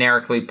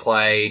generically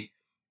play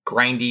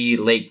grindy,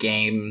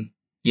 late-game,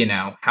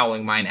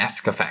 Howling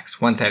Mine-esque effects,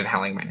 one-sided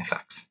Howling Mine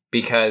effects.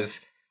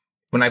 Because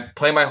when I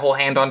play my whole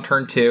hand on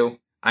turn 2,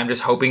 I'm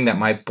just hoping that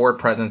my board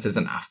presence is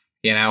enough,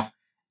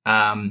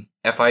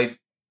 If I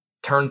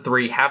turn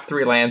 3 have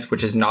 3 lands,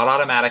 which is not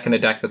automatic in a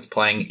deck that's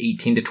playing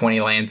 18 to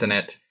 20 lands in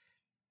it,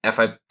 if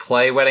I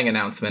play Wedding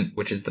Announcement,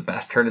 which is the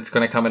best turn it's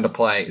going to come into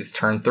play, is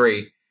turn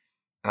 3,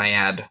 and I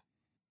add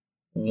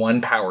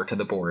 1 power to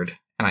the board,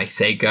 and I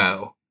say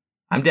go,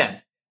 I'm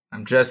dead.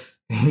 I'm just,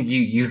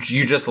 you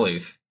just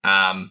lose.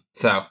 The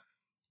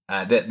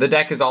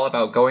deck is all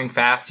about going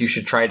fast. You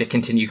should try to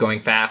continue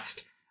going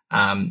fast.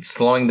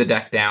 Slowing the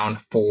deck down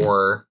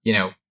for,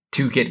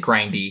 to get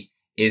grindy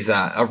is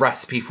a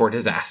recipe for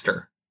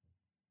disaster.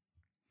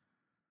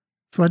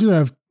 So I do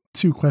have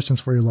 2 questions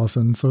for you,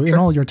 Lawson. So Sure. In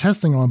all your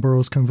testing on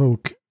Burrow's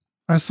Convoke,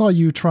 I saw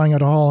you trying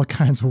out all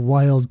kinds of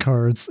wild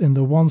cards in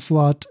the 1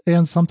 slot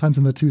and sometimes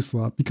in the 2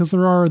 slot, because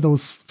there are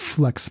those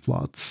flex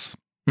spots.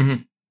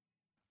 Mm-hmm.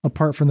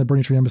 Apart from the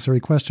Burning Tree Emissary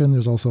question,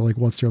 there's also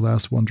what's your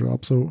last 1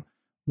 drop? So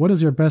what is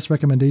your best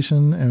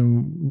recommendation,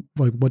 and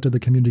what did the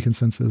community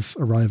consensus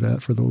arrive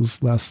at for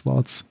those last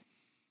slots?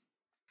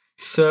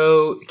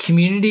 So,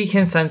 community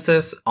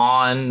consensus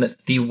on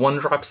the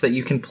 1-drops that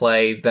you can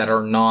play that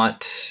are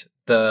not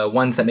the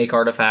ones that make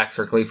artifacts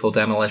or Gleeful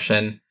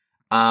Demolition.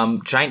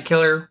 Giant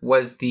Killer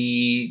was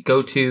the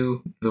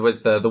go-to,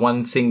 was the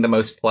one seeing the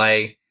most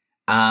play.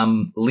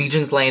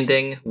 Legion's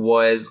Landing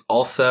was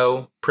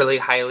also pretty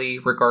highly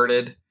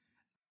regarded.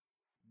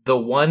 The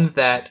one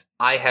that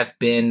I have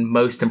been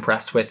most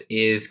impressed with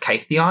is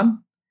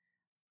Kytheon.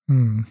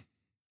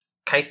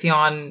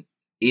 Kytheon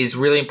is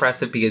really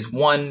impressive because,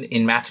 one,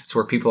 in matchups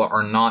where people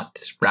are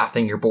not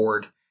wrathing your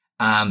board,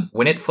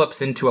 when it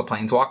flips into a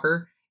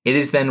Planeswalker, it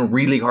is then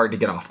really hard to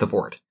get off the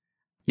board.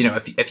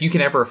 If you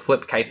can ever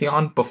flip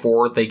Kytheon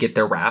before they get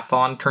their Wrath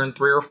on turn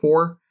 3 or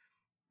 4,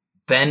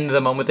 then the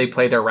moment they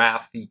play their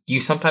Wrath, you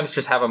sometimes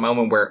just have a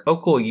moment where, oh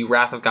cool, you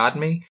Wrath of God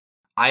me?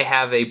 I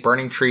have a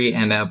Burning Tree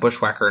and a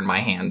Bushwhacker in my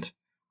hand.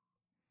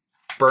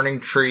 Burning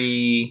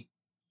Tree,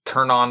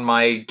 turn on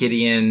my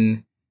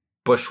Gideon,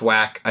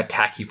 Bushwhack,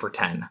 attack you for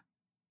 10.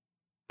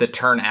 The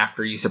turn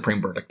after you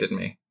Supreme Verdicted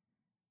me.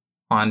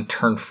 On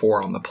turn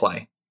 4 on the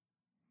play.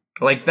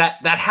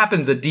 That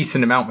happens a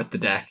decent amount with the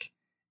deck.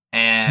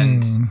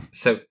 And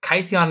so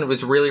Kytheon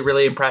was really,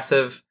 really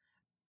impressive.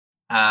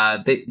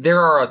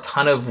 There are a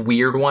ton of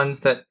weird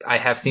ones that I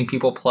have seen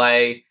people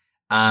play.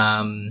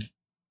 There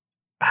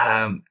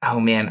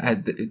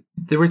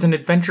was an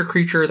adventure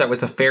creature that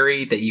was a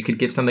fairy that you could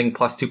give something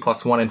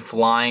 +2/+1 and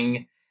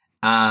flying.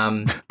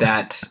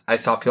 That I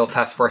saw people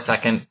test for a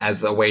second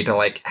as a way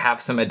to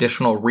have some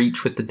additional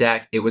reach with the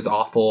deck. It was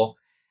awful.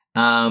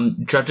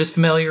 Judge's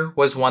Familiar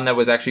was one that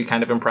was actually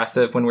kind of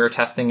impressive when we were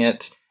testing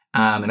it.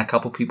 And a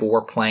couple people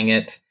were playing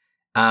it.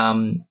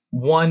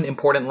 One,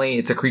 importantly,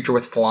 it's a creature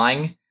with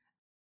flying.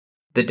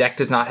 The deck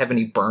does not have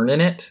any burn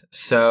in it,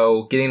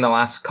 so getting the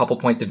last couple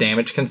points of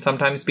damage can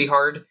sometimes be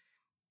hard.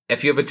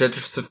 If you have a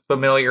Judge's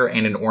Familiar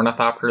and an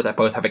Ornithopter that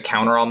both have a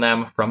counter on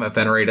them from a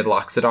Venerated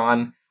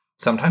Loxodon,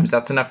 sometimes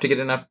that's enough to get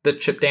the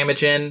chip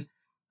damage in.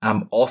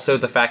 Also,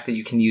 the fact that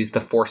you can use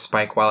the Force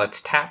Spike while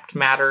it's tapped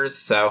matters,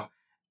 so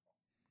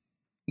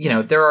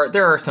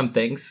there are some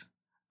things.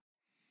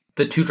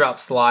 The 2-drop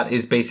slot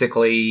is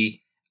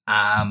basically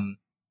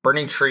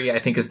Burning Tree, I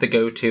think, is the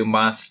go-to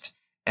must.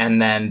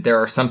 And then there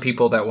are some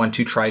people that want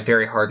to try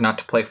very hard not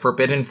to play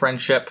Forbidden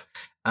Friendship.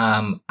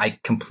 I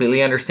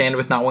completely understand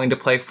with not wanting to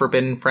play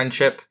Forbidden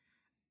Friendship.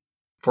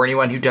 For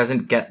anyone who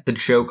doesn't get the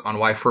joke on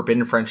why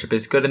Forbidden Friendship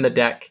is good in the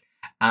deck,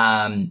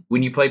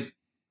 when you play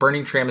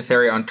Burning Tree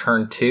Emissary on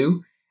turn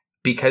 2,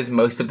 because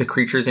most of the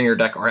creatures in your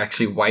deck are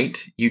actually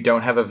white, you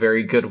don't have a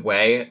very good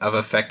way of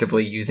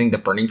effectively using the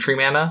Burning Tree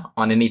mana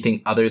on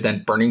anything other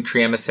than Burning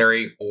Tree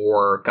Emissary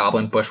or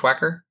Goblin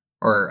Bushwhacker,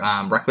 or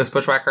Reckless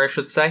Bushwhacker, I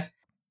should say.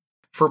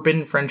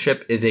 Forbidden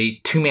Friendship is a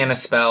 2-mana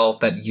spell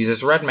that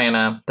uses red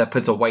mana that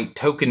puts a white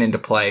token into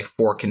play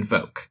for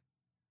Convoke.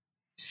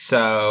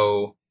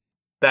 So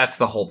that's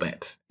the whole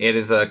bit. It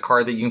is a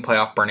card that you can play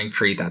off Burning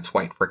Tree that's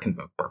white for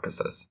Convoke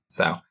purposes.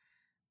 So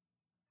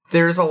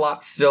there's a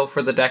lot still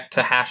for the deck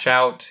to hash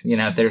out.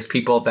 There's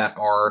people that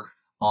are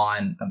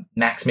on...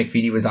 Max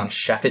McVitie was on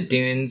Sheffet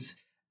Dunes.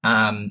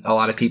 A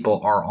lot of people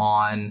are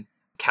on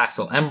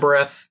Castle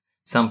Embereth.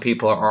 Some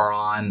people are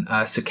on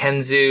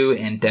Sukenzu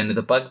and Den of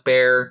the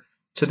Bugbear.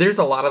 So there's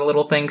a lot of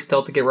little things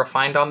still to get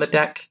refined on the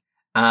deck.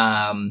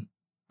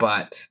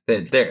 But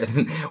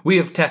we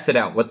have tested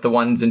out what the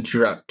 1s and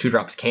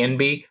 2-drops can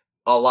be.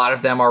 A lot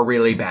of them are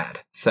really bad.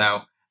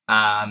 So,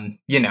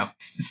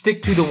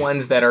 stick to the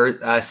ones that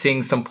are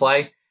seeing some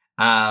play.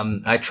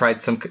 I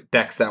tried some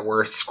decks that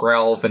were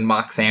Skrelv and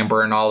Mox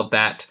Amber and all of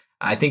that.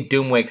 I think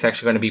Doomwake's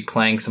actually going to be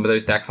playing some of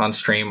those decks on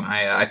stream.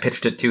 I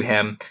pitched it to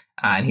him,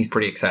 and he's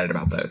pretty excited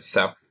about those.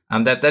 So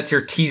that's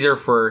your teaser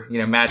for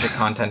Magic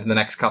content in the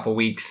next couple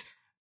weeks.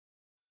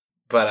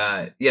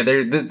 But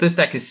this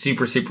deck is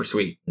super, super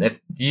sweet. If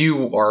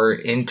you are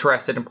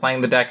interested in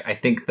playing the deck, I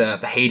think the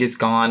hate is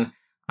gone.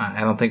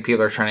 I don't think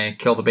people are trying to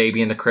kill the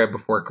baby in the crib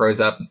before it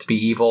grows up to be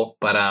evil.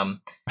 But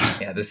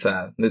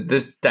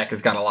this deck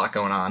has got a lot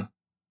going on.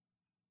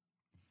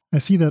 I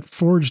see that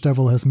Forge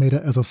Devil has made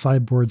it as a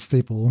sideboard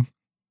staple.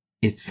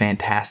 It's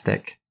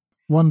fantastic.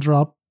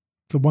 1-drop,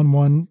 the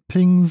 1/1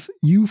 pings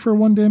you for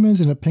 1 damage,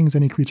 and it pings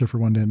any creature for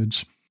 1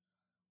 damage.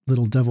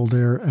 Little devil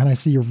there. And I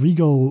see a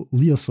Regal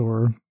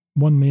Leosaur,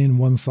 1 main,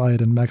 1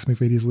 side, and Max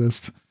McFadie's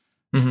list.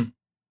 Mm-hmm.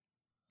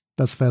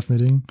 That's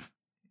fascinating.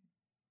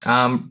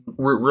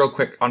 Real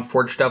quick on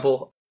Forge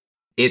Devil,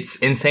 it's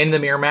insane in the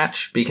mirror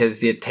match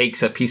because it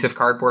takes a piece of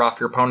cardboard off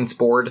your opponent's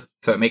board,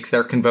 so it makes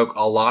their Convoke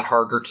a lot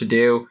harder to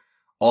do.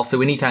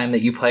 Also, anytime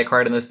that you play a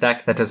card in this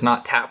deck that does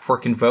not tap for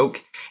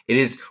Convoke, it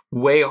is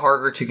way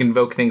harder to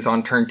Convoke things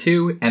on turn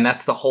 2, and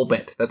that's the whole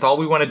bit. That's all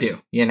we want to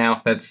do,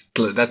 That's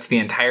the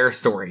entire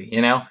story,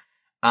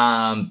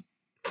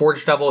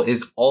 Forge Devil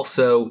is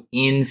also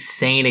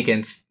insane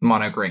against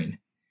Mono Green.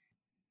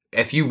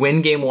 If you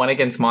win game 1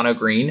 against Mono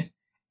Green,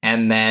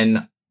 and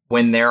then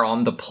when they're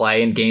on the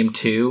play in game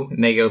 2,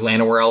 and they go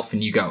Llanowar Elf,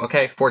 and you go,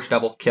 okay, Forge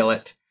Devil, kill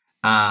it.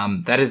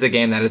 That is a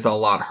game that is a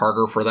lot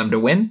harder for them to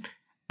win.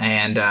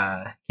 And,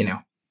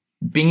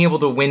 being able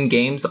to win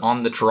games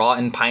on the draw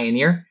in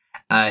Pioneer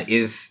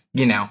is,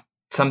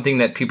 something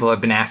that people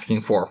have been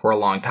asking for a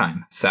long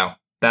time. So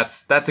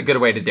that's a good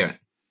way to do it.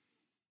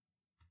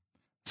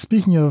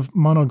 Speaking of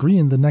Mono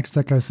Green, the next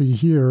deck I see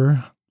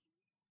here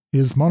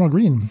is Mono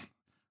Green.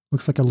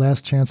 Looks like a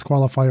last chance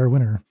qualifier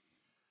winner.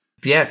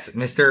 Yes,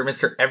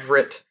 Mr.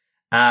 Everett,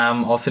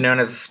 also known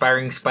as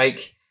Aspiring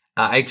Spike.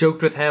 I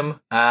joked with him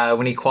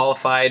when he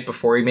qualified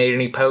before he made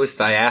any post.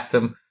 I asked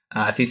him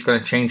if he's going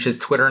to change his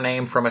Twitter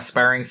name from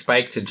Aspiring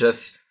Spike to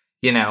just,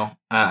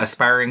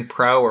 Aspiring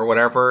Pro or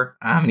whatever.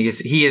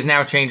 He has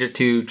now changed it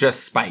to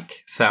just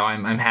Spike. So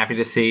I'm happy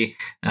to see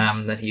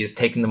that he has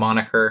taken the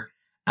moniker.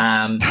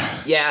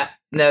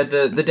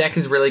 The deck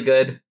is really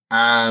good.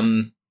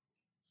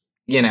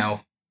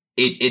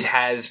 It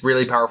has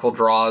really powerful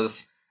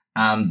draws.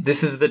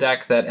 This is the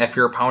deck that if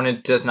your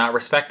opponent does not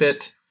respect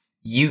it,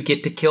 you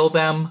get to kill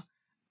them.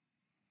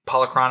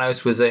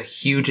 Polychronos was a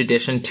huge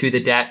addition to the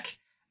deck.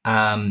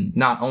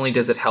 Not only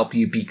does it help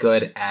you be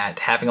good at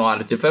having a lot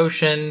of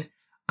devotion,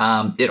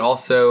 it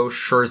also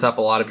shores up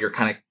a lot of your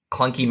kind of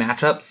clunky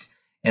matchups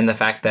in the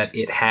fact that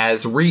it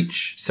has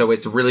reach. So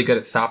it's really good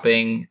at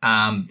stopping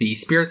the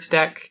Spirits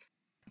deck.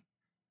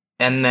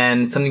 And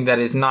then something that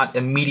is not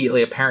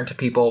immediately apparent to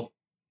people,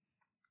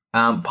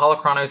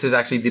 Polychronos is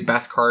actually the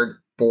best card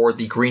for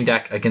the green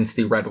deck against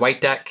the red-white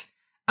deck,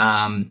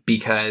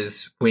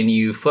 because when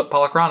you flip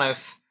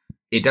Polychronos,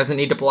 it doesn't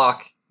need to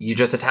block. You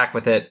just attack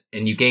with it,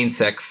 and you gain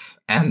 6,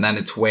 and then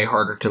it's way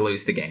harder to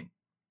lose the game.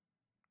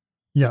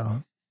 Yeah,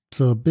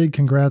 so big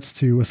congrats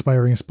to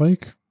Aspiring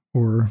Spike,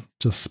 or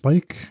just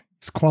Spike.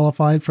 He's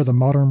qualified for the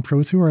Modern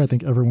Pro Tour. I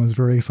think everyone's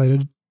very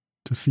excited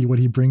to see what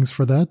he brings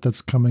for that.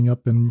 That's coming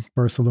up in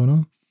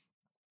Barcelona.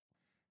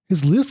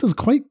 His list is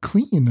quite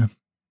clean.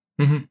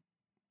 Mm-hmm.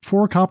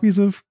 4 copies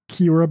of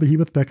Kiora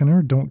Behemoth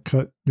Beckoner. Don't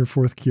cut your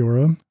 4th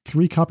Kiora.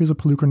 3 copies of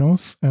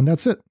Pelucranos, and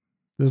that's it.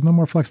 There's no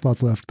more flex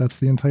slots left. That's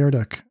the entire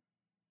deck.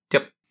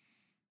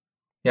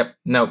 Yep.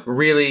 No,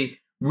 really,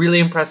 really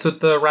impressed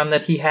with the run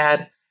that he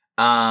had.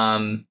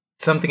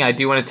 Something I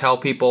do want to tell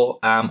people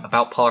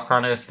about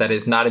Polychronos that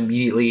is not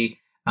immediately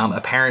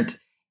apparent.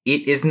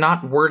 It is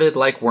not worded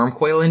like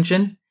Wormcoil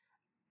Engine.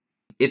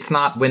 It's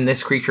not when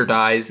this creature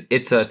dies.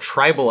 It's a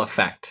tribal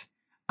effect.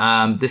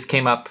 This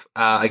came up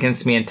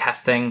against me in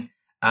testing.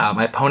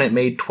 My opponent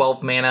made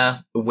 12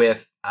 mana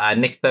with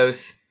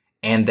Nykthos,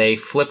 and they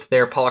flipped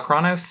their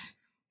Polychronos,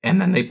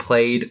 and then they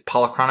played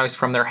Polychronos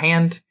from their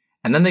hand,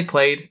 and then they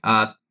played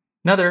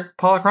another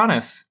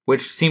Polychronos,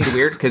 which seemed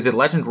weird because it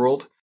legend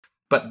ruled.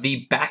 But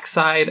the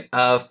backside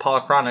of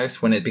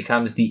Polychronos, when it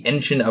becomes the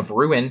Engine of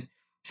Ruin,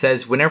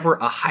 says whenever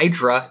a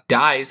Hydra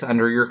dies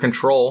under your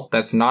control,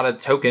 that's not a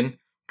token,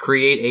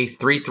 create a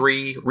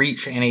 3/3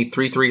 reach and a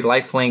 3/3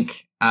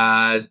 lifelink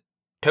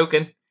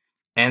token.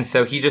 And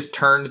so he just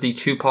turned the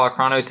 2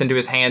 Polychronos into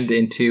his hand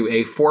into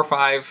a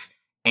 4/5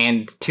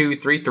 and 2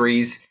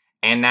 3/3s,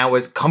 and now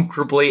was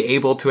comfortably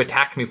able to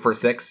attack me for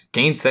 6,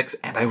 gain 6,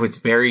 and I was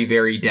very,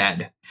 very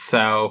dead.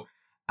 So,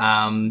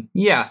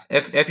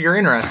 if you're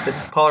interested,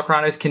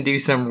 Polychronos can do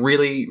some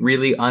really,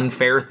 really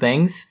unfair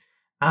things.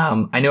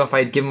 I know if I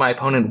had given my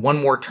opponent one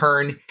more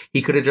turn,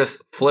 he could have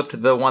just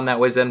flipped the one that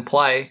was in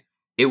play.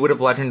 It would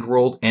have legend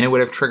ruled, and it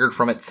would have triggered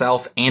from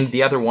itself and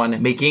the other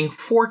one, making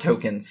 4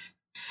 tokens.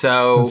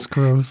 So that's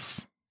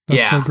gross.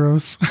 That's so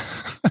gross.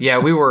 Yeah,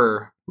 we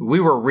were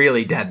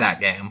really dead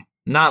that game.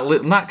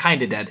 Not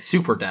kind of dead,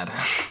 super dead.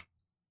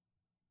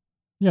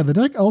 Yeah, the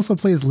deck also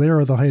plays Lair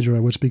of the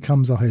Hydra, which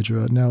becomes a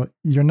Hydra. Now,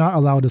 you're not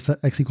allowed to set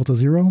X equal to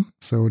 0,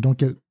 so don't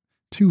get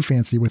too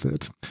fancy with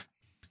it.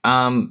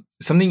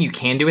 Something you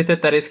can do with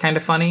it that is kind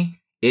of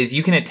funny is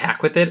you can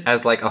attack with it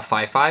as like a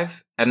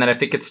 5/5, and then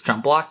if it gets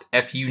jump blocked,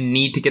 if you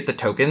need to get the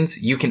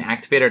tokens, you can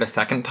activate it a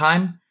second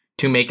time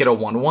to make it a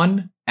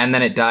 1/1, and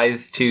then it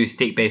dies to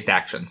state-based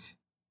actions.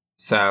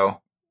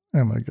 So...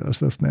 Oh my gosh,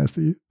 that's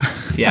nasty.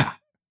 Yeah.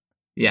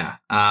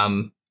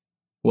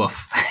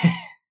 Woof.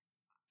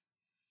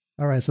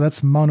 All right, so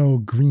that's mono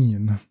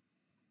green.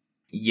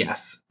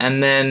 Yes.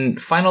 And then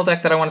final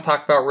deck that I want to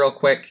talk about real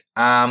quick.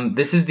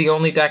 This is the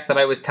only deck that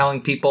I was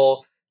telling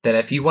people that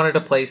if you wanted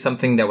to play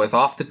something that was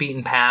off the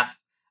beaten path,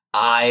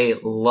 I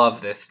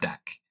love this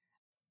deck.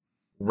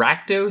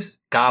 Rakdos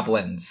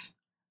Goblins.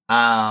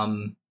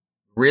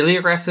 Really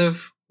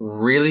aggressive,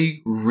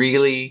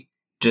 really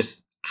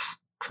just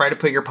try to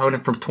put your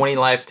opponent from 20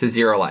 life to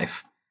 0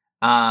 life.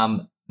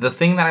 The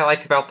thing that I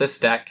like about this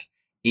deck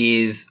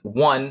is,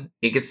 one,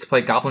 it gets to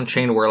play Goblin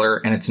Chain Whirler,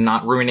 and it's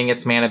not ruining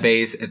its mana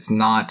base. It's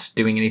not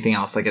doing anything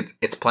else. Like,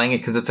 it's playing it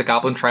because it's a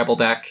Goblin tribal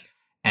deck,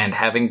 and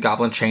having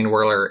Goblin Chain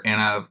Whirler in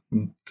a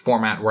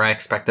format where I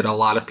expected a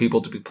lot of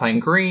people to be playing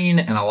green,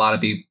 and a lot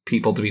of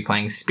people to be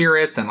playing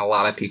spirits, and a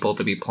lot of people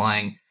to be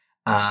playing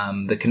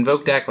the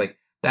Convoke deck, like,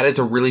 that is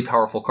a really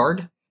powerful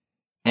card.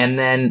 And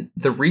then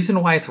the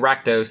reason why it's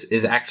Rakdos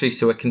is actually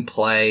so it can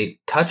play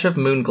Touch of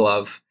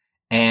Moonglove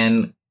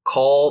and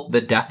call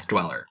the Death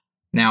Dweller.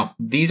 Now,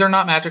 these are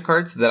not Magic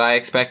cards that I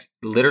expect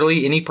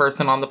literally any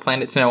person on the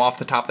planet to know off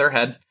the top of their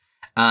head.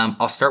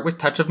 I'll start with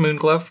Touch of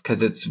Moonglove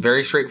because it's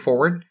very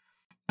straightforward.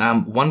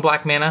 1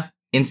 black mana,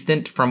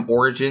 instant from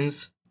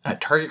Origins.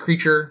 Target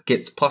creature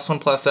gets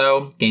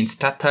 +1/+0, gains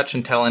Death Touch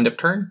until end of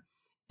turn.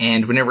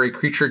 And whenever a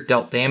creature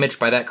dealt damage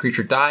by that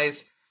creature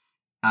dies,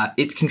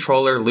 its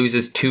controller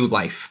loses 2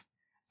 life.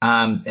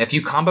 If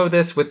you combo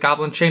this with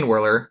Goblin Chain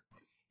Whirler,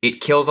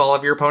 it kills all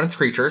of your opponent's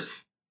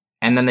creatures,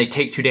 and then they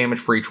take 2 damage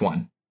for each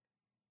one.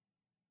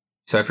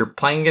 So if you're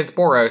playing against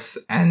Boros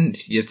and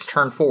it's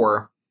turn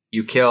 4,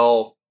 you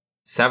kill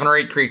 7 or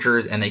 8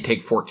 creatures and they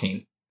take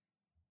 14.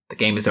 The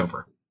game is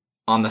over.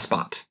 On the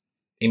spot.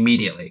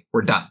 Immediately.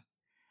 We're done.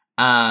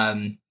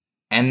 And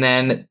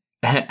then,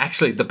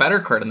 actually, the better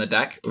card in the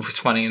deck, it was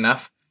funny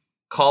enough,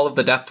 Call of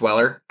the Death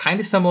Dweller. Kind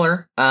of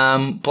similar.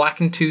 Black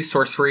and 2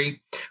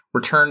 sorcery.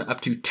 Return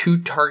up to 2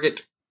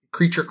 target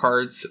creature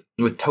cards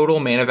with total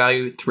mana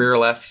value 3 or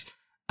less.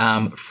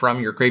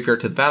 From your graveyard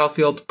to the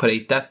battlefield, put a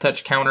Death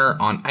Touch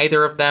counter on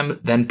either of them,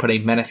 then put a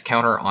Menace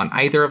counter on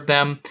either of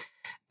them.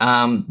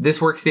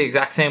 This works the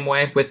exact same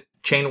way with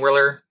Chain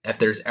Whirler. If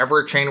there's ever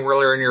a Chain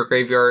Whirler in your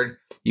graveyard,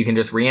 you can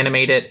just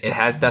reanimate it. It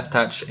has Death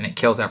Touch, and it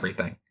kills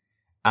everything.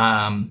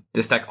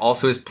 This deck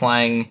also is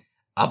playing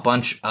a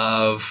bunch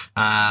of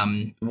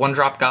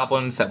 1-drop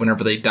goblins that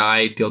whenever they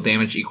die, deal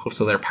damage equal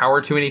to their power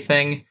to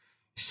anything.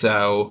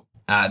 So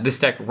this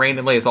deck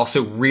randomly is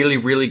also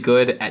really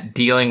good at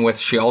dealing with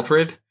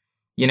Sheoldred.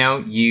 You know,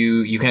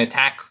 you can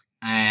attack,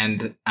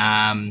 and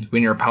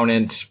when your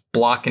opponent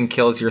block and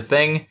kills your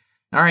thing,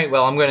 all right,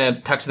 well, I'm going to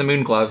touch the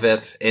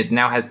Moonglove. It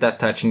now has Death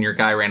Touch, and your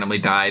guy randomly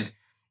died.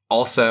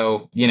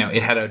 Also, you know,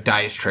 it had a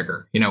dies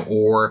trigger, you know,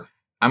 or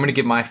I'm going to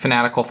give my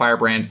Fanatical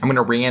Firebrand, I'm going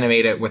to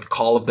reanimate it with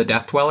Call of the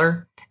Death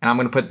Dweller, and I'm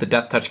going to put the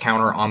Death Touch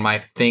counter on my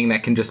thing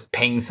that can just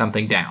ping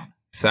something down.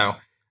 So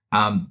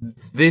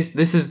this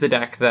is the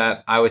deck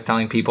that I was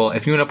telling people,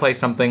 if you want to play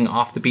something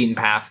off the beaten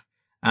path,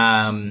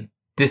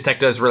 this deck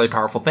does really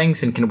powerful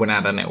things and can win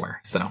out of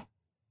nowhere. So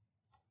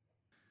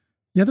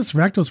yeah, this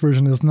Rakdos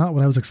version is not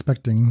what I was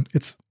expecting.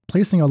 It's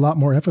placing a lot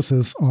more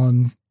emphasis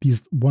on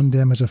these 1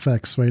 damage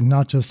effects, right?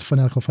 Not just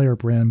Fanatical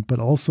Firebrand, but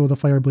also the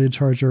Fireblade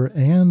Charger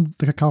and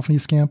the Cacophony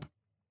Scamp.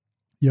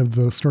 You have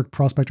the Stork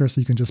Prospector, so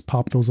you can just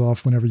pop those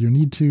off whenever you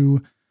need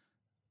to.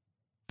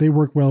 They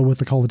work well with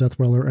the Call of the Death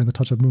Dweller and the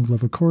Touch of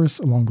Moonglove, of course,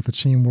 along with the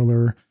Chain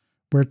Whirler.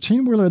 Where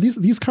Chain Whirler,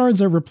 these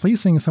cards are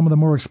replacing some of the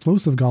more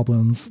explosive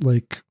goblins.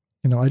 Like,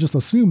 you know, I just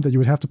assumed that you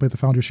would have to play the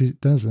Foundry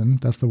Street Denizen.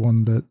 That's the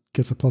one that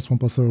gets a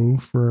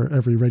 +1/+0 for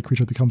every red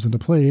creature that comes into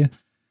play.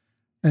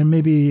 And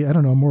maybe, I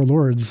don't know, more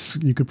Lords.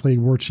 You could play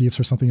War Chiefs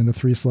or something in the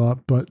 3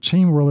 slot, but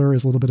Chain Whirler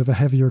is a little bit of a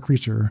heavier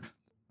creature.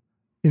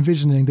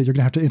 Envisioning that you're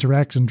going to have to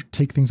interact and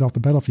take things off the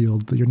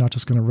battlefield, that you're not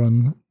just going to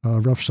run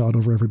roughshod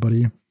over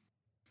everybody.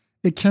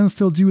 It can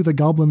still do the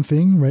Goblin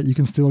thing, right? You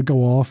can still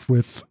go off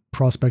with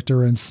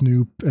Prospector and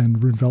Snoop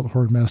and Runevelt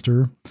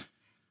Hordemaster.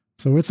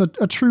 So it's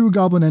a true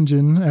Goblin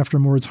engine after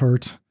Mord's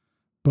Heart,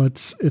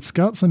 but it's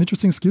got some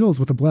interesting skills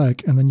with the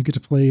black, and then you get to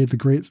play the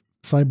great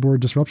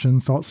sideboard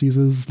disruption, Thought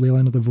Seizes,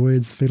 Leyline of the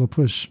Voids, Fatal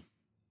Push.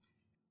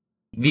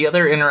 The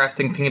other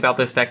interesting thing about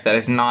this deck that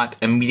is not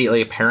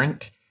immediately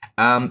apparent,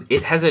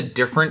 It has a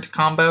different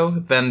combo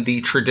than the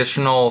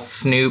traditional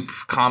Snoop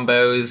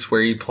combos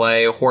where you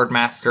play Horde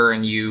Master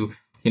and you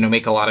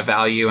make a lot of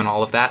value and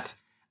all of that.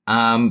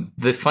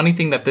 The funny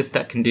thing that this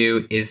deck can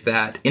do is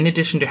that in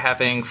addition to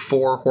having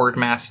 4 Horde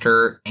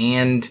Master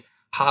and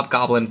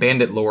Hobgoblin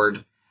Bandit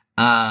Lord,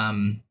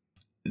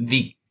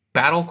 the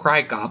Battle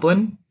Cry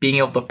Goblin being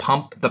able to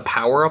pump the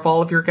power of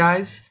all of your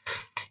guys,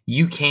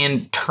 you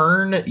can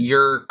turn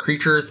your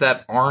creatures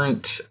that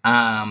aren't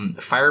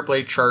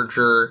Fireblade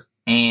Charger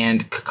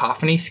and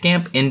Cacophony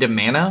Scamp into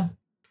mana,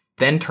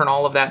 then turn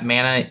all of that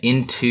mana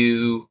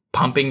into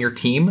pumping your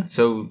team.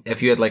 So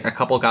if you had like a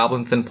couple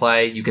goblins in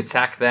play, you could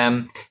sack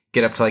them,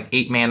 get up to like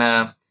 8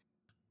 mana,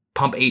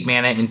 pump 8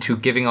 mana into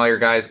giving all your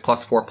guys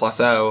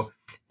 +4/+0,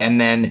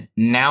 and then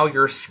now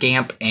your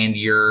Scamp and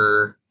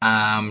your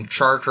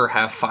Charger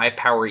have 5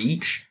 power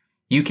each.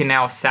 You can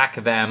now sack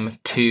them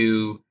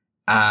to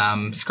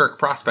Skirk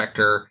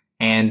Prospector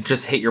and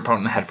just hit your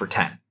opponent in the head for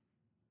 10.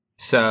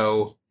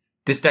 So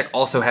this deck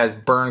also has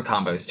burn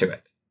combos to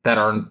it that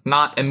are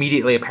not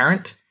immediately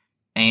apparent,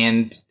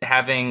 and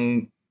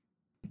having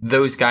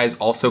those guys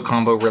also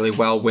combo really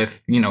well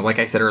with, like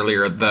I said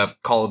earlier, the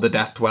Call of the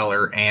Death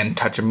Dweller and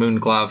Touch of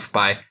Moonglove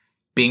by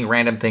being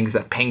random things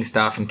that ping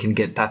stuff and can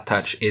get Death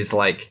Touch is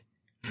like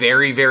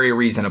very, very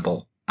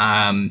reasonable.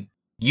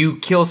 You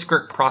kill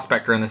Skirk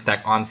Prospector in this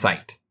deck on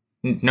sight,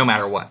 no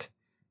matter what.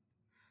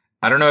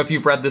 I don't know if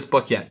you've read this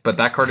book yet, but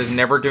that card is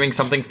never doing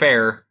something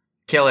fair.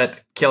 Kill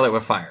it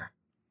with fire.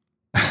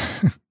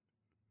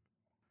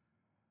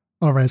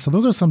 All right, so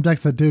those are some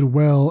decks that did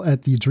well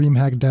at the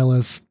DreamHack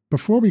Dallas.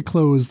 Before we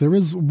close, there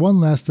is one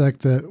last deck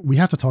that we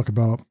have to talk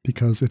about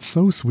because it's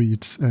so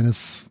sweet and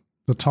it's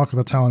the talk of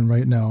the town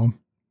right now.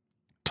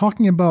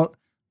 Talking about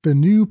the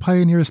new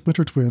Pioneer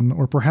Splinter Twin,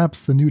 or perhaps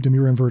the new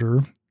Dimir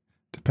Inverter,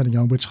 depending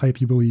on which hype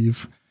you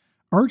believe.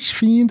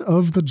 Archfiend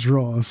of the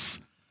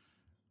Dross.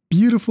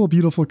 Beautiful,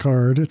 beautiful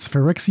card. It's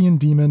Phyrexian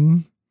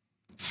Demon,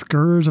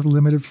 Scourge of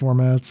limited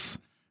formats.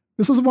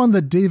 This is one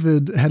that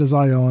David had his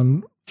eye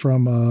on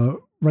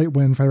from right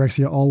when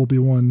Phyrexia All Will Be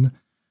One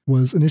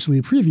was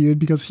initially previewed,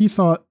 because he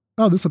thought,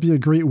 oh, this would be a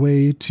great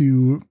way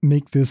to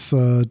make this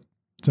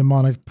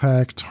Demonic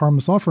Pact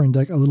Harmless Offering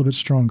deck a little bit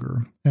stronger.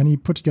 And he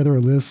put together a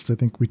list. I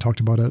think we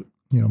talked about it,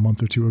 a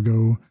month or two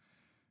ago.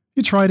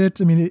 He tried it.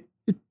 I mean,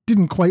 it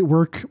didn't quite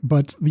work,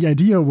 but the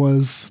idea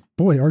was,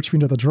 boy,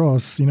 Archfiend of the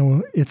Dross,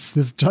 it's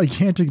this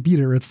gigantic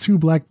beater. It's 2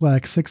 black,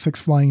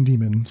 6/6 flying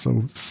demon.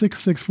 So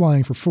 6/6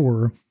 flying for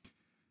 4.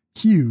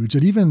 Huge.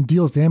 It even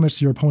deals damage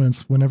to your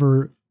opponents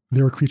whenever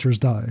their creatures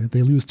die.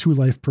 They lose 2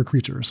 life per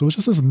creature. So it's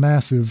just this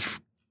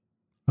massive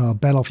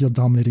battlefield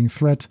dominating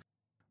threat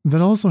that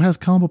also has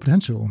combo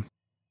potential.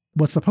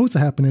 What's supposed to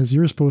happen is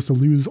you're supposed to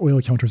lose oil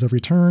counters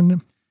every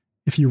turn.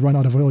 If you run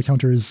out of oil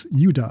counters,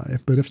 you die.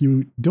 But if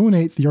you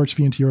donate the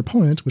Archfiend to your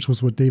opponent, which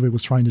was what David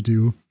was trying to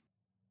do,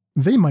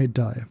 they might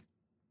die.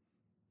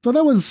 So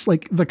that was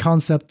like the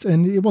concept,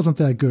 and it wasn't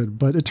that good.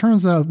 But it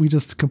turns out we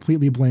just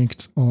completely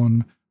blanked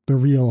on the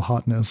real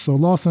hotness. So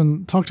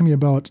Lawson, talk to me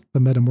about the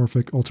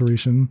Metamorphic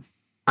Alteration.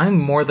 I'm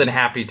more than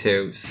happy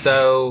to.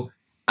 So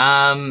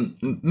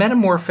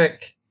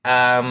Metamorphic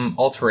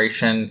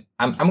Alteration,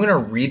 I'm going to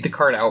read the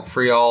card out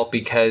for y'all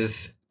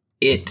because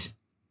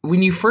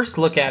when you first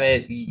look at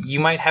it, you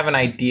might have an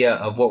idea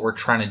of what we're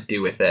trying to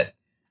do with it.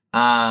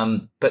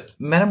 But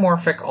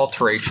Metamorphic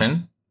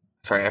Alteration,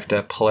 sorry, I have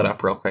to pull it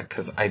up real quick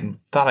because I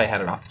thought I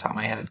had it off the top of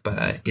my head,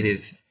 but it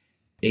is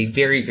a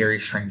very, very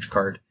strange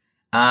card.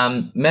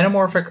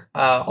 Metamorphic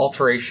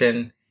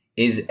Alteration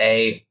is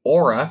a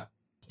aura,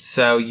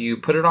 so you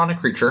put it on a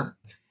creature,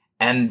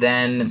 and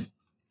then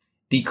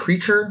the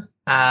creature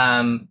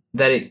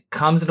that it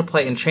comes into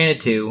play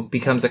enchanted to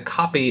becomes a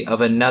copy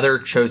of another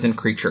chosen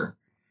creature.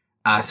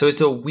 So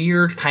it's a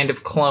weird kind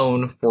of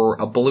clone for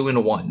a blue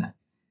and 1.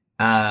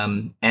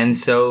 And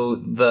so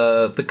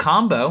the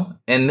combo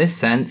in this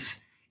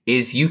sense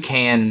is you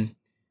can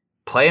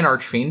play an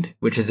Archfiend,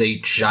 which is a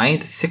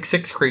giant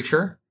 6/6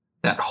 creature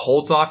that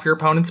holds off your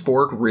opponent's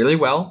board really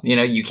well.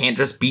 You can't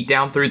just beat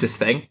down through this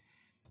thing.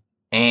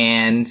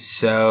 And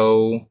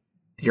so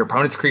your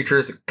opponent's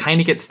creatures kind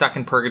of get stuck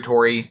in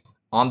purgatory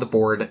on the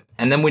board.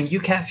 And then when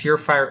you cast your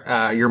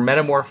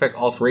Metamorphic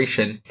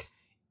Alteration,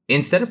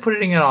 instead of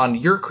putting it on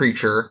your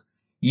creature,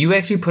 you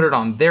actually put it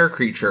on their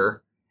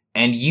creature,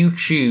 and you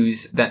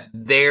choose that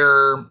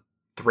their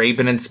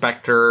Thraben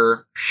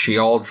Inspector,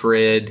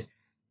 Shealdred,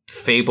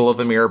 Fable of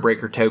the Mirror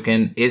Breaker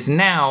token is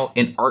now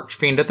an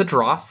Archfiend of the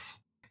Dross.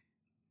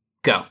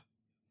 Go.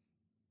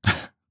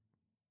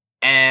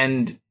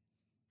 And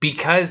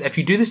because if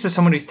you do this to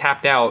someone who's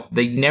tapped out,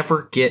 they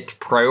never get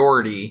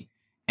priority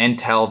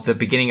until the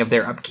beginning of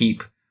their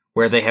upkeep,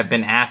 where they have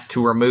been asked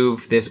to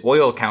remove this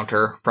oil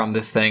counter from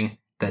this thing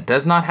that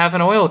does not have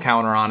an oil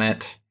counter on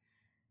it.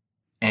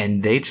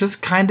 And they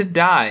just kind of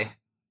die.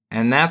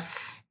 And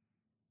that's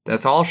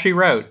all she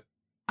wrote.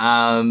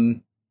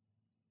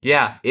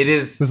 Yeah, it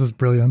is. This is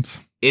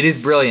brilliant. It is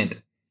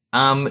brilliant.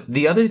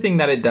 The other thing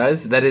that it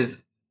does that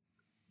is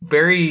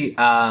very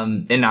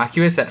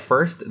innocuous at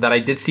first, that I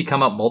did see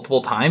come up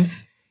multiple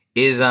times,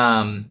 is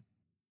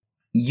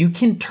you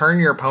can turn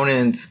your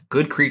opponent's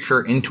good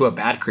creature into a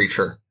bad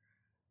creature.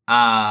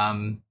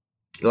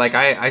 Like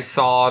I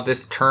saw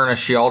this turn a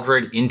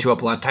Sheoldred into a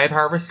Blood Tithe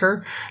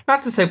Harvester.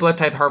 Not to say Blood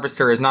Tithe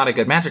Harvester is not a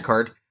good Magic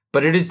card,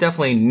 but it is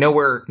definitely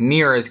nowhere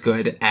near as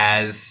good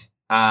as,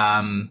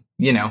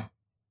 you know,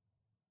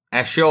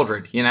 as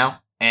Sheoldred, you know?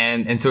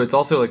 And so it's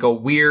also like a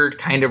weird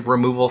kind of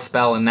removal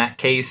spell in that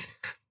case.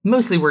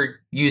 Mostly we're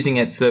using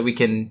it so that we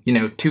can, you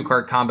know,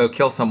 2-card combo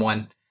kill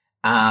someone.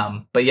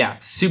 But yeah,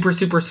 super,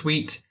 super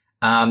sweet.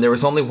 There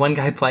was only one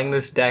guy playing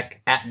this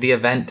deck at the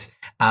event,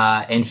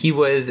 and he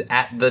was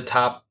at the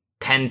top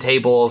 10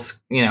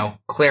 tables, you know,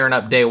 clearing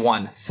up day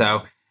one.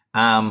 So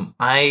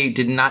I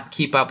did not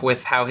keep up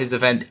with how his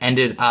event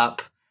ended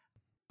up.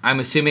 I'm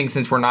assuming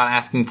since we're not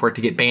asking for it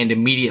to get banned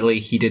immediately,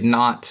 he did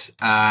not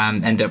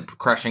end up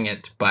crushing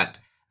it, but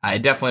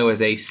it definitely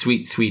was a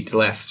sweet, sweet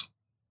list.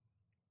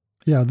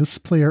 Yeah, this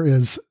player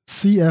is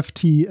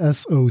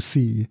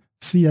CFTSOC.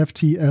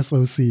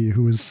 CFTSOC,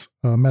 who is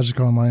a Magic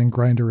Online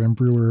grinder and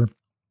brewer.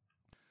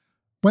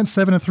 Went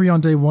 7-3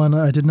 on day one.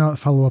 I did not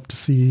follow up to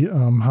see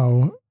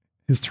how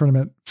his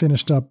tournament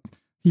finished up.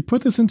 He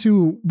put this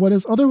into what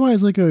is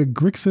otherwise like a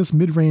Grixis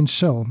mid-range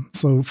shell.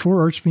 So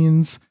 4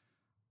 Archfiends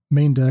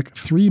main deck,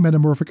 3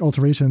 Metamorphic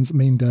Alterations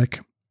main deck.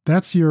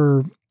 That's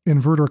your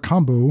inverter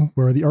combo,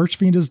 where the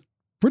Archfiend is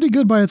pretty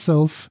good by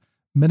itself.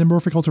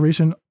 Metamorphic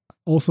Alteration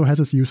also has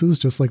its uses,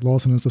 just like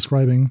Lawson is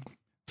describing.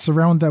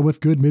 Surround that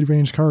with good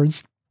mid-range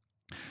cards.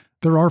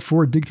 There are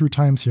 4 dig-through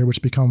times here,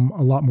 which become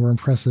a lot more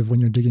impressive when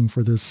you're digging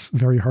for this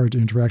very hard to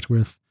interact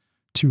with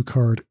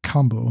 2-card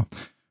combo.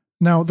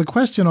 Now, the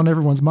question on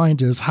everyone's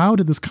mind is, how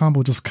did this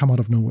combo just come out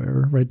of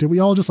nowhere, right? Did we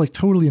all just like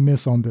totally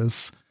miss on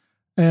this?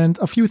 And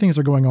a few things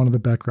are going on in the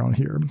background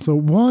here. So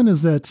one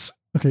is that,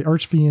 okay,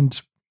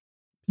 Archfiend,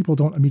 people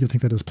don't immediately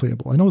think that is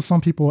playable. I know some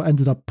people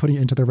ended up putting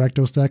it into their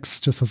Rakdos decks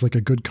just as like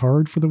a good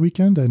card for the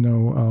weekend. I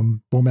know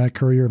Bomac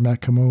Courier,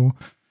 Matt Camo,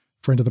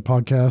 friend of the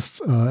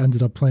podcast,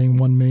 ended up playing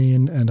 1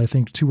 main and I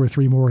think 2 or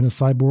 3 more in his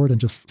sideboard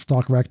and just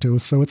stock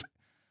Rakdos. So it's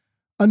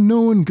a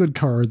known good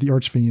card, the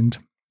Archfiend,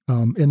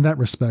 in that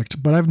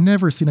respect, but I've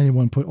never seen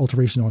anyone put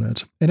Alteration on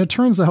it. And it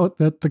turns out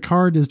that the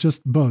card is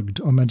just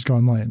bugged on Magic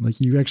Online. Like,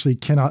 you actually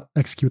cannot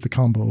execute the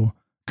combo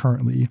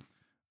currently.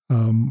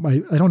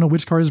 I don't know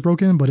which card is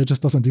broken, but it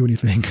just doesn't do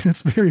anything.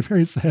 It's very,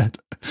 very sad.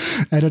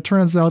 And it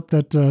turns out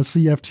that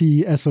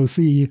CFT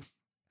SOC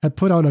had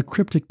put out a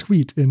cryptic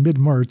tweet in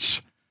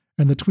mid-March,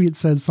 and the tweet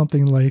says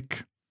something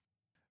like,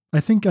 I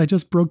think I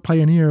just broke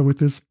Pioneer with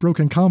this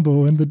broken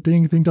combo and the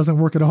dang thing doesn't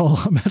work at all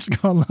on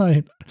Magic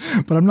Online.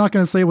 But I'm not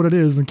going to say what it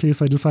is in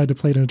case I decide to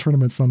play it in a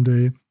tournament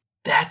someday.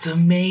 That's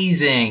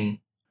amazing.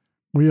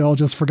 We all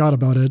just forgot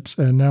about it,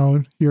 and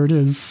now here it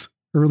is.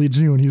 Early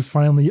June, he's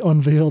finally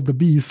unveiled the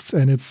beast,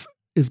 and it's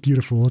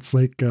beautiful. It's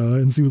like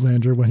in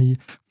Zoolander when he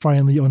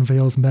finally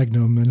unveils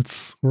Magnum, and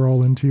we're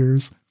all in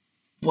tears.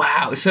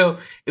 Wow. So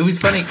it was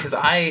funny because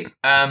I,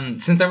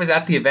 since I was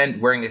at the event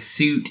wearing a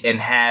suit and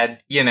had,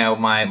 you know,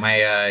 my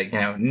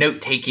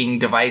note-taking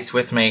device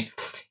with me,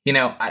 you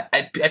know,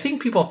 I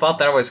think people thought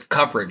that I was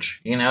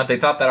coverage, you know, they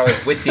thought that I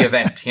was with the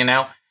event, you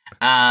know,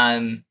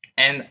 and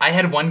I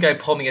had one guy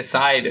pull me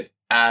aside,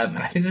 and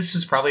I think this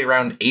was probably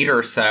around 8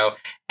 or so,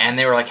 and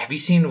they were like, have you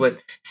seen what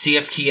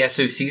CFT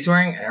SOC's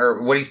wearing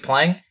or what he's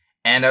playing?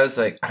 And I was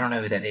like, I don't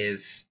know who that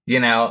is, you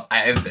know.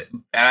 I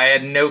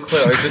had no clue.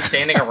 I was just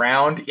standing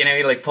around, you know.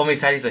 He like pulled me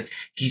aside. He's like,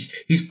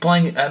 he's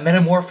playing a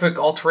Metamorphic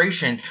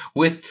Alteration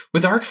with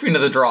Archfiend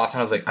of the Dross,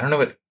 and I was like, I don't know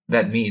what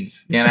that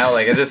means, you know.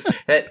 Like, I just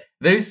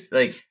there's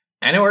like,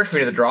 I know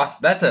Archfiend of the Dross.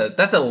 That's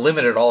a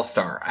limited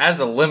all-star. As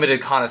a limited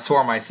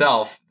connoisseur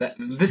myself,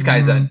 this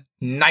guy's a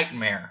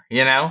nightmare,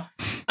 you know.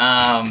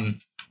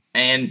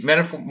 And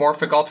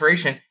Metamorphic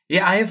Alteration,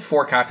 yeah, I have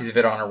 4 copies of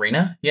it on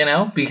Arena, you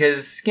know,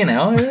 because you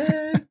know.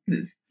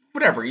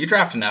 Whatever, you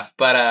draft enough.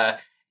 But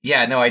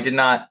yeah, no, I did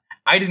not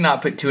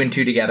put 2 and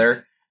 2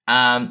 together.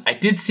 I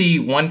did see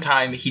one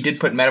time he did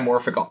put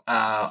Metamorphic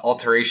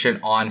Alteration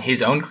on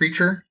his own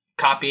creature,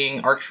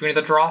 copying Archfiend of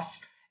the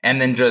Dross,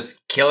 and then just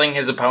killing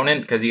his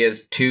opponent because he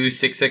has 2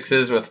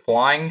 6/6s with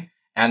flying,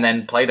 and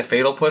then played a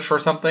Fatal Push or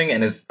something,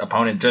 and his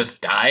opponent just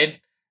died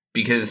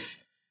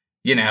because,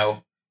 you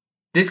know,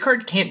 this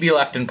card can't be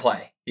left in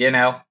play, you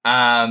know?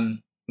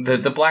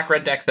 The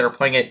black-red decks that are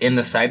playing it in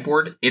the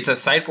sideboard, it's a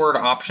sideboard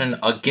option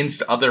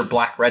against other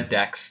black-red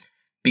decks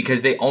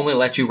because they only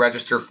let you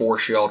register for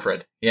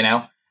Sheoldred, you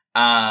know?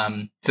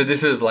 So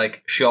this is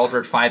like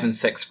Sheoldred 5 and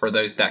 6 for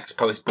those decks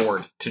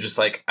post-board to just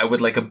like, I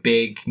would like a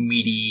big,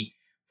 meaty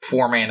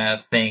 4-mana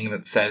thing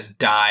that says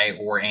die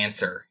or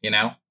answer, you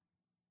know?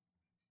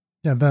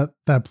 Yeah,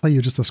 that play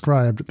you just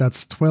described,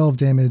 that's 12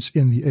 damage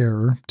in the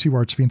air, 2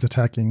 Archfiends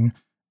attacking,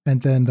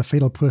 and then the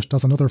Fatal Push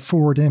does another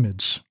 4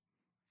 damage.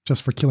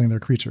 Just for killing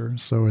their creature.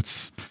 So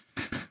it's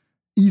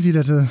easy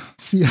to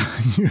see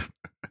you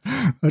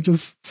are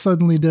just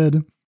suddenly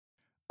dead.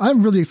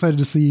 I'm really excited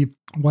to see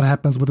what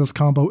happens with this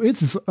combo.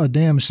 It's a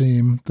damn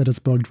shame that it's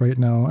bugged right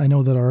now. I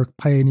know that our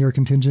Pioneer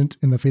contingent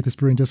in the Faith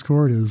Experience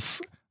Discord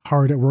is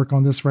hard at work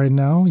on this right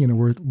now.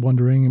 We're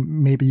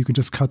wondering maybe you can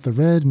just cut the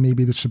red.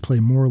 Maybe this should play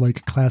more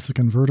like classic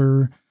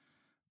inverter.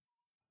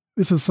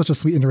 This is such a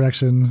sweet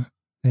interaction.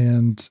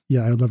 And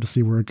yeah, I'd love to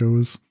see where it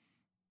goes.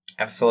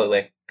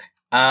 Absolutely.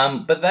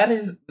 But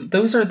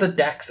those are the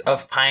decks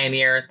of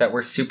Pioneer that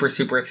were super,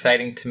 super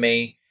exciting to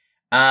me.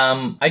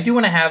 I do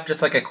want to have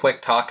just like a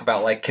quick talk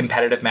about like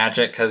competitive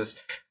Magic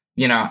because,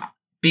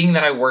 being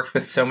that I worked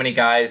with so many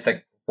guys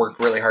that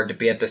worked really hard to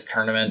be at this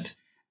tournament,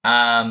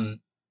 to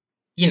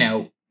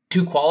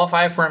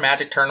qualify for a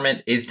Magic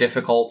tournament is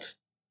difficult.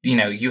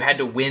 You had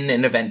to win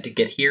an event to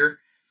get here.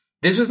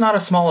 This was not a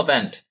small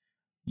event.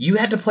 You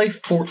had to play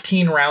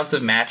 14 rounds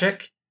of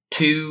Magic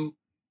to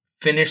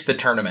finish the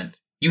tournament.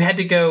 You had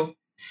to go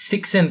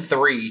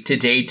 6-3 to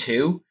day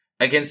 2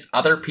 against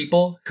other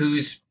people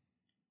whose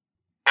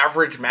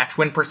average match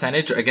win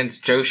percentage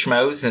against Joe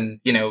Schmoes and,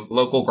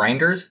 local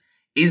grinders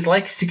is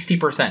like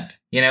 60%.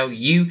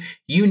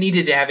 You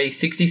needed to have a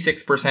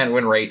 66%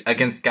 win rate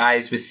against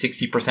guys with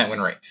 60%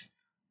 win rates.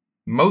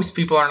 Most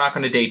people are not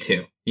going to day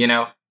 2.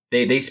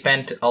 They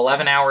spent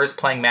 11 hours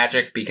playing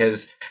Magic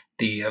because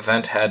the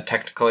event had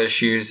technical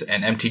issues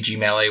and MTG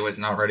Melee was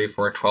not ready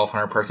for a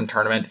 1,200 person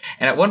tournament.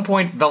 And at one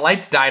point, the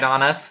lights died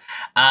on us.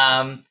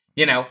 We're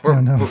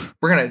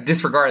going to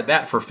disregard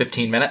that for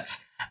 15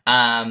 minutes.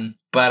 You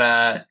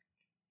had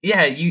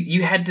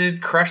to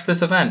crush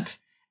this event.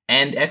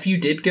 And if you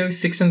did go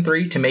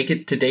 6-3 to make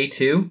it to day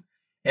 2,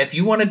 if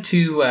you wanted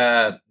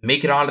to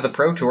make it onto the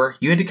Pro Tour,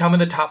 you had to come in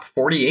the top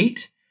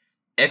 48.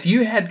 If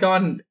you had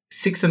gone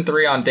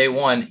 6-3 on day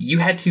 1, you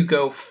had to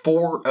go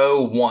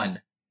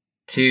 4-0-1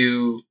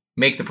 to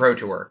make the Pro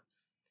Tour.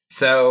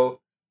 So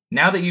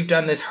now that you've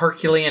done this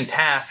Herculean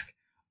task,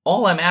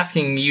 all I'm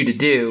asking you to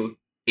do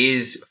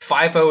is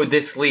 5-0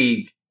 this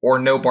league or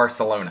no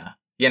Barcelona.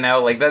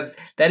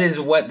 That is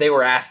what they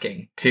were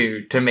asking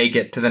to make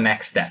it to the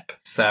next step.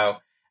 So,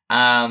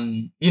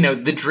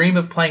 the dream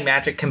of playing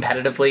Magic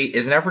competitively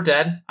is never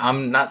dead.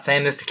 I'm not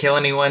saying this to kill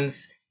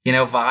anyone's,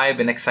 vibe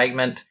and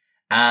excitement.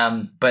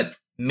 But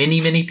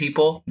many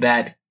people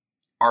that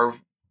are,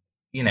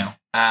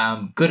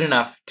 good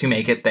enough to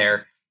make it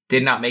there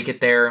did not make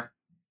it there.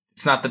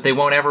 It's not that they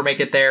won't ever make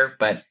it there,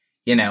 but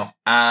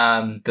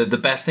the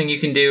best thing you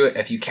can do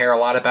if you care a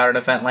lot about an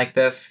event like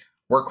this,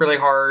 work really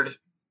hard,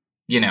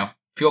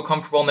 feel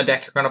comfortable in the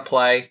deck you're going to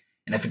play.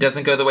 And if it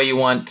doesn't go the way you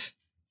want,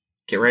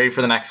 get ready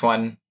for the next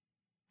one.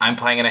 I'm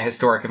playing in a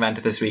historic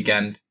event this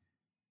weekend.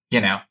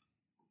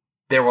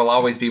 There will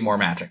always be more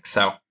Magic.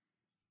 So.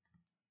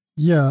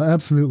 Yeah,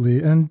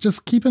 absolutely. And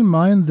just keep in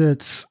mind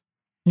that,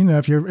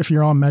 if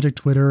you're on Magic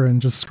Twitter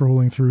and just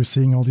scrolling through,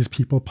 seeing all these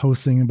people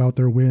posting about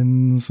their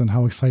wins and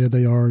how excited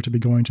they are to be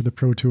going to the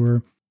Pro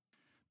Tour,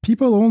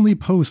 people only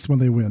post when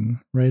they win,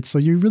 right? So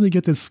you really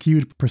get this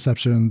skewed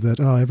perception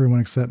that, everyone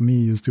except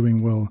me is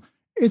doing well.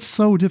 It's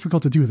so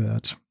difficult to do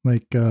that.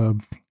 Like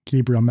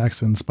Gabriel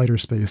Maxon, Spider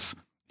Space.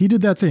 He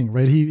did that thing,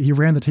 right? He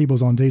ran the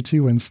tables on day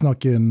 2 and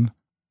snuck in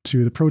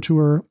to the Pro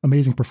Tour.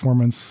 Amazing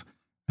performance.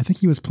 I think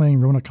he was playing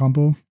Rona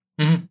Combo.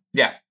 Mm-hmm.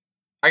 Yeah.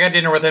 I got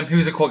dinner with him. He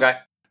was a cool guy.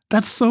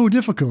 That's so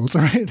difficult,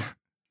 right?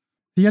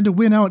 He had to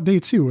win out day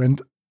 2,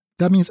 and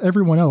that means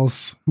everyone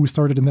else who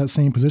started in that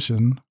same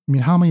position,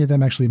 how many of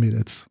them actually made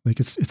it? Like,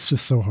 it's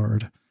just so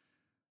hard.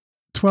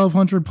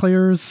 1,200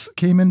 players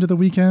came into the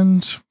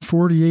weekend.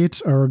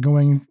 48 are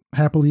going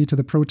happily to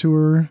the Pro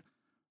Tour.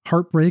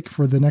 Heartbreak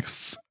for the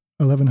next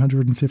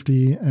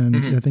 1,150,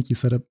 and I think you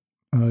said it.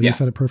 You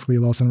said it perfectly,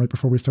 Lawson, right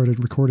before we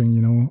started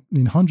recording.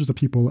 Hundreds of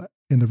people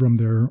in the room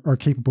there are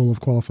capable of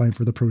qualifying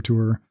for the Pro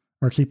Tour,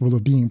 are capable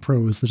of being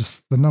pros.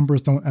 The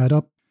numbers don't add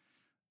up.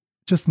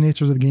 Just the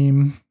nature of the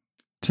game.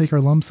 Take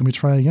our lumps and we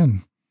try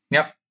again.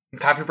 Yep.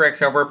 Coffee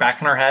break's over,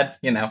 back in our head.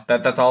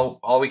 That's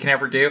all we can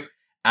ever do.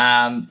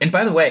 And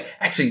by the way,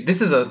 actually,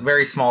 this is a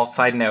very small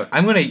side note.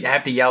 I'm going to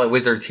have to yell at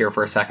Wizards here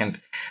for a second.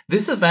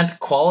 This event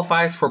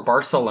qualifies for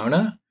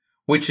Barcelona,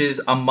 which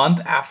is a month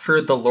after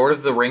the Lord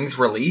of the Rings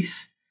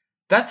release.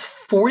 That's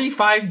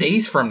 45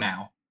 days from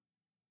now.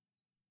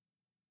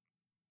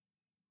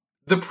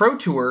 The Pro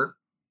Tour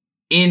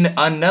in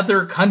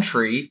another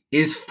country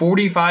is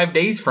 45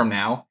 days from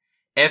now.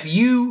 If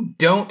you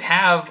don't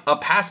have a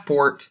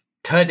passport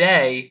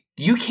today,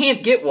 you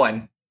can't get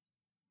one.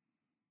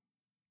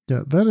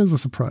 Yeah, that is a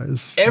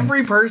surprise.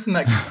 Every person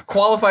that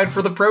qualified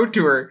for the Pro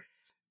Tour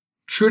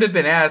should have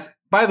been asked,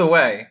 by the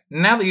way,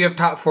 now that you have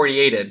top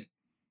 48'd,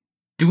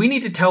 do we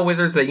need to tell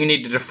Wizards that you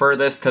need to defer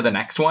this to the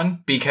next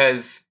one?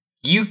 Because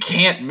you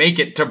can't make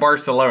it to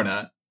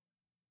Barcelona.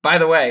 By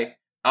the way,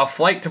 a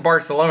flight to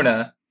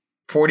Barcelona,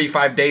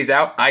 45 days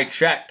out, I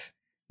checked,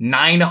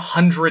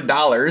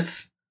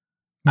 $900.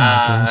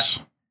 Gosh.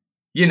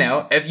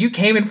 If you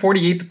came in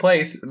 48th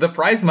place, the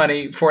prize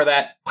money for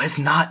that was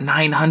not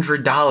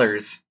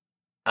 $900.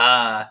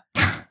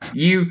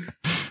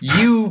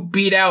 You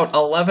beat out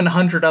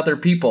 1,100 other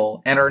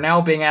people and are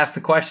now being asked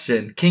the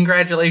question.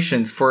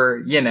 Congratulations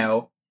for,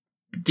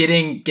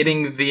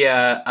 getting the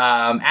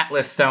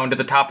Atlas Stone to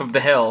the top of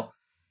the hill.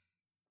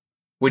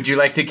 Would you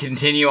like to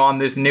continue on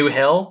this new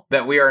hill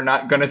that we are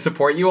not going to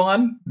support you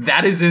on?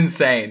 That is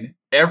insane.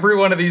 every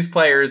one of these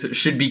players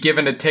should be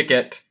given a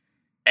ticket,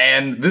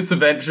 and this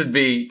event should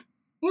be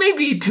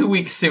maybe 2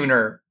 weeks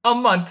sooner, a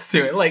month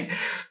sooner. Like,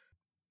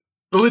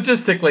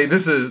 logistically,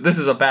 this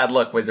is a bad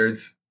look,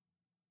 Wizards.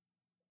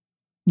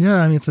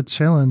 Yeah, I mean, it's a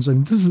challenge. I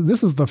mean,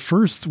 this is the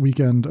first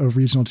weekend of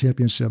regional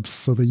championships.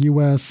 So the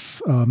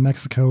U.S.,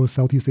 Mexico,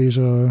 Southeast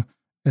Asia,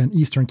 and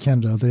Eastern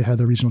Canada, they had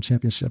their regional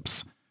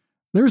championships.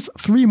 There's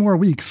 3 more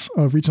weeks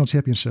of regional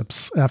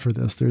championships after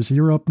this. There's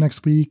Europe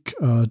next week,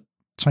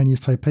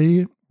 Chinese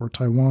Taipei or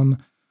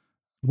Taiwan,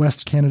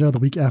 West Canada the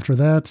week after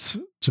that,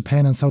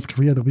 Japan and South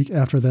Korea the week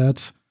after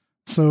that.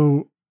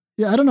 So,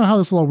 yeah, I don't know how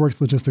this all works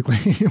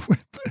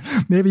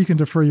logistically. Maybe you can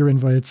defer your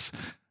invites.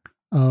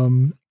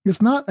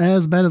 It's not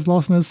as bad as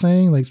Lawson is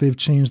saying. Like, they've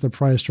changed the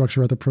prize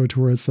structure at the Pro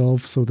Tour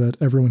itself so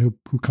that everyone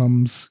who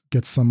comes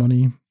gets some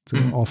money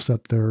to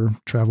offset their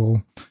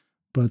travel.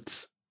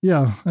 But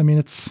yeah, I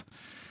mean,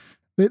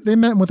 they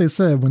meant what they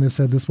said when they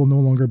said this will no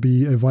longer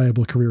be a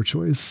viable career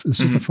choice. It's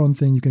just a fun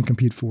thing you can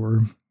compete for,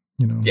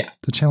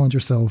 to challenge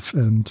yourself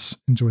and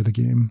enjoy the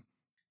game.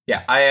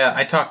 Yeah,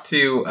 I talked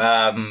to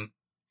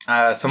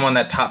someone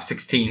that top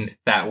 16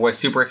 that was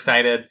super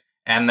excited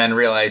and then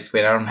realized,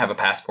 wait, I don't have a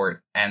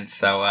passport. And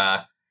so,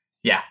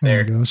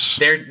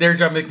 they're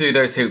jumping through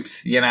those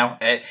hoops,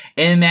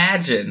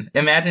 Imagine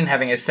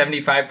having a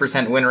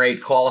 75% win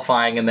rate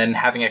qualifying and then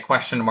having a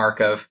question mark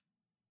of,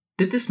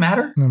 did this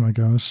matter? Oh my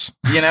gosh.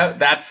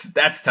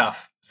 That's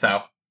tough.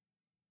 So.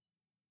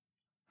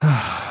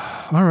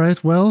 All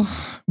right. Well,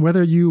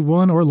 whether you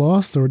won or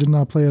lost or did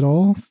not play at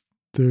all,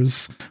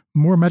 there's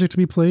more Magic to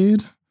be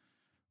played,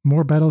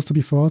 more battles to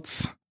be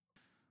fought.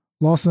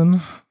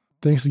 Lawson,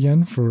 thanks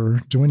again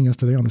for joining us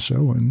today on the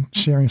show and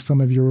sharing some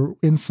of your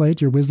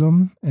insight, your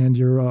wisdom, and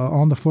your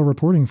on-the-floor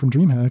reporting from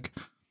DreamHack.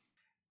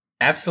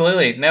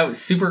 Absolutely. No,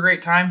 super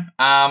great time.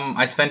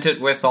 I spent it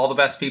with all the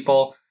best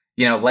people.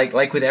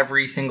 Like with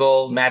every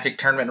single Magic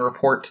tournament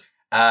report,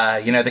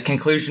 the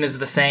conclusion is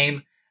the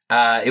same.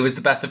 It was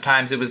the best of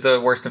times. It was the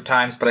worst of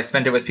times, but I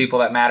spent it with people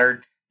that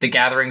mattered. The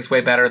gathering's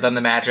way better than the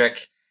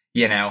Magic.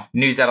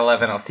 News at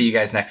 11. I'll see you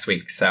guys next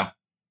week. So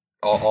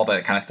all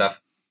that kind of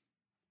stuff.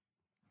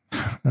 All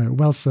right.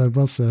 Well said.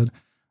 Well said.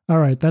 All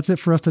right. That's it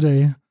for us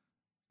today.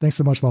 Thanks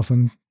so much,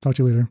 Lawson. Talk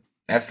to you later.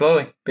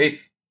 Absolutely.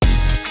 Peace.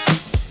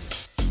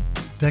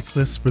 Deck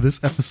lists for this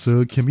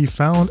episode can be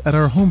found at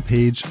our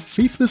homepage,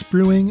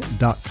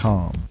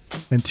 faithlessbrewing.com.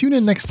 And tune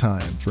in next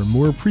time for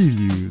more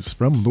previews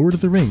from Lord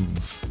of the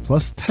Rings,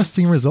 plus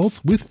testing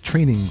results with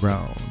Training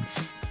Grounds.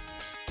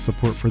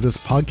 Support for this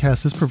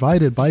podcast is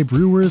provided by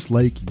brewers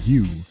like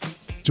you.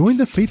 Join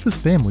the Faithless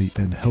family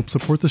and help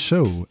support the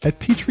show at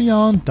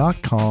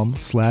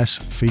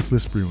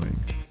patreon.com/faithlessbrewing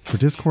for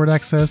Discord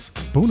access,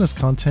 bonus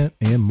content,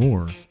 and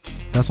more.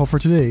 That's all for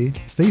today.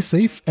 Stay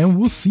safe, and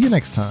we'll see you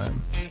next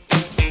time.